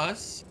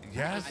plus.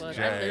 Yes, Look, I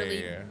Jay.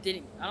 literally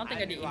didn't. I don't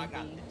think I did knew I got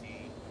anything. the D.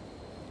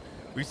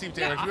 We seem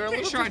Yeah, damaged. I'm We're a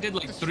pretty little sure I did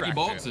like 3 distracted.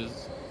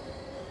 boxes.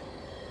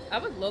 I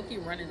was low key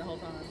running the whole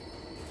time.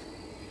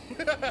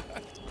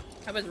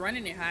 I was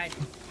running and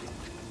hiding.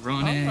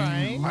 Running,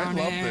 Alright. I love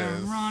running,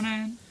 this.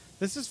 running.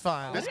 This is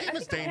fun. This game I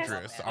is think I passed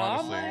dangerous, all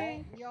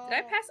honestly. Did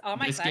I pass all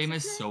my This game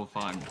classes is today? so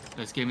fun.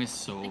 This game is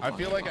so I fun.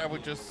 feel like I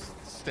would just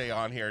stay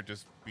on here,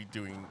 just be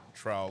doing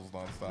trials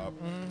nonstop.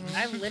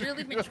 I've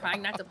literally been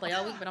trying not to play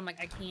all week, but I'm like,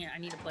 I can't. I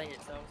need to play it,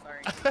 so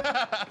sorry.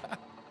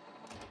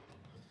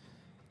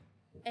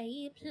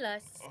 A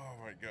plus. Oh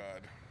my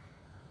god.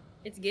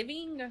 It's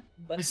giving.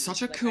 But It's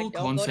such a like, cool I don't go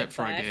to concept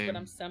for a class, game. But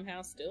I'm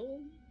somehow still.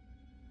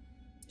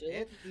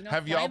 You know,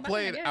 Have y'all flying by, I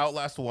played guess.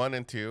 Outlast 1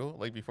 and 2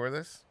 like before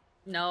this?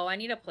 No, I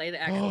need to play the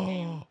actual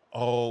game.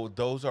 Oh,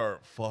 those are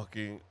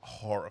fucking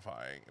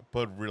horrifying,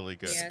 but really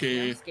good. Yeah,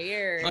 Scary. I'm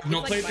scared. I've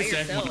not It's, played like, the by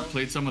second one. yourself. I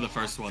played some of the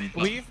first one.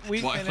 But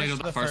We've what I played finished of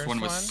the the first one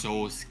was first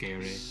so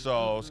scary.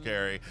 So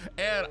scary.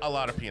 And a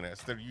lot of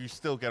penis. You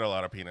still get a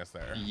lot of penis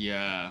there.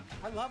 Yeah.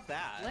 I love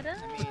that. What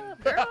I mean,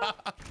 up, girl?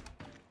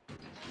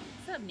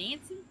 What's up,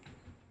 Nancy?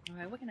 All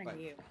right, what can I But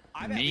do?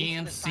 I'm at least gonna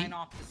Nancy. sign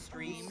off the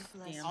stream.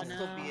 I'll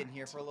still be in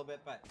here for a little bit,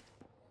 but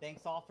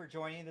thanks all for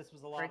joining. This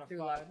was a lot Break of through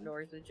fun. locked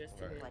doors with just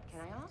a What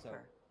can I offer? So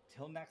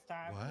till next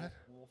time, What?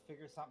 we'll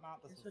figure something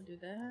out. This Guess was we'll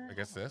do that. I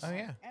guess this. Oh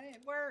yeah. and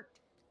it worked.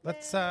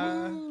 Let's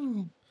Let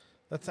me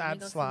add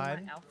go see slide.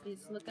 what my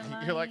outfit's looking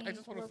You're like. like, I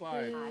just want to real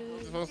slide. quick. I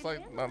just want to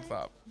slide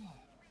nonstop.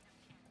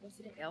 Go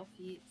see the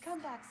outfits.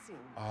 Come back soon.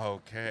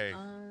 Okay.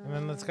 And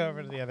then let's go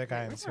over to the other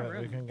guy and where's see my what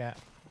we room? can get.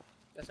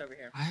 That's over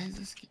here.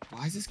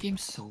 Why is this game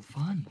so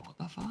fun? What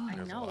the fuck? I It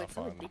was a know, lot it's of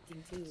so fun.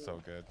 addicting too.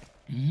 So good.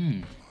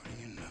 Mm.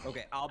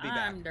 Okay, I'll be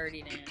back. I'm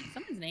Dirty Dan.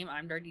 Someone's name,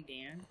 I'm Dirty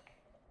Dan.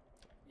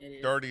 It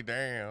is. Dirty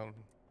Dan.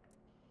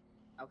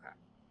 Okay.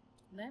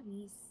 Let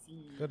me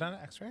see. Go down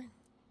to X-ray.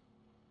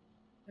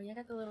 Oh, yeah, I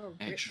got the little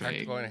rip X-ray. thing,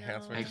 Tactical you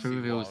enhancement. know? X-ray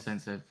reveals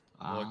sensitive.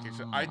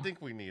 Location. I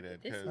think we need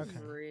it. This 'cause- is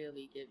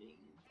really giving.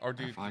 Or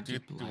do you want to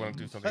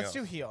do something Let's else?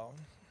 do heal.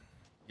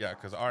 Yeah,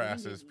 because our We need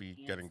asses to be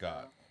do getting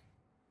got.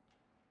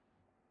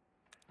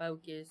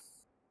 Focus.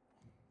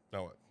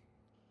 No, what?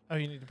 Oh,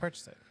 you need to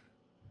purchase it.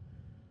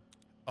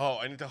 Oh,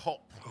 I need to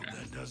hold. Hope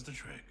that does the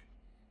trick.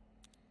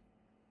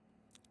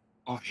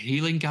 Oh,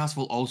 healing gas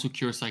will also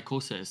cure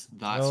psychosis.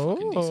 That's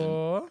fucking decent.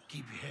 Oh.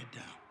 Keep your head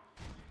down.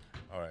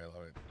 All right,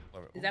 love it.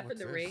 Love it. Is Ooh, that for what's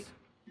the this? rig?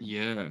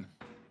 Yeah.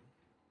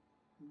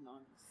 Nice.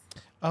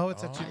 Oh,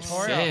 it's a Oh.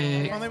 tutorial.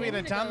 Sick. If only we'd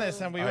have done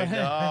this and we I would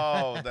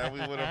know. Then we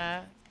would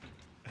have.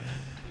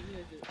 We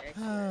need to do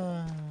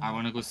extra. I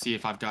want to go see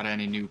if I've got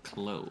any new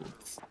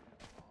clothes.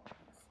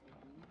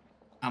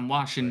 I'm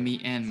washing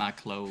me and my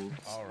clothes.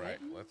 All right,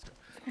 let's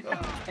go.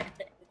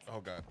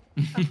 Oh God.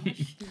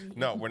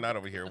 No, we're not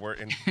over here. We're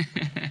in.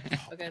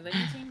 Okay, let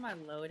me change my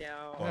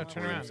loadout. No,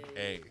 turn around.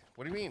 A.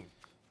 What do you mean?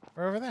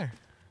 We're over there.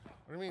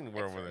 What do you mean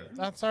we're over there?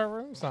 That's our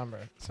room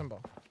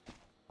symbol.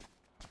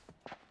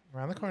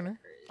 Around the corner.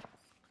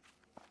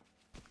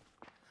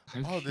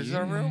 Oh, this is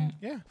our room?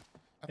 Yeah.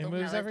 I It thought-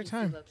 moves every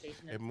time.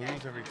 It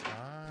moves every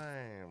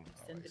time.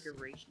 Extend the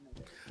duration of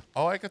it.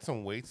 Oh, I got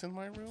some weights in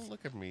my room.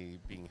 Look at me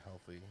being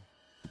healthy.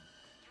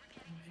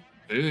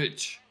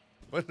 Bitch.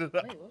 What did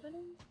Wait, what was it?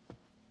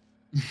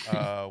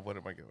 what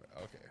am I doing?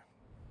 Okay.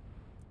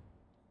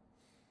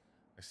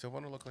 I still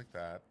want to look like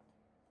that.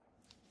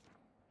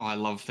 Oh, I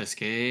love this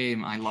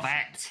game. I love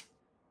it.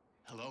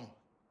 Hello.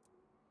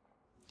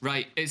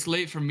 Right, it's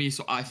late for me,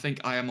 so I think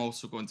I am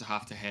also going to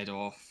have to head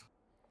off.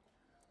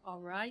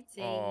 Alrighty.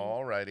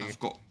 Alrighty. I've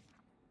got.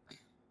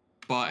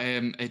 But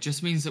it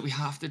just means that we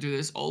have to do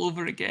this all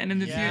over again in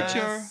the future.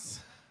 Yes.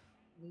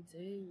 We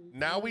do.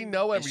 Now we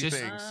know It's just-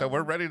 everything, so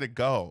we're ready to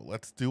go.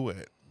 Let's do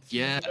it.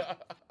 Yeah,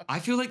 I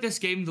feel like this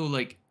game though,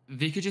 like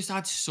they could just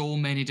add so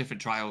many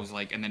different trials,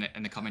 like in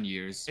the coming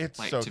years. It's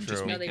like, so to true.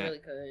 Just No, make they it, really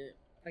could.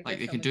 like there's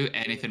they so can much do you can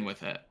anything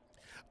with it.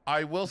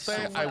 I will say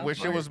So I much wish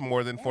it right. was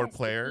more than 4 Yes,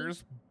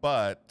 players,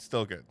 but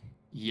still good.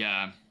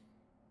 Yeah,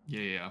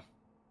 yeah,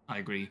 I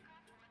agree.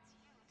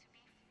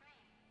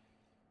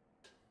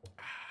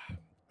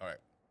 All right.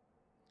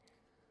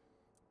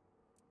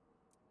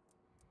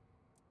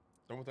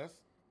 Done with this?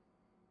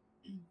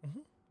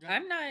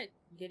 I'm not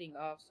getting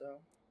off, so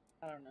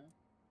I don't know.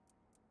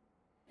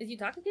 Is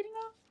Yutaka getting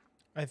off?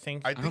 I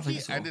think. I don't think he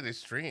think so. ended his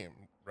stream,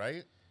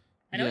 right?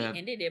 I know Yeah. he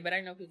ended it, but I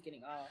don't know if he's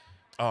getting off.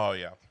 Oh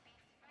yeah.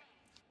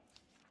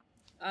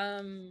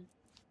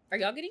 Are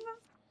y'all getting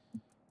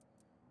off?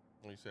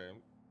 What do you say?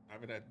 I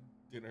haven't had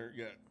dinner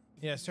yet.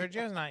 Yeah,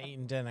 Sergio's not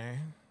eating dinner.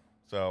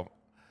 So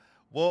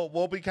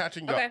we'll be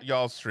catching Okay.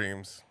 y'all's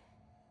streams.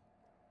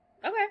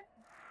 Okay.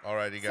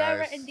 Alrighty,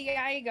 Sarah guys. and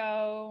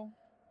Diego.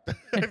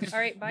 All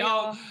right, bye, No,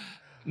 y'all.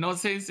 not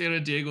saying Sarah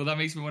Diego. That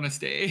makes me want to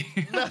stay.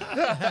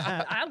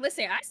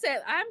 Listen. I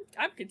said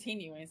I'm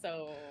continuing.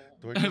 So.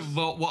 Do I just-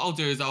 Well, what I'll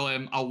do is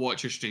I'll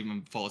watch your stream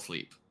and fall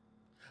asleep.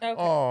 Okay.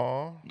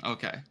 Aw.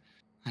 Okay.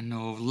 I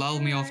know. Lull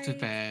me off to Alright.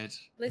 bed.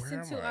 Listen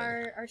Where to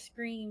am I? our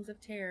screams of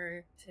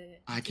terror.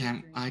 I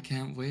can't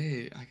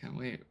wait. I can't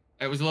wait.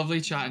 It was lovely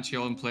chatting to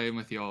y'all and playing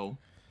with y'all.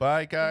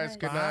 Bye, guys.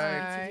 Good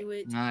Bye.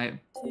 night. Night.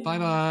 Bye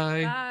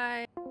bye.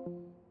 Bye.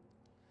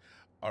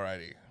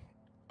 Alrighty.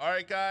 All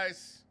right,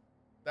 guys.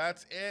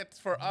 That's it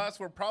for us.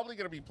 We're probably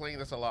going to be playing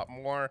this a lot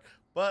more,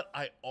 but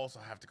I also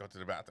have to go to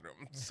the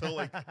bathroom. So,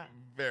 like,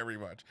 very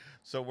much.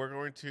 So, we're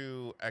going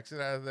to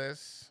exit out of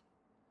this.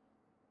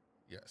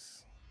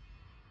 Yes.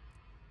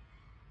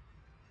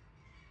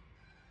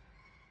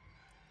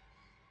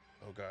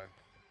 Oh, God.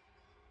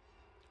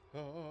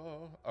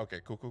 Oh, okay,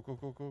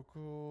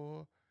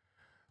 cool.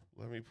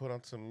 Let me put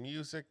on some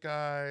music,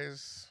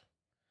 guys.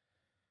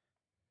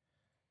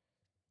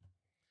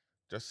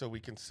 Just so we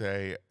can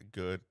say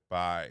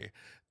goodbye.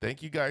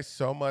 Thank you guys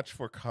so much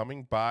for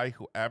coming by.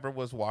 Whoever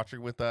was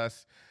watching with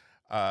us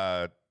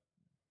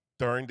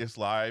during this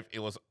live, it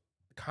was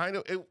kind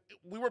of,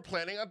 we were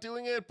planning on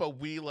doing it, but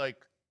we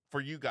for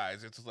you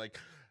guys, it's like,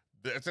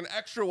 it's an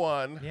extra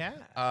one. Yeah.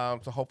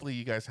 So hopefully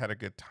you guys had a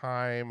good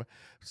time.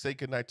 Say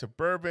goodnight to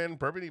Bourbon.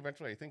 Bourbon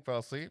eventually, I think, fell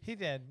asleep. He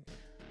did.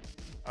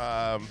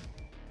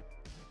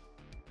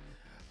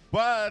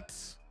 But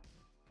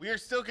we are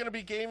still going to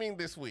be gaming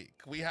this week.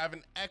 We have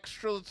an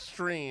extra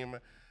stream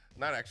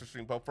not extra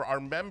stream, but for our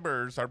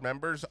members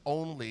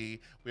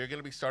only, we are going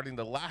to be starting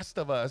The Last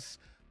of Us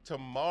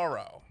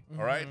tomorrow.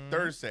 All right,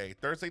 Thursday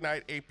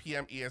night, 8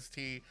 p.m.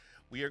 EST.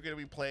 We are going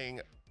to be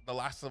playing The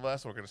Last of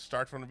Us. We're going to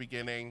start from the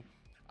beginning.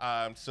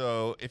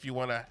 So if you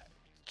want to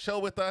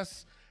chill with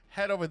us,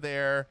 head over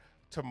there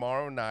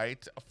tomorrow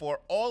night. For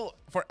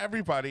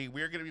everybody,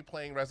 we're going to be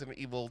playing Resident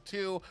Evil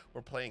 2.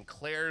 We're playing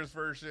Claire's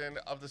version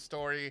of the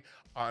story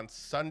on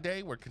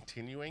Sunday. We're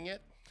continuing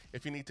it.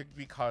 If you need to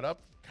be caught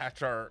up,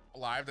 catch our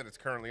live that is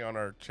currently on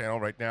our channel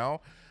right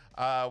now.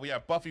 We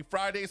have Buffy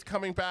Fridays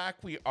coming back.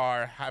 We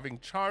are having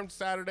Charmed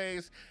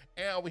Saturdays,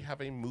 and we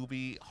have a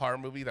horror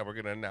movie that we're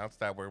going to announce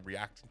that we're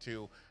reacting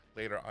to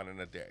later on in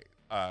the day,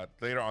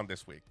 later on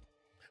this week.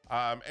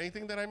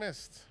 Anything that I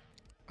missed?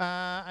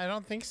 I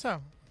don't think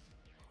so.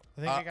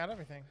 I think I got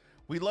everything.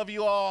 We love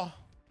you all.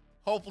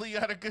 Hopefully you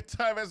had a good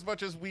time as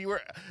much as we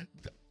were.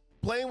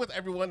 Playing with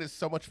everyone is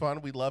so much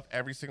fun. We love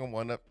every single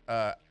one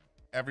of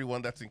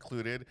everyone that's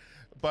included,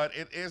 but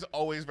it is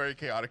always very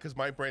chaotic because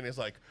my brain is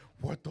like,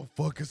 what the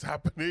fuck is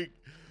happening?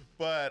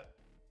 But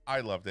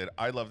I loved it.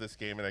 I love this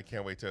game and I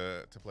can't wait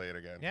to play it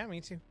again. Yeah,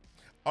 me too.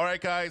 All right,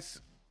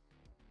 guys.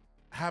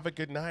 Have a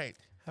good night.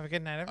 Have a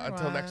good night, everyone.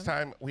 Until next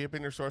time, we have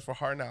been your source for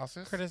horror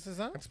analysis,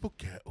 criticism, and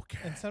spooky,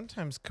 and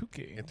sometimes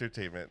kooky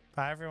entertainment.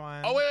 Bye,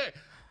 everyone. Oh, wait.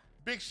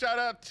 Big shout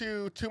out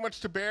to Too Much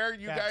to Bear.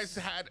 You guys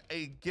had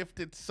a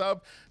gifted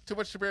sub. Too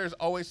Much to Bear is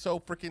always so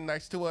freaking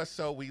nice to us.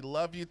 So we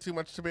love you, Too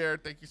Much to Bear.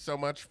 Thank you so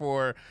much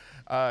for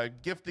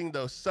gifting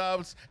those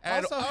subs.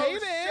 And also,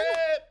 Hayden.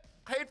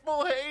 Shit,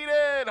 Hateful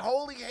Hayden.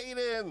 Holy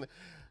Hayden.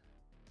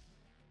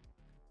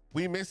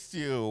 We missed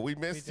you. We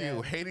missed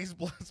you. Hades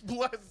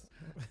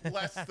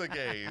bless the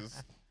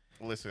gays.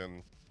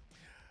 Listen,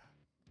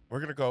 we're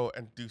going to go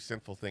and do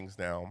sinful things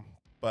now.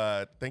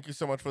 But thank you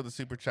so much for the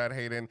super chat,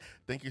 Hayden.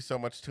 Thank you so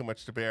much, Too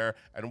Much to Bear.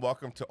 And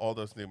welcome to all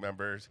those new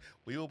members.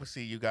 We will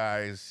see you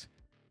guys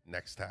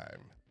next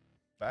time.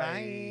 Bye.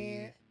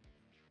 Bye.